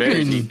 Yeah, it's a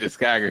very deep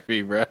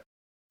discography, bro.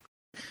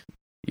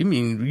 You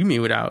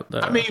mean without?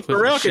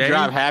 Pharrell could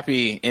drop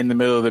Happy in the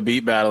middle of the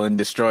beat battle and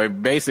destroy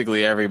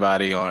basically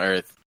everybody on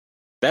Earth.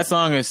 That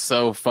song is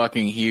so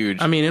fucking huge.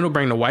 I mean, it'll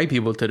bring the white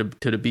people to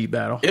the beat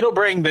battle. It'll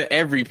bring the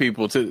every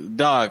people to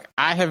dog.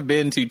 I have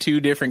been to 2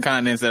 different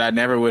continents that I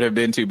never would have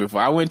been to before.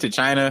 I went to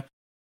China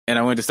and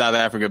I went to South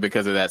Africa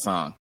because of that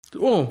song.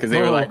 Because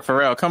they were like,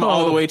 Pharrell, come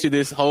all the way to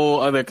this whole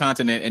other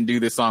continent and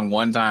do this song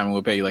one time and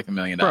we'll pay you like $1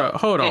 million. Bro,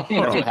 hold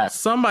on.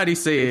 Somebody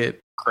said,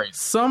 I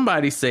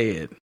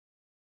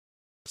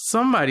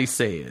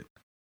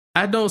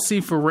don't see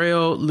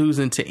Pharrell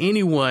losing to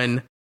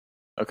anyone.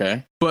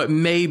 Okay. But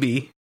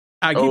maybe.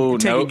 Take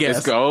a guess.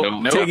 Let's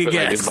go. Take a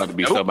guess. It's about to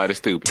be somebody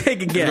stupid.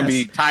 Take a guess. It's going to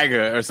be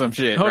Tiger or some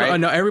shit, Hold right?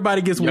 on. No,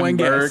 everybody gets one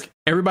guess.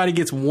 Everybody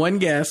gets one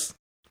guess.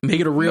 Make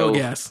it a real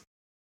guess.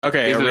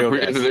 Okay,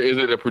 is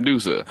it a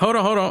producer? Hold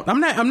on.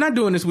 I'm not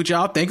doing this with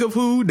y'all. Think of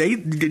who they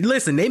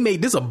listen. They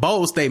made this a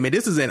bold statement.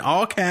 This is in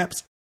all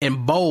caps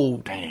and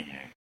bold. Damn.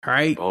 All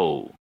right.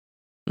 Bold.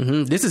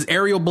 This is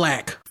Arial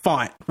Black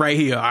font right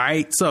here. All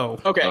right. So,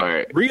 Okay. All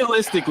right.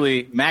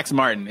 Realistically, Max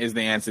Martin is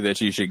the answer that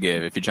you should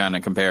give if you're trying to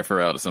compare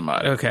Pharrell to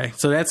somebody. okay.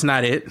 So that's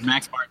not it.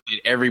 Max Martin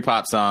did every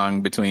pop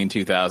song between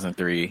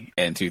 2003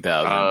 and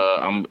 2000.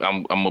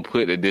 I'm gonna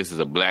put that this is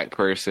a black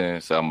person,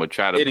 so I'm gonna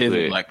try to It put is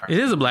a black person. It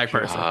is a black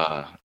person.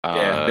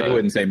 Yeah, they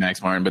wouldn't say Max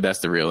Martin, but that's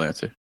the real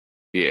answer.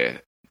 Yeah,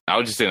 I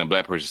was just saying a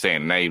black person,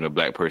 saying not even a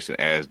black person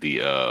as the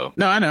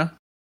No, I know.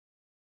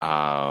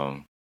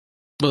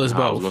 Well, it's I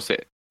was both. gonna say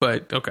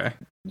But okay.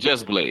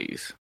 Just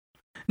Blaze.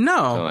 No,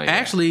 Something like that.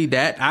 actually,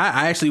 that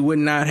I actually would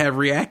not have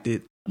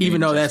reacted, even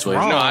though that's Just Blaze.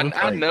 wrong. No,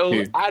 I know.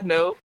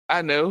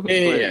 Yeah, but,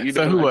 yeah. you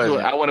So know, who was it?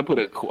 I want to put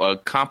a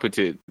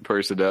competent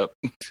person up.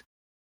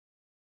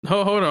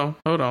 Hold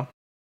on.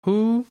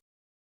 Who?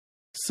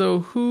 So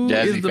who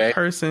Jazzy is the Faye?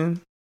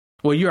 person?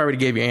 Well, you already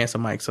gave your answer,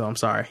 Mike. So I'm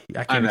sorry,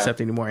 I can't know. accept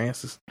any more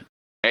answers.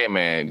 Hey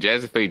man,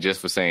 Jazzy Faye just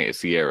for saying it's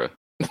Sierra.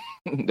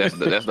 that's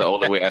the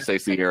only way I say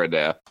Sierra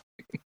now.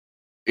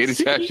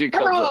 Anytime she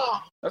comes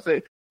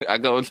up, I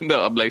go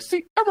no. I'm like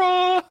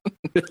Sierra.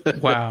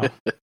 Wow.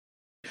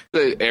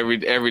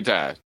 every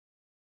time.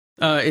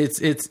 It's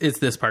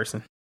this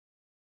person.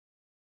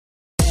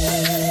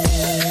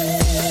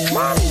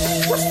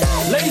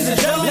 Ladies and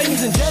gentlemen,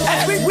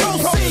 as we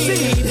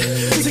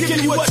proceed to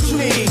give you what you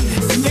need.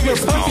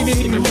 Nigga, Puffy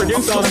didn't even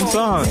produce all them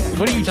songs.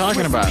 What are you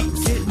talking about?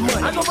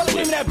 I go by the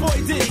name of that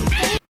boy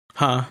Diddy.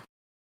 Huh?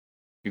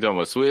 You talking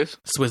about Swiss?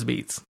 Swiss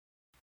Beats.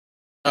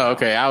 Oh,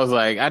 okay. I was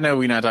like, I know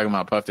we're not talking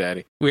about Puff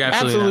Daddy. We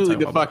Absolutely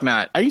the not fuck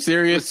not. Are you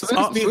serious?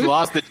 Swiss Beats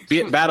lost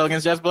the battle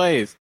against Just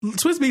Blaze.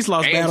 Swiss Beats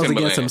lost And battles Timberland.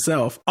 against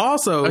himself.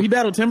 Also, Oh, he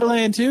battled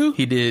Timberland too?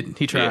 he did.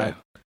 He tried.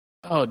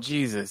 Oh,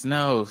 Jesus.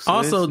 No. Swiss,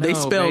 Also, they no,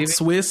 spelled baby.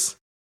 Swiss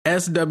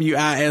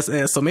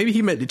SWISS. So maybe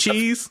he meant the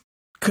cheese.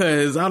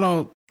 Cause I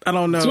don't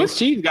know. Swiss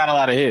cheese got a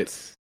lot of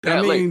hits.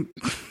 I mean,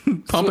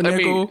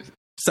 pumpernickel, I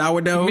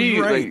sourdough. me,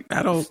 You're right. like-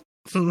 I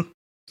don't.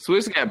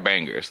 Swiss got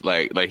bangers.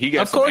 Like he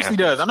got. Of course some he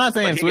does. I'm not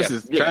saying Like, he Swiss got-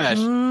 is yeah. trash.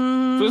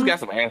 Swiss got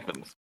some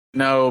anthems.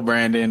 No,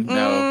 Brandon.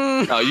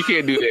 No. No, you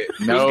can't do that.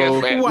 Swiss No, got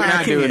some we're anthems. Why I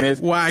not doing can't? this.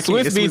 Why I can't?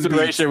 Swiss It's Beats Swiss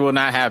erasure will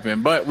not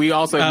happen, but we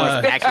also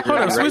must accurately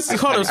Hold on,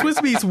 erase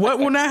Swiss Beats. What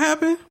will not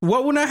happen?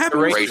 What will not happen?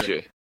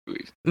 Erasure.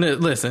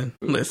 Listen.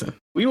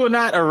 We will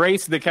not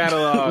erase the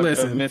catalog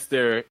Listen. of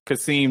Mr.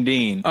 Kasim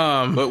Dean,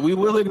 But but we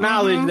will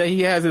acknowledge that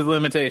he has his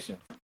limitations.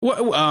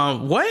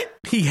 what?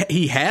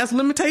 He has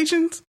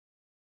limitations.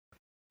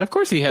 Of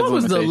course, he has. What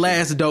was the limitations.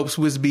 last dope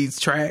Swiss Beats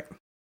track?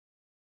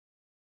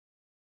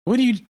 What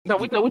do you? No,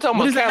 we talking What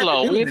about does that have to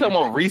catalog. do We with ain't talking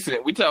about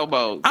recent. We talking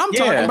about. I'm Yeah,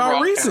 talking about raw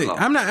recent.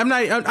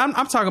 catalog.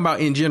 I'm talking about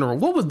in general.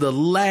 What was the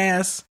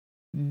last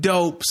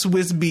dope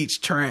Swiss Beats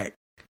track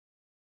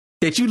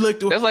that you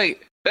looked?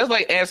 That's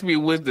like asking me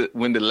when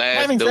the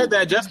last. Having dope- said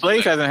that, Just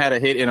Blaze hasn't had a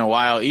hit in a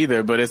while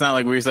either. But it's not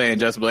like we're saying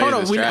Just Blaze Hold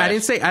on, is trash. I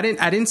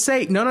didn't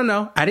say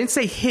no. I didn't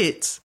say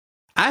hits.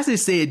 I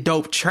just said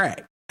dope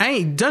track. I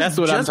ain't That's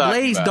what I'm Just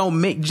talking Blaze about.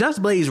 don't make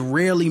Just Blaze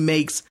rarely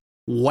makes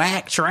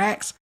whack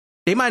tracks.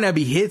 They might not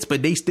be hits,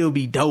 but they still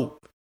be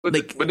dope.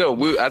 But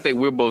no, I think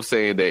we're both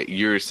saying that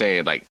you're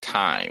saying like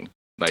time.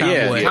 Like Time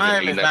Yeah, what?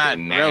 time ain't is not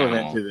nothing now.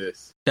 relevant to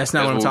this. That's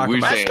not That's what I'm what talking we're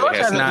about. saying. George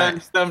That's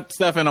hasn't done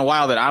stuff in a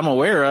while that I'm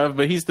aware of,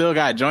 but he's still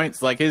got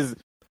joints. Like his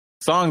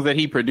songs that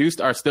he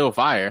produced are still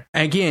fire.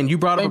 Again, you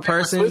brought up a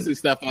Same thing with person. Swizzy's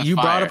stuff was You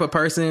brought fire. up a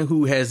person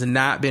who has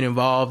not been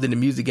involved in the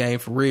music game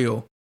for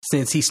real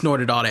since he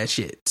snorted all that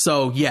shit.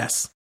 So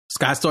yes,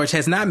 Scott Storch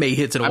has not made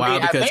hits in a while I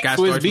because think Scott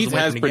Swizz Storch Beatz was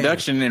away has from the game.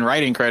 production and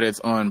writing credits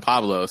on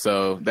Pablo,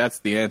 so that's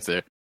the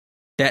answer.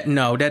 That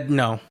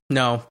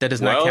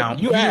does not Well, count.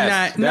 you do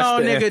asked. not, no,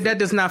 That's the nigga, answer. that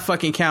does not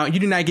fucking count. You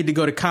do not get to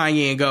go to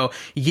Kanye and go,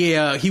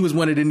 yeah, he was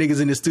one of the niggas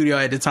in the studio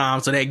at the time,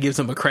 so that gives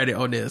him a credit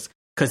on this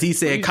because he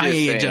said He's just Kanye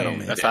saying and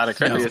gentlemen. That's how the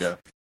credits go.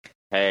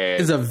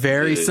 It's a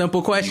very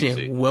simple question.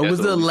 music. What That's was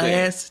the what we're saying.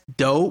 last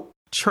dope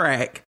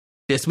track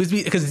that Swizz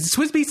Beatz? Because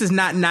Swizz Beatz is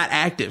not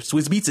active.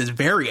 Swizz Beatz is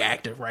very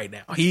active right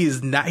now. He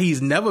is not.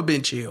 He's never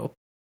been chill.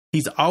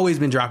 He's always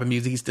been dropping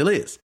music. He still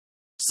is.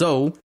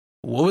 So,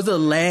 what was the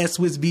last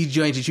Swizz Beatz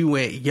joint that you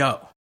went, yo,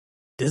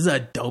 this is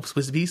a dope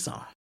Swizz Beatz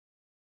song?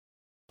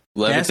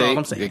 That's all I'm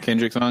Levitate, saying. the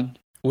Kendrick song.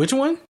 Which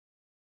one?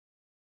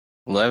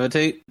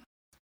 Levitate.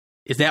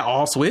 Is that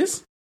all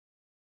Swizz?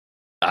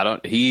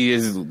 He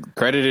is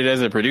credited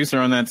as a producer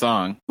on that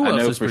song. Who I else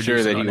know is for sure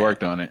producing that on he that?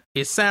 worked on it.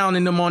 It's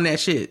sounding them on that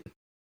shit.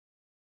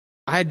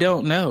 I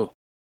don't know.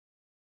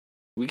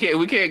 We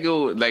can't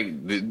go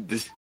like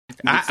this.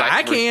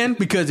 I can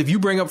because if you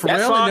bring up That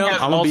Pharrell song and them,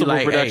 has I'm gonna be multiple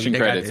like, production hey,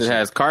 they got credits. this It shit.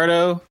 has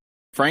Cardo,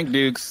 Frank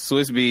Dukes,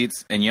 Swizz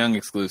Beatz, and Young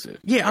Exclusive.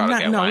 Yeah, I'm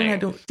not. Okay, No, Wayne. we're not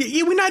doing.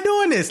 Yeah, we're not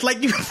doing this.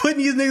 Like you putting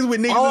these niggas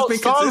with niggas All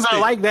that's been songs consistent.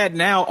 are like that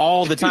now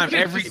all the time.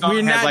 Every song We're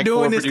has not like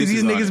doing four this because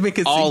these producers on niggas it.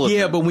 been All consistent. of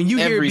Yeah, them. but when you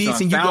hear Every beats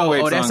song. and you go,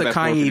 Soundwave oh, that's songs a got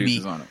four Kanye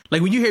producers beat. on it.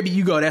 Like when you hear beat,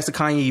 you go, that's a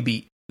Kanye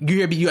beat. You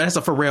hear beat, that's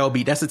a Pharrell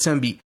beat. That's a Tim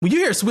beat. When you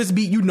hear a Swizz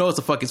beat, you know it's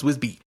a fucking Swizz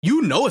beat.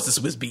 You know it's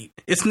a Swizz beat.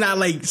 It's not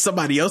like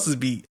somebody else's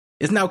beat.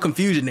 It's no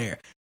confusion there.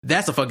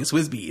 That's a fucking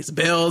Swizz beat. It's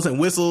bells and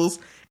whistles,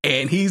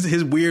 and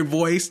his weird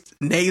voice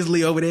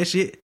nasally over that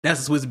shit.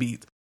 That's a Swizz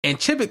beat. And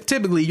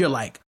typically, you're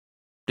like,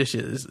 this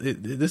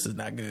is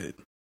not good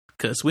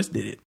because Swiss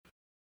did it.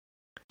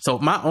 So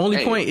my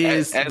only point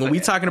is when we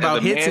talking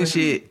about hits and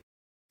shit,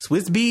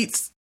 Swiss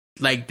beats,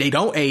 like, they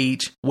don't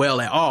age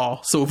well at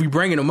all. So if we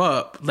bringing them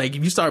up, like,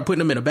 if you start putting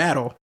them in a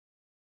battle,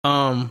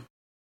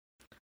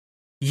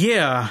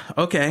 yeah,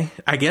 okay,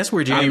 I guess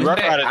we're jamming.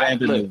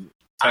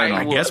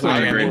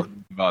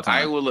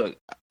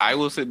 I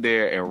will sit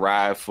there and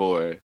ride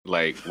for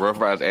like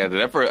Rough Riders anthem.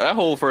 That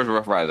whole first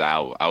Rough Riders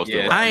album.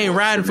 I ain't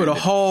riding for the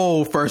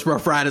whole first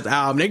Rough Riders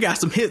album. They got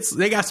some hits,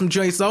 they got some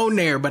joints on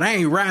there, but I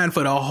ain't riding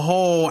for the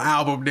whole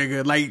album,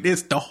 nigga. Like,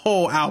 the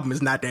whole album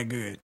is not that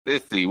good.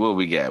 Let's see what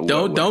we got.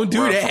 Don't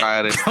do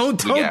that. Don't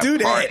do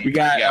that. We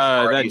got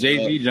that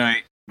Jay-Z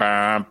joint.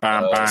 That's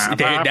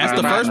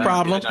the first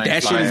problem.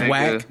 That shit is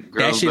whack.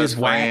 That shit is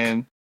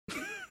whack.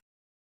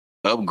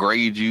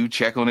 Upgrade You,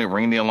 Check on It,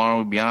 Ring the Alarm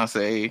with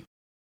Beyonce.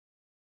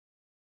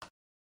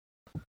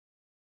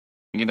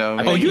 You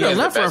know, you done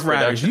left Rough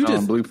Riders. You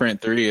just Blueprint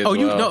 3. Hold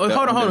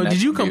on.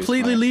 Did you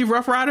completely leave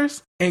Rough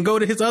Riders and go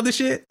to his other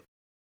shit?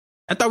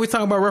 I thought we were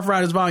talking about Rough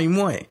Riders Volume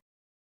 1.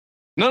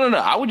 No.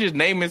 I was just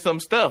naming some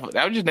stuff.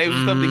 I was just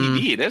naming stuff that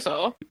he did. That's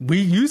all.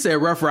 You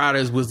said Rough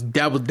Riders was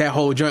that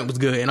whole joint was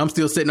good, and I'm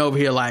still sitting over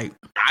here like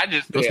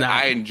I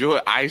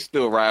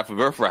still ride for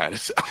Rough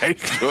Riders. I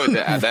enjoyed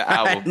that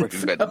album.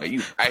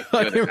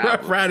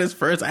 Rough Riders'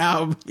 first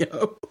album,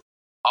 yo.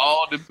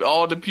 All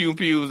the pew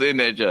pews in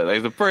that joint.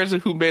 Like the person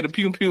who made a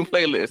pew pew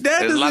playlist.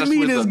 That doesn't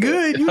mean it's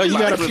good. You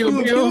got a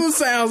pew pew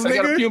sounds, nigga. I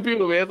got a pew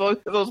pew, man. It's on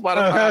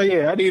Spotify. Oh, hell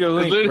yeah, I need a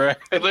link, bro.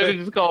 It's literally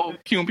just called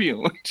pew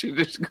pew. What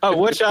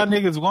y'all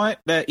niggas want?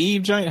 That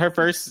Eve joint, her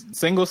first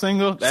single.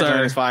 That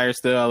joint is fire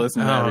still. I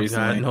listened to that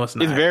recently. God, no, it's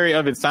not. It's very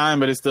of its time,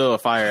 but it's still a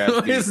fire. No,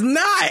 it's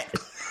not.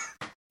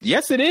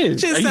 Yes, it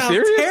is. Shit, are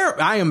you serious?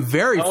 I am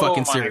very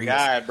fucking serious. Oh my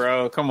god,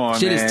 bro! Come on,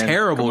 shit man. Is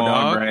terrible, Come on,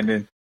 dog.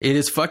 Brandon. It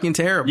is fucking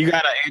terrible. You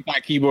got an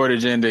anti-keyboard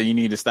agenda. You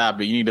need to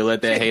stop it. You need to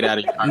let that hate out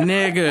of your heart.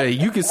 Nigga,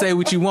 you can say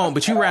what you want,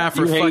 but you ride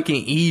for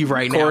fucking Eve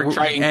right now.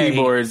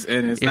 Keyboards,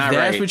 and it's not right. If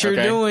that's what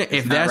you're doing,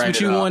 if that's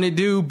what you want to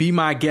do, be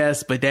my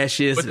guest. But that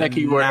shit's not dope,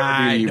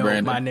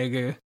 my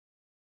nigga.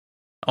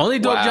 Only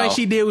dope joint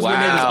she did was when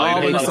they was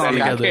all in the song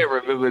together. I can't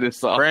remember this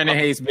song. Brandon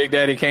hates Big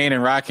Daddy Kane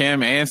and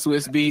Rakim and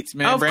Swiss Beats,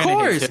 man. Of Brandon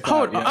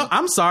course.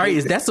 I'm sorry.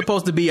 Is that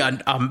supposed to be are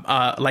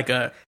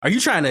you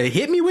trying to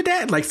hit me with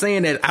that? Like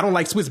saying that I don't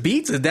like Swiss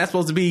Beats? Is that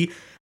supposed to be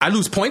I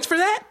lose points for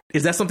that?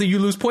 Is that something you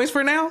lose points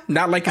for now?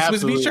 Not like the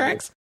Swiss Beats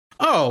tracks?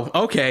 Oh,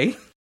 okay.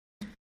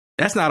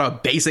 That's not a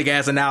basic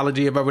ass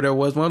analogy if ever there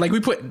was one. Like we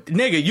put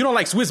nigga, you don't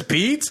like Swiss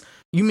Beats?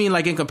 You mean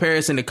like in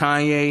comparison to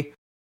Kanye?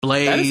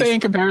 Blaze, I didn't say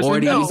in comparison.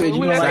 Ordy, No,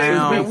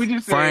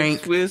 Frank.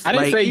 Swiss. I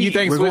didn't say you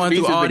think Swiss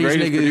Beats is the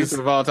greatest producer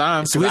of all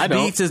time. Swiss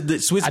Beats is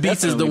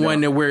the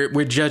one that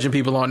we're judging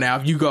people on now.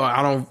 If you go,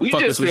 I don't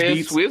fuck with Swiss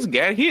Beats. Swiss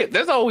got hit.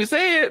 That's all we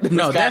said.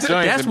 No, that's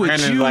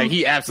what you. Like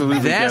he absolutely.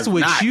 That's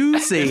what you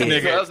said.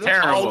 Nigga,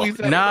 terrible.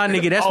 Nah,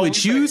 nigga, that's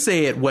what you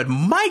said. What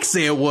Mike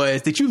said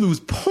was that you lose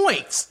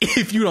points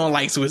if you don't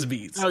like Swiss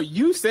Beats. No,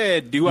 you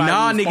said, "Do I?"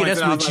 Nah, nigga,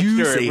 that's what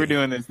you said. If we're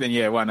doing this, then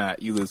yeah, why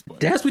not? You lose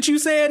points. That's what you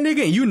said,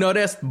 nigga. And you know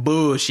that's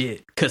bullshit.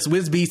 Because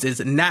Swiss Beats is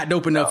not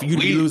dope enough for you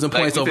to be losing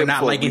points over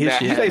not liking his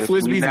shit. You say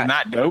Swiss Beats is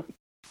not dope?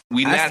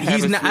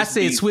 I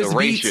said Swiss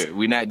Beats.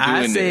 We're not doing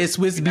I said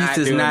Swiss Beats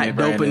is not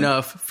dope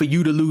enough for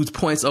you to lose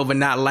points over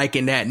not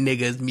liking that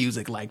nigga's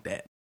music like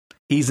that.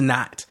 He's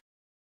not.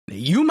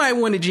 You might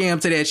want to jam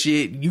to that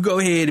shit. You go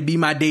ahead and be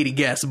my dated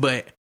guest,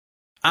 but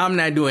I'm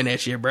not doing that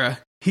shit, bruh.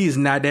 He's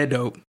not that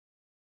dope.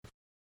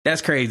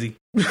 That's crazy.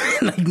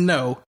 Like,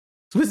 no.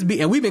 Swiss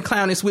Beats, and we've been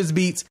clowning Swiss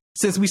Beats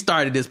since we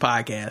started this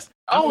podcast.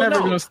 I'm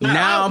supposed to give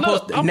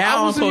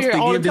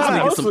this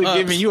nigga some ups.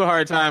 Giving you a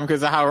hard time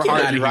because of how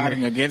hard you're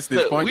riding against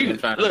this point. We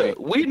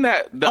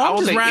not. I'm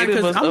just riding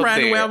because I'm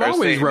riding the way I've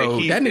always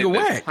rode. That nigga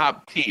whack.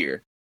 Top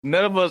tier.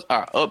 None of us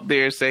are up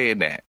there saying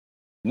that.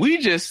 We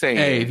just saying.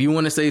 Hey, if you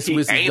want to say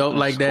Swiss is dope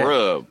like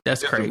that,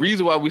 that's crazy. The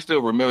reason why we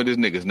still remember this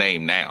nigga's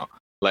name now.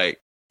 Like,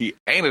 he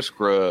ain't a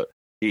scrub.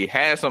 He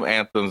has some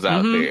anthems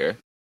out there.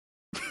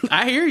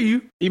 I hear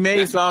you. He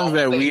made songs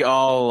that we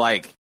all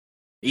like.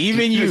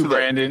 Even you,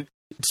 Brandon.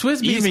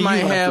 Swiss Beats might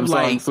have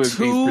like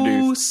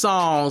 2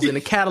 songs in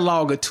a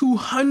catalog of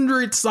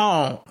 200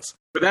 songs.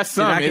 But that's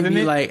something, isn't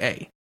it? Like,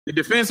 hey, the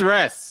defense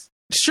rests.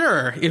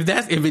 Sure,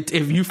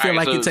 if you feel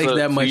like it takes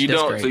that much,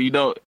 that's great.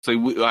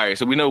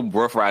 So we know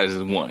Rough Riders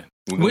is one.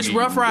 Which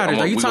Rough Riders?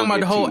 Are you talking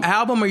about the whole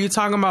album, or are you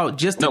talking about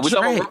just the track?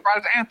 No, we're talking about Rough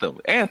Riders Anthem.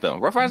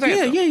 Rough Riders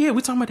Anthem. Yeah.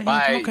 We're talking about the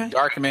anthem. Okay.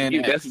 Darkman.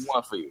 Yeah, that's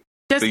one for you.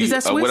 Is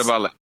that Swiss? What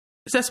about like?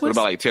 Is that Swiss? What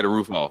about like Tear the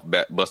Roof Off,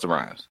 Busta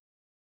Rhymes?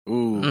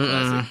 Ooh,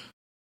 classic.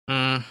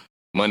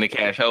 Money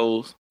Cash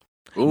Hoes.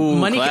 Ooh,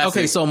 Money. classic.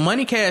 Okay, so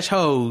Money Cash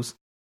Hoes.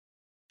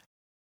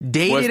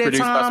 Dated at times.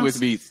 By Swiss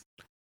Beats.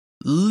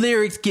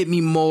 Lyrics get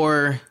me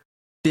more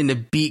than the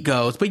beat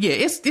goes, but yeah,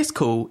 it's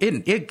cool.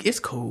 It's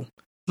cool.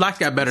 Lock's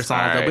got better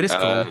songs though, but it's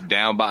cool.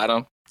 Down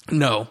Bottom.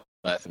 No.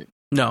 Classic.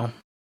 No.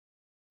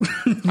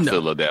 I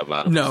still love that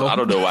bottom. No. So I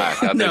don't know why.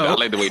 I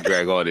like the way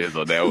Drag On is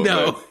on that one.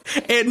 No,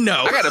 and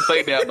no. I gotta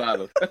play down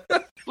bottom.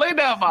 Play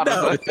down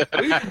bottom.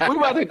 We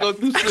about to go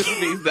through these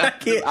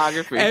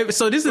discography. And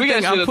so this is the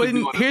thing I'm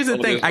putting. Here's the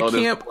thing.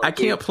 I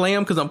can't play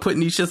them because I'm putting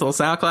these shits on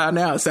SoundCloud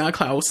now.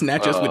 SoundCloud will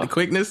snatch us with the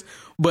quickness.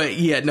 But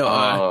yeah,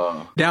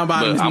 no. Down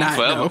bottom is not.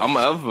 I'm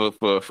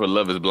forever for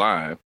Love Is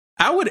Blind.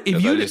 I would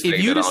if you'd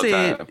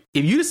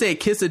have said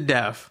Kiss of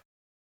Death.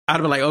 I'd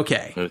have been like,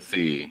 okay. Let's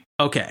see.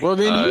 Okay. Well,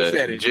 then you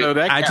said it. So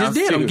that I just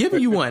did. Too. I'm giving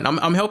you one.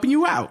 I'm helping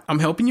you out.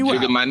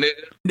 Jigga my nigga?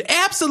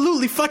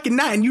 Absolutely fucking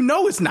not. And you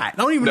know it's not. I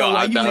don't even know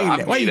why you named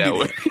that. Why you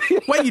do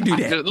that? Why you do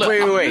that?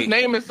 Wait. Just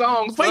naming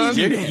songs. Why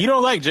you do that? You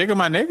don't like Jigga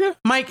my nigga?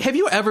 Mike, have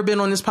you ever been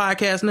on this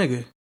podcast,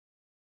 nigga?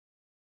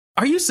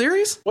 Are you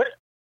serious? What?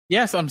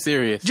 Yes, I'm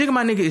serious. Jigga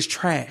my nigga is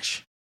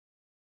trash.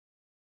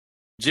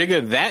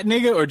 Jigga that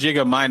nigga or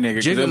Jigga my nigga?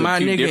 Jigga my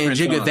nigga and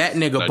Jigga songs. that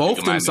nigga. No, both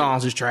Jigga them my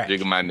songs nigga. is trash.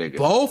 Jigga my nigga.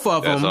 Both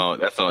of them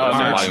that's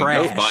are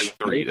trash. Volume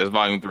 3. That's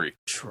volume 3.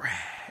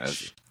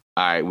 Trash.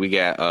 All right, we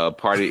got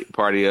Party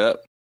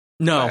Up.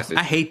 No, Classic.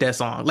 I hate that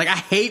song. Like I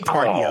hate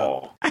Party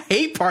Up. I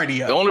hate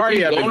Party Up. The only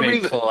Party Up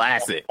reason, is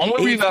classic.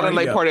 only reason I don't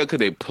like Up. Party Up because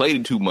they played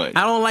it too much.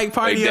 I don't like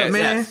Party Up,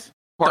 man.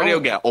 Party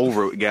Don't-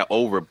 Up got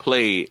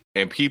overplayed,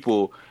 and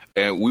people.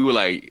 And we were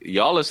like,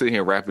 y'all are sitting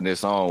here rapping this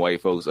song, white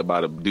folks,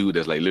 about a dude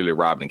that's like literally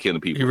robbing and killing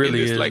people. He really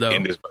in this, is, like though.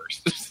 in this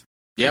verse.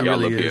 Yeah, y'all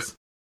really up here. is.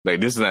 Like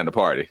this is not the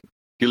party.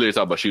 He literally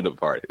talking about shooting up a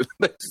party.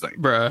 It's like,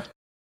 Bruh.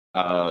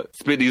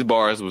 Spit These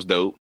Bars was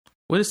dope.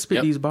 What is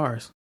Spit These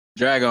Bars?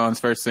 Dragon's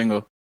first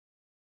single.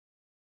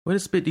 What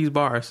is Spit These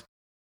Bars?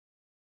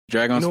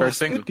 Dragon's first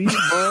single. Spit These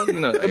Bars?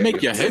 No, It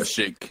make your head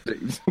shake.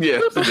 Yeah,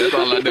 that's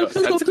all I know.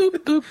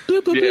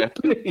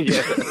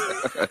 Yeah.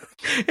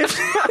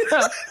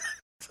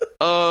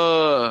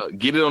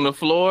 Get It on the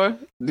Floor,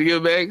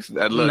 DMX.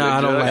 I love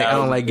that. I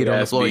don't like Get on the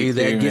Yes, Floor me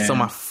either. too, It gets on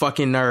man. my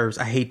fucking nerves.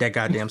 I hate that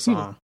goddamn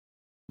song.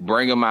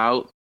 Bring Them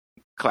Out,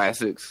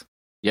 classics.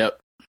 Yep.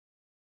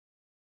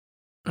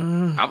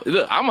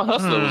 Mm. I'm a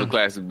Hustler was a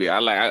classic beat.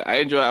 I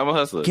enjoy I'm a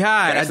Hustler.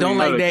 God, I don't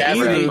like that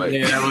Cassidy. either.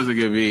 Yeah, that was a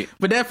good beat.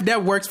 But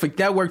that worked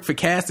for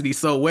Cassidy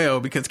so well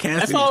because Cassidy.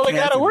 That's all we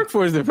Cassidy. gotta work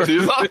for is the first.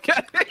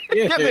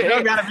 Yeah, it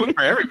don't gotta be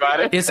for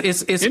everybody. It's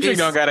Kendrick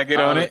don't gotta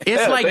get on it.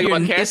 It's Yeah, like think you're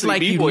about it's Cassidy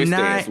like you B-Boy not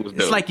stance was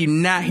it's dope. like you're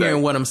not hearing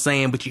Right. what I'm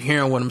saying, but you're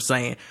hearing what I'm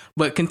saying.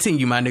 But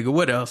continue, my nigga.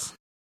 What else?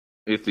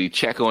 It's the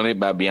Check on It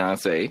by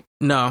Beyonce.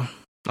 No,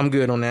 I'm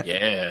good on that.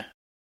 Yeah.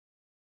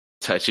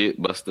 Touch It,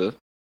 Busta.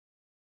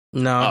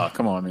 No, Oh,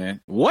 come on,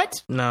 man.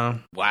 What? no,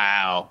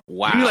 Wow.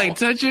 You like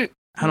Touch It?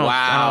 I don't.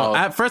 Wow.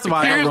 I don't first of all,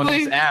 I don't.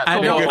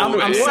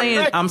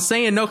 Seriously? I'm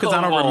saying no because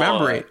I don't Come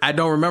remember on. it. I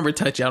don't remember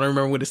Touch It. I don't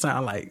remember what it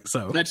sounded like.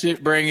 So That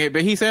shit bring it.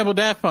 But he sampled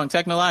Daft Punk,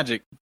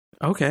 Technologic.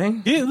 okay,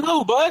 Get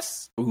low,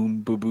 bus.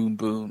 Boom, boom, boom,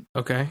 boom.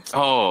 okay.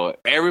 Oh,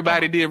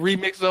 everybody did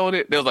remix on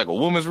it. There was like a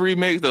woman's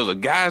remix. There was a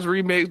guy's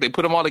remix. They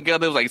put them all together.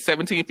 There was like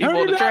 17 people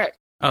on the track.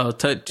 Oh,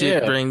 Touch Yeah.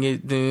 It, Bring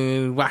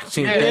It,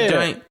 watching Yeah. that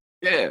joint.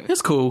 Yeah.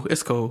 It's cool.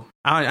 It's cool.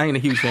 I ain't a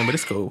huge fan, but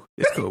it's cool.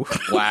 It's cool.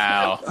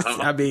 Wow.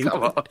 I mean,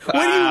 Come on. what do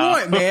you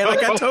want, man?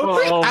 Like I told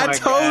Oh my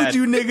God.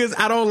 you niggas,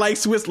 I don't like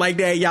Swiss like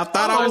that. Y'all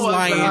thought I was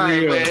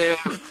lying. Man.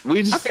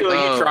 We just I feel like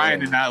you're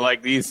trying to not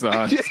like these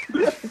songs.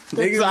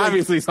 These are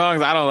obviously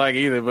songs I don't like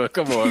either, but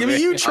come on, I mean,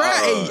 man. you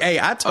try. Hey,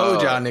 I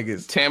told y'all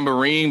niggas.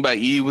 Tambourine by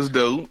E was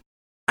dope.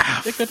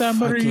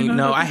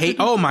 No, I hate.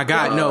 Oh my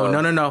God,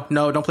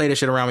 no! Don't play that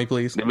shit around me,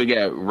 please. Then we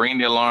got Ring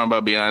the Alarm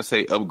by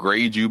Beyonce.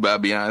 Upgrade You by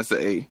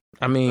Beyonce.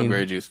 I mean,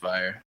 Upgrade Juice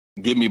Fire.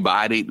 Get Me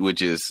Bodied,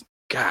 which is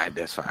God,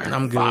 that's fire.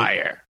 I'm good.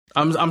 Fire.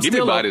 I'm Get Me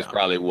still. Bodied is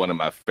probably one of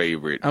my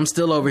favorite. I'm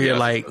still over here, Yes.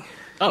 like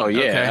Oh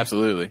yeah, Okay.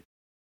 absolutely.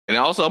 And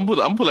also, I'm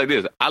put like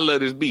this. I love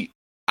this beat.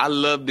 I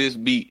love this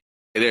beat.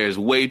 There's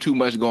way too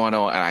much going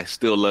on, and I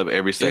still love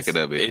every second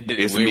of it.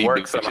 It's we me, work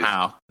bitches.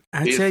 somehow.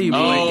 I It's tell you, boy,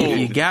 me. if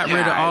you got rid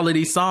of God. all of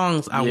these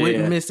songs, I Yeah.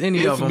 wouldn't miss any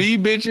It's of them. me,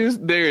 bitches.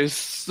 There is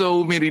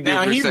so many Now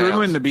different he sounds.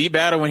 ruined the beat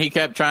battle when he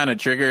kept trying to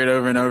trigger it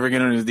over and over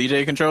again on his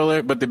DJ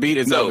controller, but the beat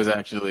itself No. is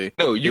actually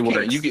No, you it can't.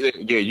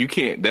 works. You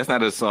can't. That's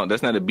not a song.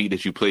 That's not a beat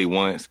that you play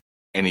once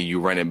and then you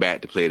run it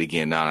back to play it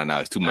again. No.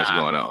 It's too much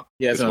going on.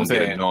 Yeah, it's that's what I'm gonna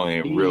get saying.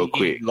 annoying real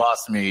quick. He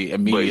lost me But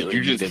immediately.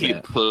 you just when he did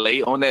keep that.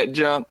 play on that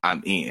jump.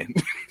 I'm in.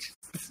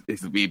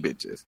 It's me,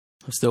 bitches.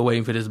 I'm still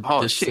waiting for this.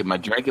 Oh this shit! My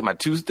drink and my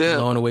two step.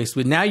 Blowing away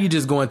Swiss. Now you're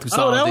just going through Oh,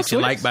 songs that that, was you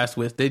Swiss? like by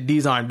Swiss.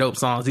 These aren't dope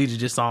songs. These are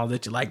just songs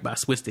that you like by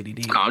Swiss that he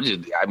did. I'm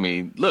just. I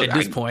mean, look. At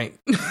this point,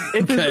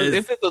 if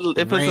it's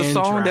a ran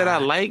song that I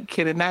dry. like,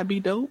 can it not be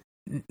dope?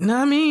 No,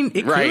 I mean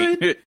it Right.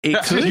 could.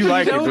 It could. You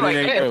like it, Dope, but like, it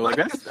ain't yeah. good. Like,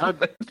 that's,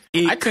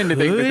 It I tend to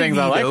think the could things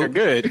I be like dope. are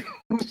good.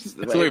 That's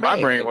the way my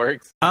brain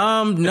works.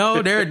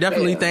 No, there are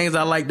definitely things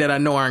I like that I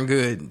know aren't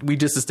good. We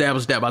just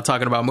established that by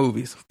talking about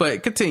movies.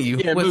 But continue.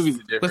 Yeah, movies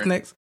are different. What's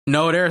next?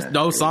 No, there's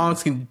those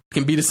songs can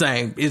be the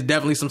same. It's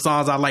definitely some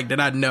songs I like that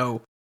I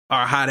know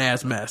are a hot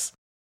ass mess.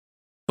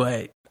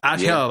 But I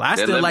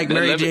still like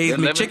Mary J's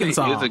McChicken It's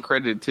song. a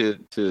credit to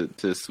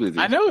Swizzy.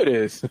 I know it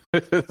is.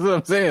 That's what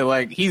I'm saying.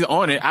 Like, he's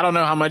on it. I don't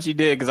know how much he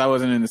did because I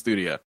wasn't in the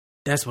studio.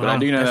 That's what But I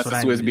do know that's that's what a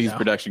I Swiss need to Beats know.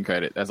 production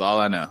credit. That's all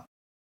I know.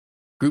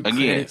 Group Again,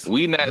 credits.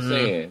 we not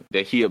saying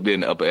that he up there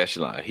in the upper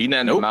echelon. He not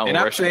in the Nope. Mount And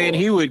I'm Rushmore. saying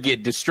he would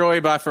get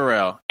destroyed by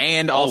Pharrell.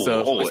 And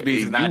also, Swiss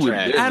Beats is not you would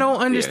trash. I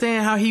don't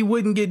understand how he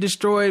wouldn't get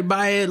destroyed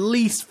by at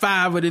least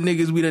 5 of the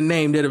niggas we done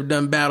named that have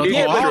done battles.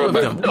 Yeah, all of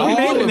them. You're All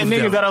naming of the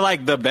niggas them. that are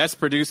like the best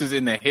producers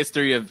in the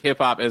history of hip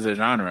hop as a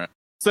genre.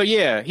 So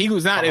yeah, he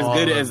was not as All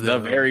good of as the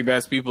them. very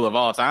best people of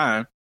all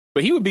time,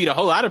 but he would beat a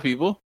whole lot of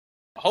people.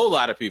 A whole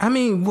lot of people. I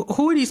mean,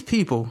 who are these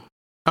people?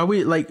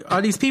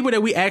 Are these people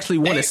that we actually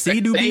want to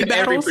see do beat Name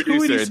every battles? Who are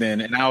producer, these?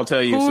 then, and I'll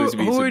tell you. Swiss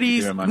Beats Who are would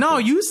these? be No,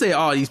 you say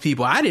all these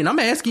people. I didn't. I'm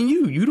asking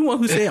you. You the one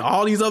who said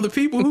all these other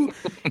people. Who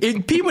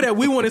people that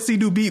we want to see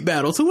do beat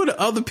battles? Who are the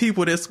other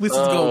people that Swiss is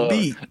gonna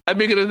beat? I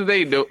mean, because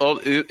they do.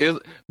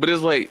 But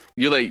it's like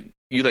you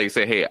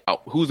say, hey,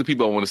 who's the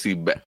people I want to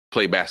see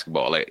play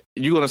basketball? Like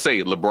you're gonna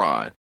say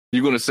LeBron.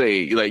 You're gonna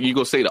say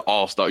the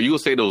All-Star. You're gonna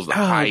say those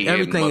high end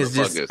Everything is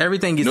just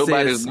everything gets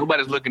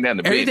nobody's looking down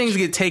the bench. Everything's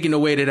get taken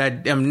away that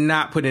I am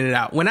not putting it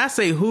out. When I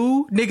say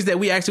who niggas that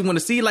we actually want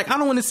to see, like I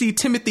don't want to see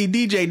Timothy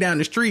DJ down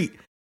the street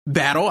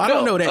battle. I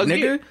don't know that again,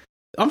 nigga.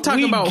 I'm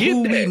talking about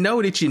who we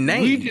know that you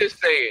named.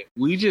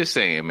 We just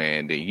saying,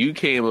 man, that you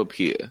came up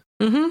here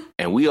Mm-hmm.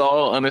 and we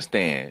all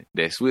understand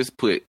that Swiss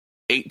put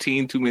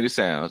 18 too many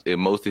sounds in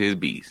most of his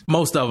beats.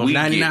 Most of them, We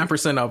get it.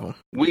 99% of them.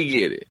 We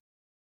get it.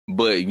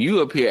 But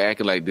you up here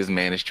acting like this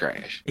man is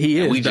trash. He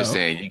And is, we just though.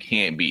 saying you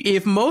can't beat.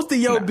 If most of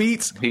your Nah,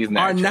 beats he's are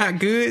not not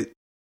good,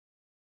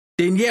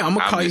 then yeah, I'm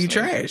gonna call you just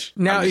saying. trash.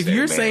 Now, I'm if just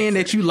you're saying, saying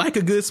man. that you like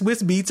a good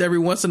Swiss beats every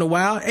once in a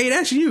while, hey,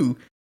 that's you.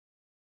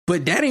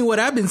 But that ain't what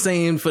I've been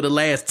saying for the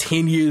last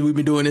 10 years we've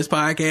been doing this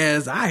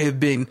podcast. I have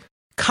been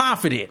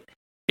confident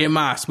in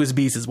my Swiss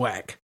beats is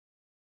whack.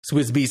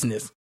 Swiss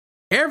beatsness.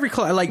 Every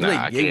clock, Nah, I we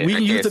can't- can I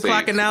use can't the say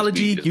clock Swiss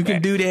analogy. Beats is You can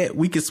whack. do that.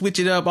 We can switch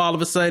it up all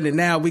of a sudden, and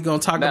now we're gonna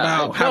talk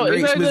about how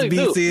great Swiss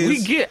beats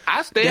is.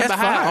 I stand That's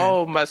behind fine.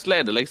 all my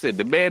slander. Like I said,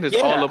 the man is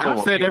all up on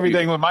I said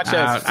everything with my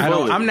chest.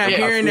 I'm not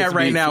hearing that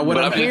right now. What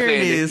But I'm I'm just hearing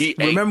saying that is, he ain't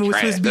remember when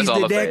trash. Swiss That's Beats all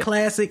did I'm that saying.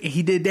 classic? And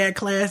he did that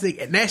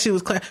classic, and that shit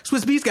was classic.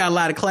 Swiss Beats got a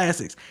lot of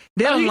classics.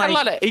 Then No, I'm he got like, a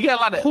lot of. He got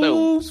a lot of. who-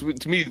 no,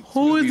 to me,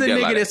 who is Swiss the Beats got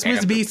a lot nigga of that Swiss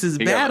anthems. Beats is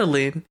He got a lot.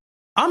 battling?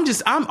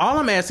 All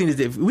I'm asking is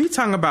if we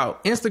talking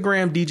about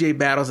Instagram DJ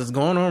battles that's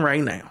going on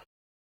right now.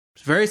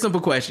 It's a very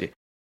simple question.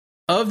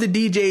 Of the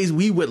DJs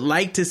we would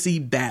like to see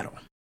battle,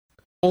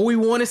 or we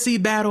want to see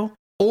battle,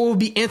 or would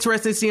be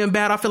interested in seeing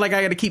battle, I feel like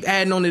I got to keep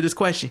adding on to this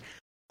question.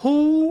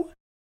 Who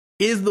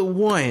is the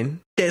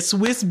one that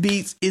Swiss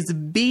Beats is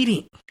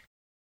beating?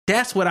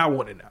 That's what I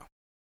want to know.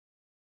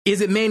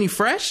 Is it Manny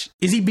Fresh?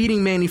 Is he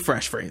beating Manny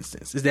Fresh, for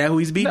instance? Is that who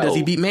he's beating? No. Does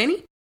he beat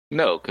Manny?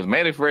 No, because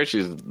Manny Fresh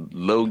is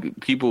low.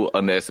 People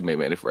underestimate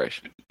Manny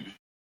Fresh.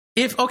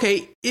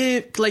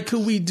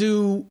 Could we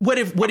do what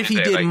if he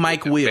did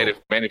Mike Will?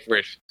 Manny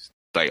Fresh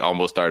like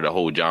almost started a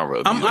whole genre.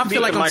 Of I music.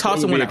 feel like I'm Mike Will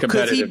tossing would one be a out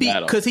because he competitive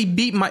battle.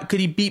 could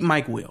he beat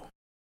Mike Will?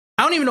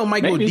 I don't even know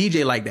Mike Will Maybe.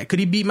 DJ like that. Could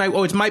he beat Mike?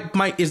 Oh, it's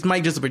Mike. Is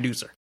Mike just a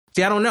producer?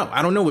 See, I don't know.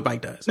 I don't know what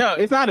Mike does. No,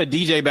 it's not a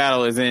DJ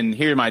battle as in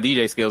here are my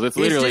DJ skills. It's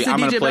literally just a I'm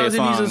going DJ to play a battle as in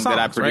song using that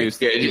I songs, right?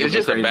 produced. Yeah, it's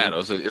just a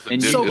battle. So it's a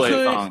And you So play could-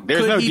 a song.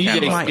 There's could no he DJ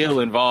beat Mike? skill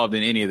involved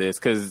in any of this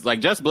because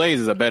like Just Blaze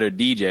is a better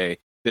DJ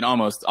than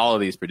almost all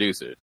of these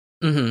producers.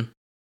 Mm-hmm.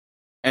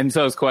 And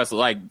so is Questlove.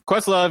 Like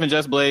Questlove and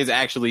Just Blaze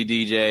actually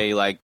DJ.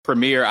 Like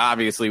Premier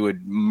obviously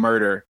would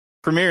murder.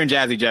 Premier and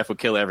Jazzy Jeff would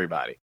kill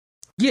everybody.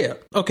 Yeah.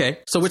 Okay.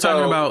 So we're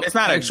talking about it's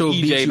not a actual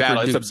beats DJ you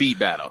battle. It's a produce. beat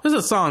battle. It's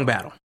a song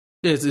battle.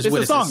 It's It's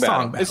what a song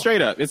battle. battle. It's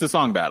straight up. It's a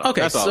song battle. Okay,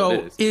 That's all so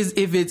it is.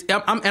 if it's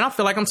and I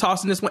feel like I'm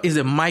tossing this one. Is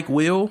it Mike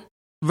Will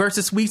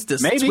versus Swiss? The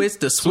Maybe Swiss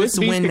Beats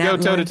win could that go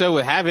toe to one? toe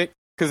with Havoc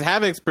because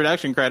Havoc's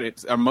production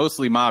credits are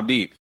mostly Mobb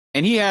Deep,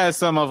 and he has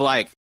some of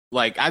like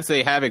I'd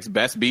say Havoc's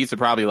best beats are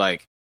probably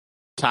like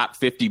top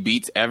 50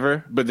 beats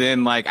ever. But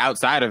then like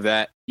outside of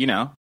that, you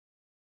know,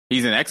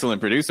 he's an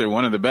excellent producer,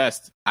 one of the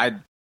best. I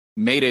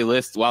made a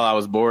list while I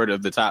was bored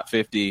of the top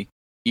 50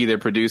 either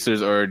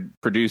producers or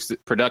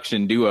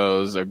production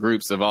duos or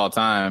groups of all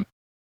time,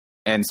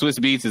 and Swiss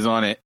Beats is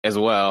on it as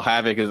well.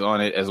 Havoc is on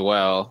it as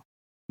well.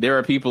 There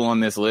are people on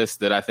this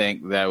list that I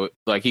think that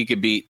like he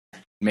could beat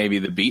maybe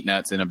the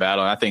Beatnuts in a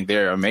battle. I think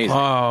they're amazing.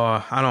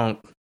 Oh, I don't.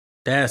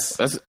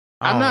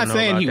 I'm not know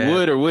saying about he that.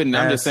 would or wouldn't.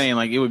 I'm just That's- saying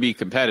like it would be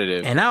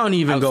competitive. And I don't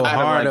even go Outside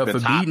of, hard like, up the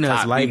for top beating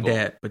us like people.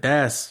 that. But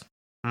that's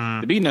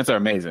The Beatnuts are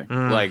amazing,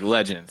 Mm. like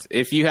legends.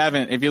 If you're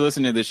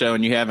listening to the show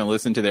and you haven't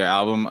listened to their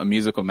album, A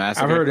Musical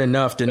Massacre, I've heard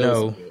enough to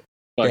know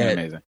fucking that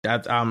amazing.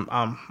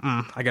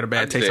 I got a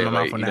bad taste in my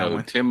mouth on that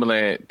one.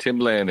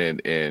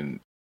 Timbaland and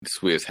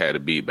Swiss had a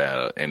beat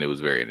battle, and it was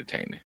very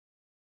entertaining.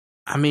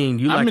 I mean,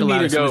 you I'm like a gonna lot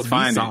need of to go Swiss beat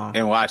find songs. it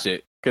and watch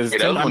it because Yeah,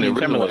 that was one of the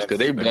original ones because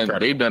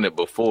they've done it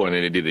before, and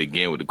then they did it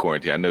again with the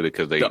quarantine. I know that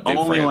because The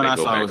only one I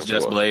saw was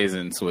Just Blaze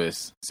and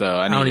Swiss. So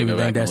I I don't need to even go think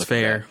back and that's look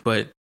at fair, that.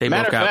 but they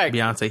Matter both of got fact-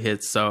 Beyonce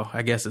hits, so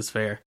I guess it's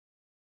fair.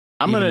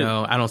 I'm Even gonna.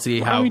 though I don't see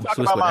Why how don't we talk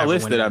Swiss about would my ever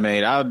list win that that. I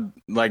made? I'll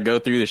like go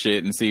through the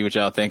shit and see what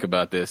y'all think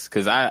about this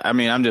because I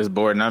mean I'm just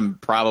bored and I'm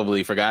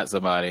probably forgot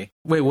somebody.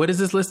 Wait, what is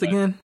this list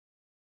again?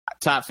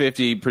 Top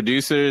 50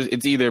 producers.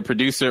 It's either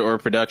producer or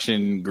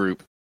production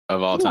group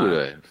of all time.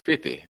 Ooh,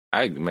 50.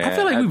 I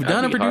feel like we've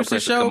done a producer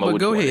show, but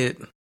go ahead.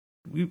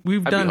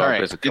 We've done all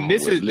right.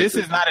 This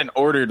is not an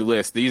ordered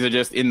list. These are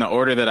just in the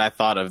order that I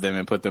thought of them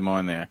and put them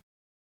on there.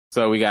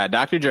 So we got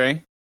Dr.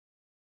 Dre,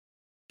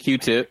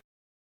 Q-Tip,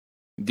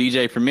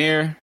 DJ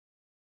Premier,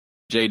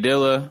 Jay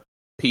Dilla,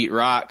 Pete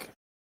Rock,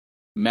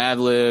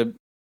 Madlib,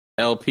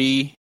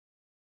 LP,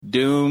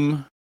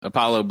 Doom,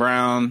 Apollo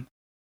Brown,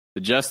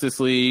 the Justice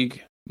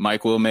League,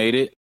 Mike Will Made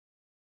It,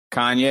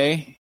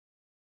 Kanye,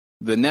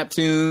 the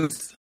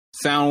Neptunes,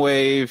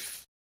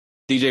 Soundwave,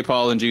 DJ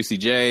Paul and Juicy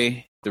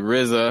J, the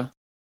RZA,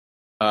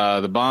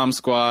 the Bomb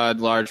Squad,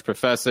 Large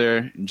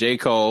Professor, J.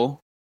 Cole,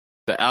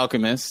 the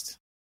Alchemist,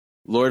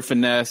 Lord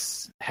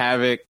Finesse,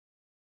 Havoc,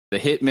 the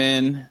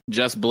Hitmen,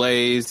 Just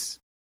Blaze,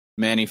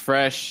 Manny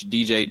Fresh,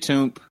 DJ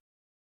Toomp,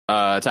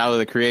 Tyler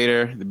the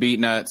Creator, the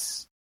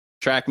Beatnuts,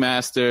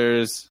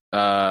 Trackmasters,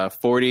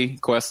 40,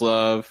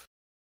 Questlove,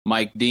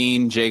 Mike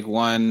Dean, Jake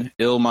One,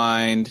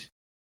 Illmind,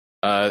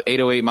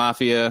 808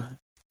 Mafia,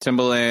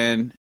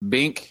 Timbaland,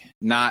 Bink,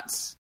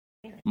 Knots,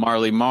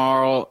 Marley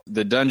Marl,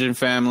 The Dungeon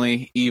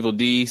Family, Evil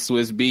D,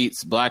 Swizz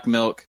Beats, Black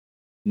Milk,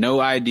 No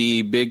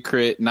ID, Big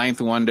Crit,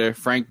 Ninth Wonder,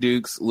 Frank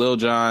Dukes, Lil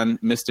Jon,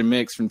 Mr.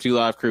 Mix from Two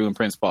Live Crew, and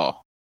Prince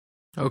Paul.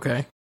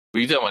 Okay.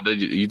 You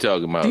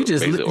talking about you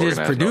just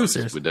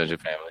producers with Dungeon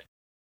Family?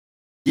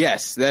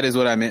 Yes, that is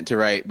what I meant to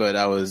write, but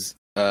I was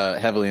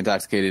heavily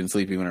intoxicated and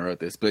sleepy when I wrote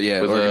this. But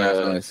yeah,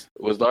 was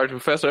Large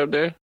Professor up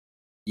there?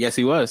 Yes,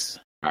 he was.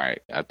 All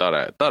right, I thought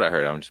I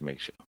heard. I'm just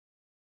making sure.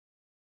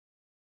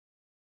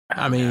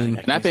 I mean,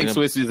 and I think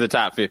Swizz is the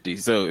top 50,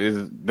 so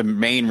is the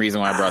main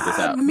reason why I brought this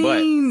out.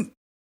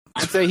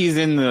 But I'd say he's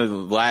in the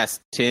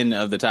last 10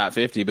 of the top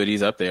 50, but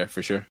he's up there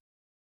for sure.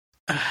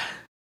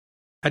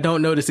 I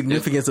don't know the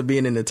significance of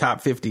being in the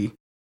top 50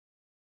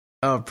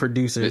 of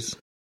producers.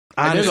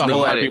 There's a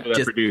whole lot of people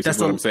that produce. That's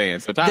what I'm saying.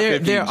 So top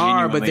 50 there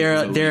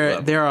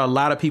are a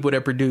lot of people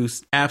that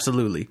produce.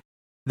 Absolutely,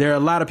 there are a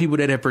lot of people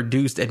that have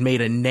produced and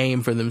made a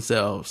name for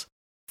themselves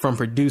from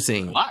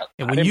producing.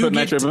 And when you put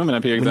Metro Boomin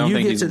up here, because I don't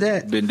think he's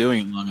been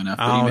doing it long enough.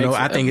 I don't know.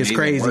 I think it's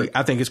crazy. Work.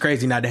 I think it's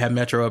crazy not to have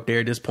Metro up there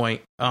at this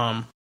point.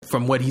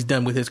 From what he's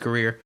done with his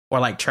career, or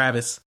like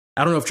Travis.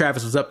 I don't know if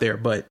Travis was up there,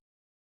 but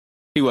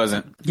he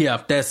wasn't.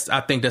 Yeah,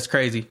 I think that's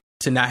crazy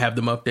to not have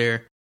them up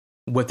there.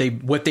 What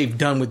they've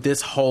done with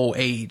this whole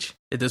age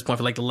at this point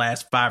for like the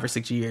last 5 or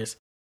 6 years,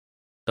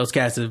 those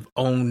guys have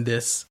owned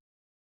this.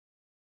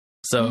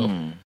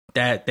 So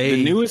that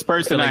the newest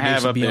person I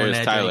have up there is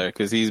Tyler,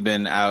 because he's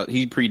been out.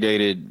 He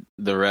predated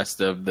the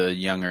rest of the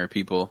younger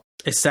people.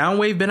 Has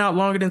Soundwave been out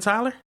longer than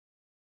Tyler?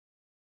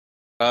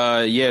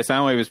 Yeah,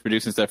 Soundwave was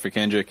producing stuff for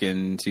Kendrick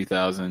in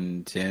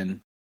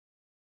 2010.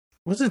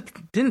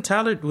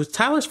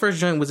 Tyler's first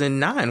joint was in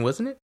 9,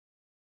 wasn't it?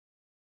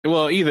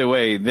 Well, either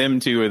way, them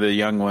two are the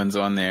young ones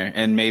on there.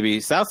 And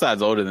maybe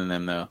Southside's older than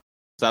them, though.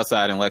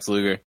 Southside and Lex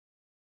Luger.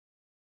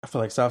 I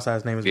feel like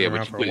Southside's name has been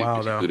around for a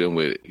while, though. You do them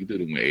with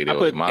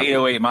 808 Mafia.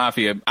 808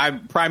 Mafia. I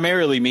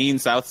primarily mean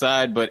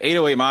Southside, but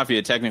 808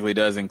 Mafia technically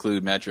does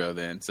include Metro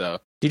then. So,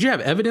 did you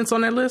have evidence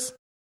on that list?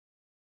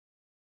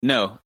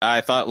 No. I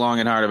thought long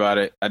and hard about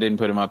it. I didn't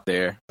put him up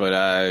there, but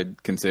I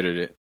considered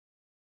it.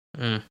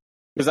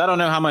 Because I don't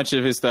know how much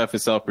of his stuff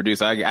is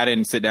self-produced. I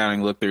didn't sit down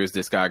and look through his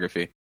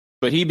discography.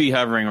 But he'd be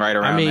hovering right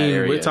around that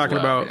area. We're talking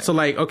about... Yeah. So,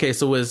 like, okay,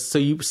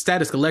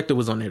 Status Collector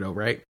was on there, though,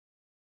 right?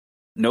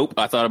 Nope.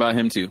 I thought about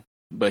him, too.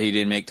 But he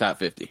didn't make top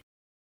 50.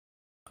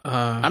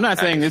 I'm not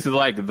saying this is,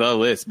 like, the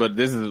list, but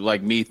this is,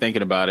 like, me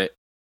thinking about it.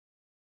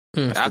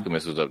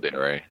 Alchemist was up there,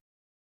 right?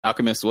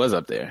 Alchemist was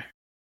up there.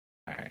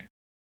 All right.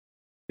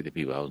 The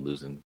people I was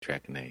losing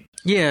track of names.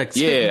 Yeah.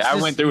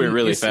 I went through it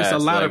really fast.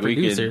 It's a lot of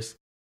producers.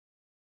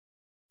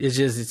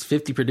 It's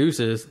 50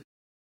 producers.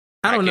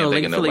 I don't know.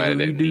 Like, I feel like when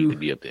you do... to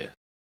be up there.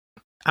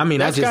 I mean,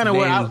 that's kind of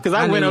what, because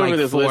I went over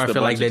this list a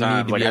bunch of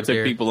times. Like, I took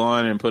there. people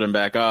on and put them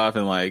back off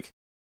and, like,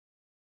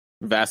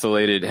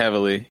 vacillated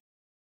heavily.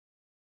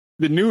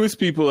 The newest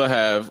people I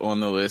have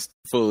on the list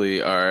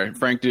fully are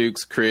Frank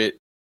Dukes, Crit,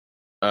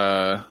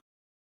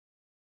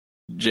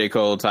 J.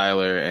 Cole,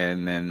 Tyler,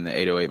 and then the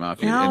 808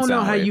 Mafia. Yeah, I don't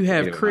know how you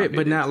have Crit,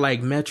 but not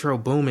like Metro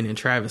Boomin and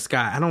Travis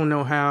Scott. I don't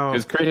know how.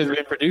 Because Crit has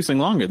been producing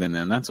longer than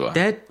them. That's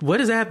why. What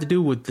does that have to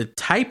do with the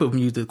type of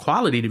music, the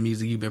quality of the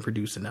music you've been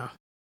producing now?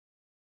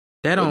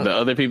 The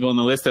other people on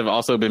the list have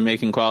also been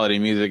making quality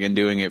music and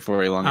doing it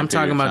for a long time. I'm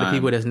talking about the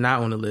people that's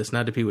not on the list,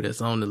 not the people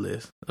that's on the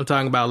list. I'm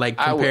talking about like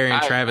comparing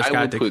Travis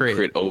Scott to Crit. I would put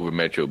Crit over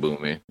Metro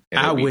Boomin.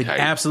 I would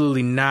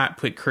absolutely not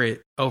put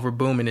Crit over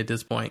Boomin at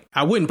this point.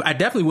 I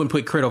definitely wouldn't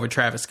put Crit over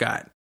Travis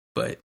Scott,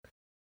 but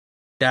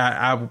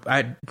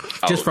I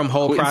just from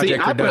whole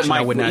project production, I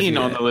would not do that.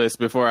 I put Mike Dean on the list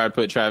before I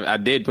put Travis. I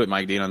did put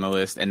Mike Dean on the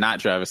list and not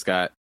Travis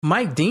Scott.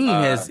 Mike Dean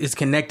is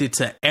connected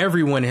to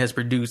everyone has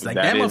produced. Like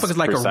that motherfucker's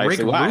like a Rick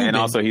Rubin. And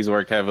also he's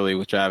worked heavily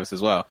with Travis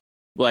as well.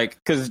 Like,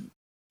 because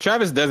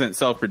Travis doesn't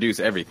self-produce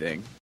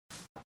everything.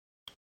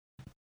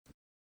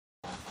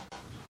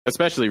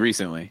 Especially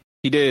recently.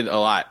 He did a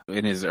lot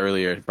in his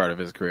earlier part of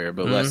his career,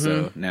 but less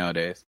so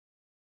nowadays.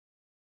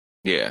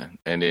 Yeah,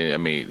 and then I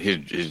mean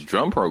his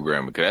drum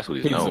program, because that's what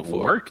he's known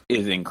for. Work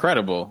is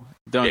incredible.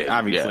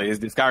 Obviously his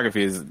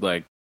discography is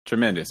like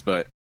tremendous,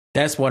 but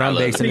that's what I'm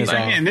basing this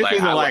on.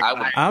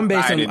 I'm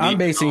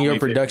basing your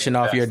production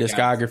off your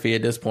discography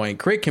at this point.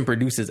 Crit can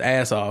produce his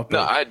ass off.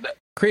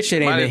 Crit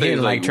shit ain't been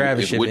hitting like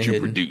Travis shit. What you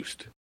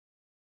produced?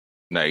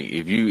 Like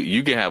if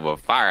you can have a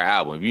fire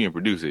album, if you can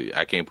produce it,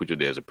 I can't put you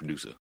there as a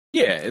producer.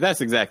 Yeah, that's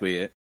exactly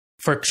it.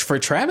 For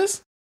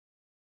Travis?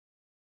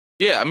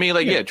 Yeah, I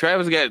mean,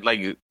 Travis got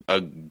like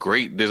a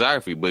great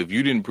discography, but if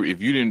you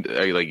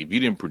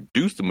didn't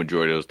produce the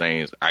majority of those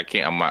things,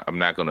 I'm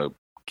not gonna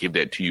give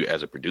that to you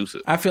as a producer.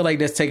 I feel like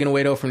that's taken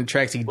away though from the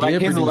tracks he did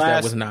produce.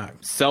 That was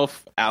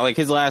not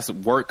his last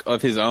work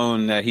of his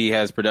own that he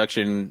has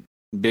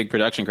big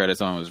production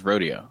credits on was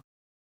Rodeo.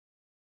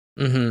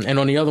 Mm-hmm. And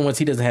on the other ones,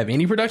 he doesn't have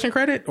any production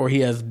credit, or he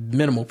has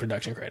minimal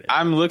production credit.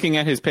 I'm looking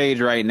at his page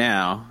right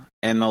now,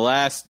 and the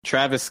last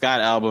Travis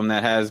Scott album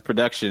that has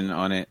production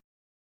on it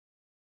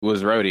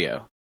was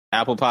Rodeo,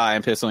 Apple Pie,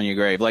 and Piss on Your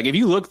Grave. Like, if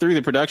you look through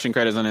the production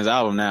credits on his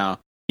album now,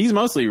 he's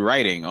mostly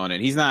writing on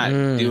it. He's not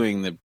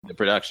doing the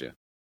production.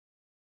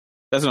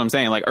 That's what I'm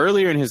saying. Like,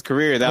 earlier in his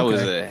career, that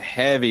was a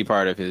heavy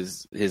part of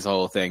his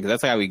whole thing. 'Cause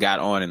that's how he got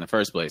on in the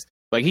first place.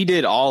 Like, he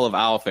did all of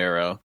Al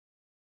Faro,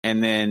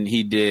 and then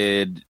he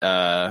did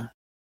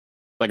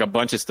like a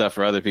bunch of stuff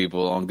for other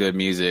people on Good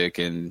Music,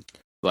 and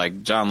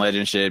like John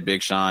Legend shit,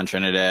 Big Sean,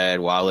 Trinidad,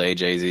 Wale,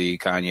 Jay-Z,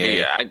 Kanye.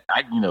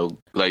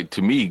 Yeah,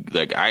 to me,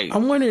 like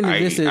I'm wondering if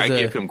this is I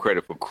give him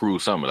credit for Cruel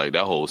Summer, like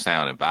that whole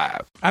sound and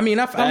vibe. I mean,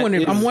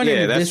 I'm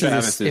wondering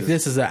if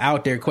this is an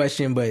out there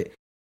question, but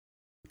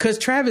because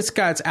Travis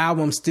Scott's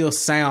albums still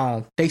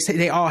sound, they say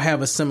they all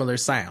have a similar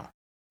sound,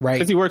 right?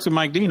 Because he works with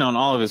Mike Dean on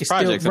all of his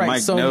projects, and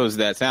Mike knows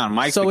that sound.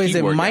 Mike's so the is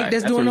it Mike guy.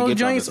 that's doing those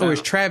joints, or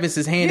is Travis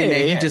his hand in that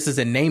he just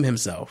doesn't name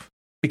himself?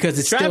 Because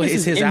it's Travis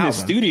is his in album. the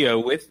studio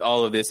with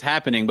all of this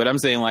happening, but I'm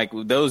saying like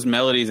those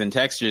melodies and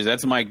textures,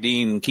 that's Mike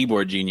Dean,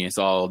 keyboard genius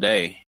all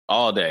day.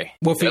 Well,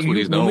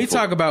 when we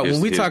talk about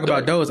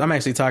those, I'm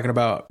actually talking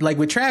about like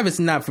with Travis.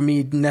 Not for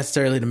me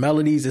necessarily the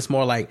melodies. It's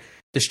more like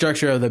the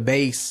structure of the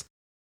bass,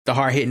 the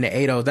hard hitting the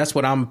 8/0. That's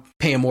what I'm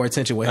paying more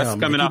attention with him. That's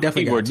coming off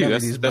keyboard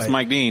too. That's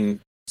Mike Dean.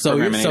 So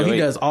he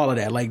does all of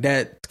that like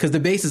that because the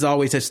bass is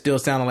always still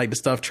sounding like the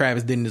stuff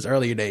Travis did in his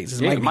earlier days.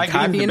 Is Mike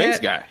Dean's the bass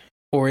guy.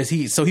 Or is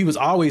he? So he was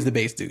always the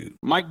bass dude.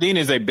 Mike Dean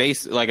is a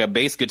bass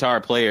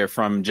guitar player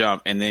from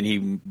jump, and then he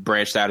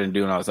branched out and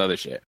doing all this other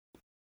shit.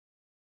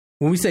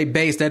 When we say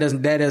bass, that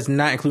does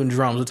not include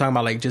drums. We're talking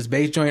about like just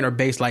bass joint or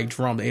bass like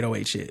drum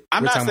 808 shit.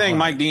 I'm not saying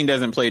Mike Dean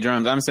doesn't play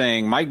drums. I'm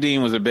saying Mike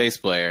Dean was a bass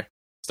player,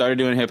 started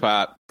doing hip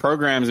hop,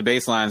 programs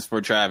bass lines for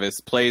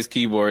Travis, plays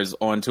keyboards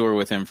on tour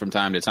with him from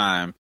time to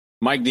time.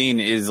 Mike Dean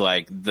is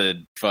like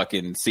the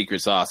fucking secret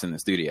sauce in the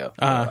studio.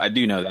 I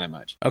do know that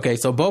much. Okay,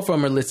 so both of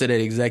them are listed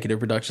at executive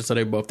production, so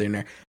they're both in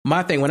there.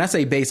 My thing, when I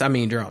say bass, I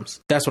mean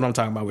drums. That's what I'm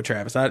talking about with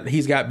Travis.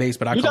 He's got bass,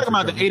 but you're talking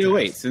about the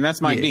 808s, and that's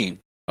Mike Dean.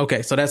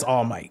 Okay, so that's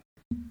all Mike.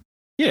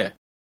 Yeah.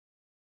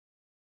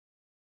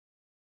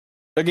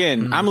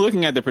 Again, I'm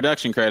looking at the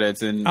production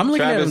credits, and I'm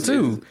looking Travis at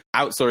them too. Is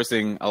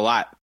outsourcing a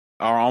lot,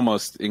 or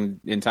almost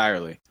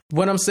entirely.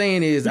 What I'm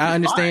saying is, I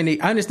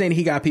understand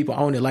he got people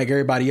on it like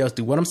everybody else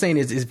do. What I'm saying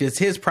is if it's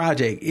his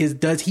project,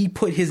 does he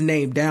put his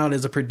name down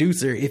as a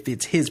producer if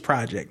it's his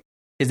project?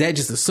 Is that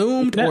just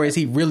assumed, or is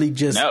he really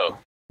just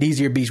these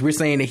are your beats? We're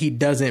saying that he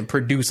doesn't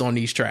produce on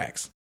these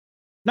tracks.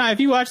 Nah, if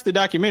you watch the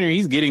documentary,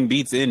 he's getting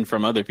beats in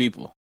from other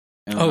people.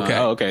 And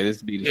okay,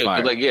 this beat is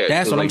fire.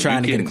 That's what I'm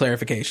trying to get a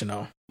clarification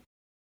on.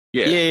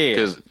 Yeah,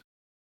 because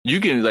you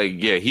can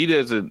he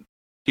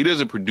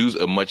doesn't produce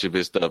as much of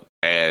his stuff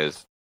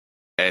as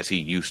he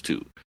used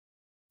to.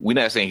 We're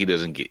not saying he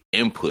doesn't get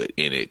input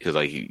in it because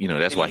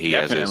that's why he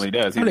definitely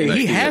does.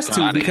 He has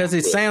to because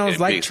it sounds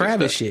like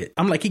Travis shit.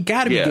 I'm like, he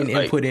got to be getting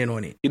input in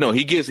on it.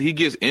 He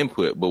gets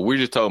input, but we're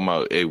just talking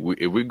about if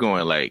we're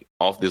going like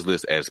off this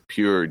list as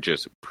pure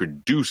just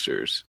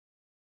producers.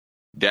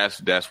 That's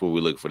what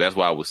we look for. That's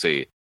why I would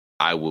say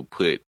I would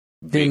put.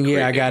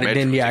 I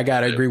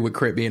gotta agree with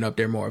Crit being up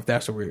there more. If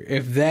that's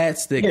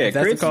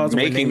the cause,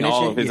 making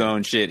all of his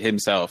own shit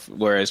himself,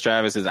 whereas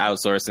Travis is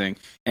outsourcing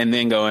and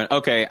then going,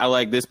 okay, I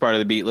like this part of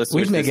the beat. Let's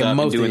switch this up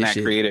and doing that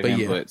creative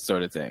input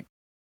sort of thing.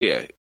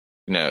 Yeah,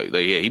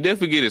 he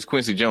definitely get his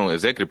Quincy Jones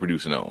executive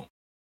producing on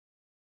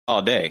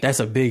all day. That's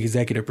a big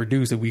executive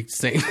producer. We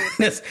say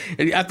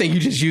I think you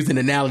just used an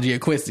analogy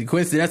of Quincy.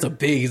 Quincy, that's a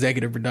big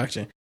executive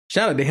production.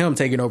 Shout out to him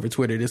taking over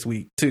Twitter this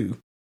week too,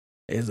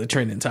 as a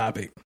trending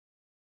topic.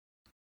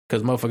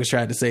 Because motherfuckers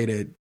tried to say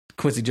that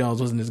Quincy Jones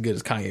wasn't as good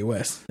as Kanye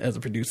West as a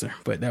producer,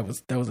 but that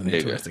was an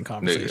interesting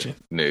conversation.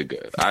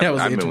 I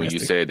remember when you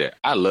said that.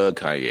 I love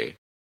Kanye.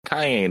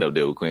 Kanye ain't up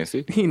there with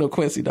Quincy. He ain't no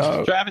Quincy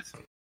dog. Travis?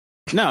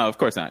 No, of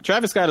course not.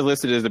 Travis Scott is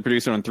listed as the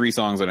producer on 3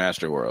 songs on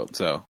Astroworld,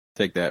 so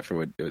take that for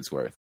what it's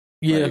worth.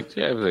 Yeah,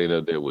 Travis ain't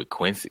up there with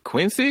Quincy.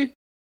 Quincy?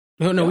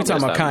 No, we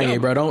talking about Kanye,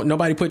 bro. Don't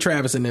nobody put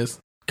Travis in this.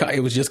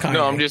 It was just Kanye.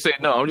 No, I'm just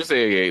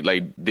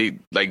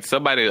saying.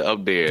 Somebody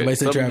up there,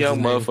 some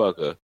young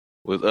motherfucker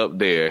was up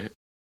there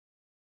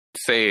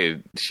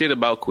saying shit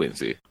about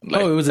Quincy.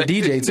 Like, it was a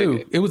DJ this too.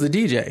 nigga. It was a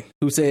DJ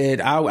who said,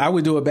 I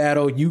would do a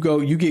battle. You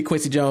get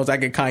Quincy Jones, I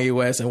get Kanye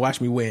West, and watch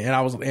me win.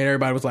 And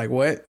everybody was like,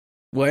 what?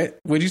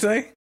 What'd you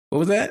say? What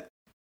was that?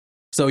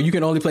 So you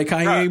can only play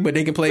Kanye, but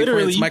they can play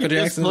Michael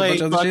Jackson. Play and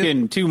a bunch of other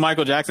fucking shit? 2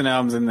 Michael Jackson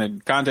albums and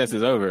the contest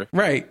is over.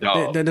 Right.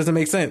 No. That doesn't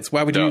make sense.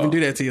 Why would you No. even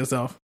do that to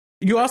yourself?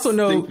 You also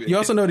know that you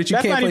That's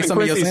can't not play even some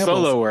of your Quincy's samples.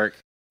 solo work.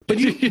 But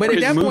at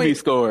His that movie point,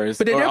 scores.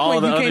 but at or that all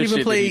point, the you other can't even shit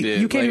that play. he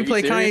did. You can't even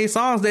play serious? Kanye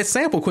songs that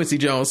sample Quincy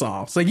Jones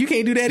songs. So you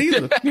can't do that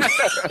either.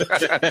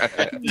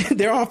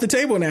 They're off the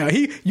table now.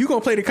 You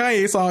gonna play the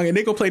Kanye song and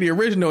they gonna play the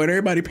original, and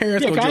everybody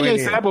parents Yeah, gonna join Kanye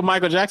in. sampled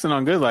Michael Jackson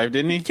on Good Life,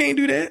 didn't he? Can't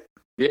do that.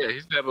 Yeah,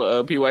 he's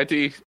never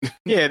PYT.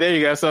 Yeah, there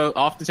you go. So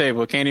off the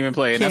table, can't even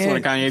play. And that's one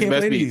of Kanye's Can't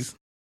best play beats. these.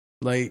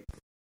 Like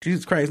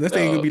Jesus Christ, that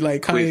thing gonna be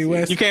like Kanye Quincy.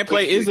 West. You can't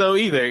play Izzo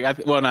either.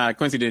 Well, nah,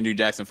 Quincy didn't do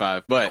Jackson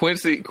 5, but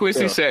Quincy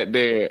sat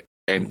there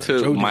and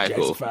took Joe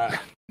Michael Jackson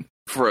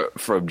 5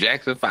 from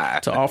Jackson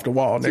 5 to off the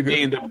wall, to nigga.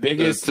 being the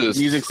biggest To-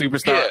 music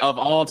superstar yeah. of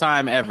all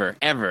time ever.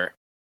 to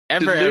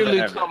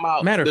literally come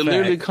out. Matter of To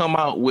literally fact. come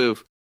out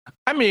with.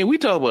 I mean, we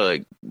talk about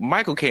like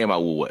Michael came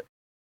out with what?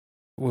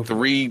 With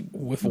 3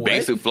 with what?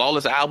 basic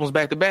flawless albums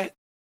back to back.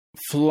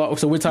 So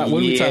we're talking. What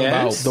are we talking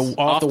about? Yes. The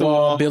off the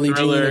wall, Billie Jean,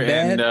 Thriller,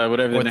 and Bad,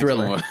 whatever the or next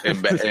Thriller? one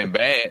was. And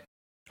bad.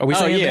 Are we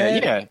saying yeah,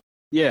 Bad?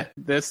 yeah.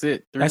 That's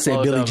it. I said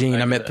Flawless Billie albums Jean. back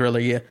I to meant back. Thriller.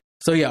 Yeah.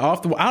 So yeah,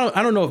 off the.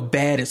 I don't know if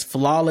Bad is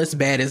flawless.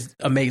 Bad is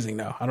amazing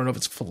though. I don't know if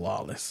it's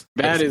flawless.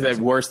 Bad is at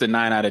worse than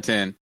 9 out of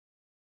 10.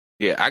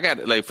 Yeah, I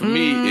got like for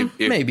me. If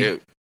maybe.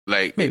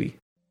 like Maybe.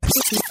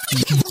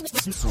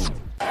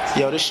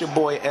 Yo, this your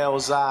boy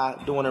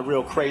Elzai doing it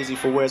real crazy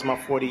for Where's My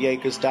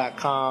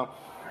 40acres.com.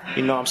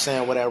 You know what I'm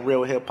saying, where that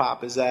real hip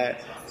hop is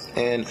at,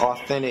 and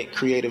authentic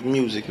creative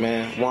music,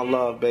 man. One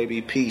love,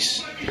 baby.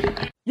 Peace.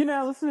 You're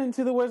now listening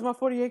to the Where's My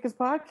 40 Acres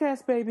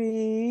podcast,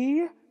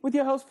 baby, with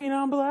your host,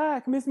 Phenom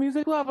Black, Miss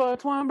Music Lover,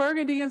 Twan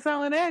Burgundy, and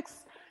Silent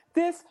X.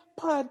 This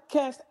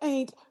podcast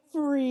ain't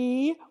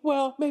free.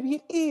 Well, maybe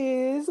it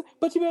is,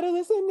 but you better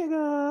listen,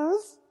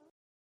 niggas.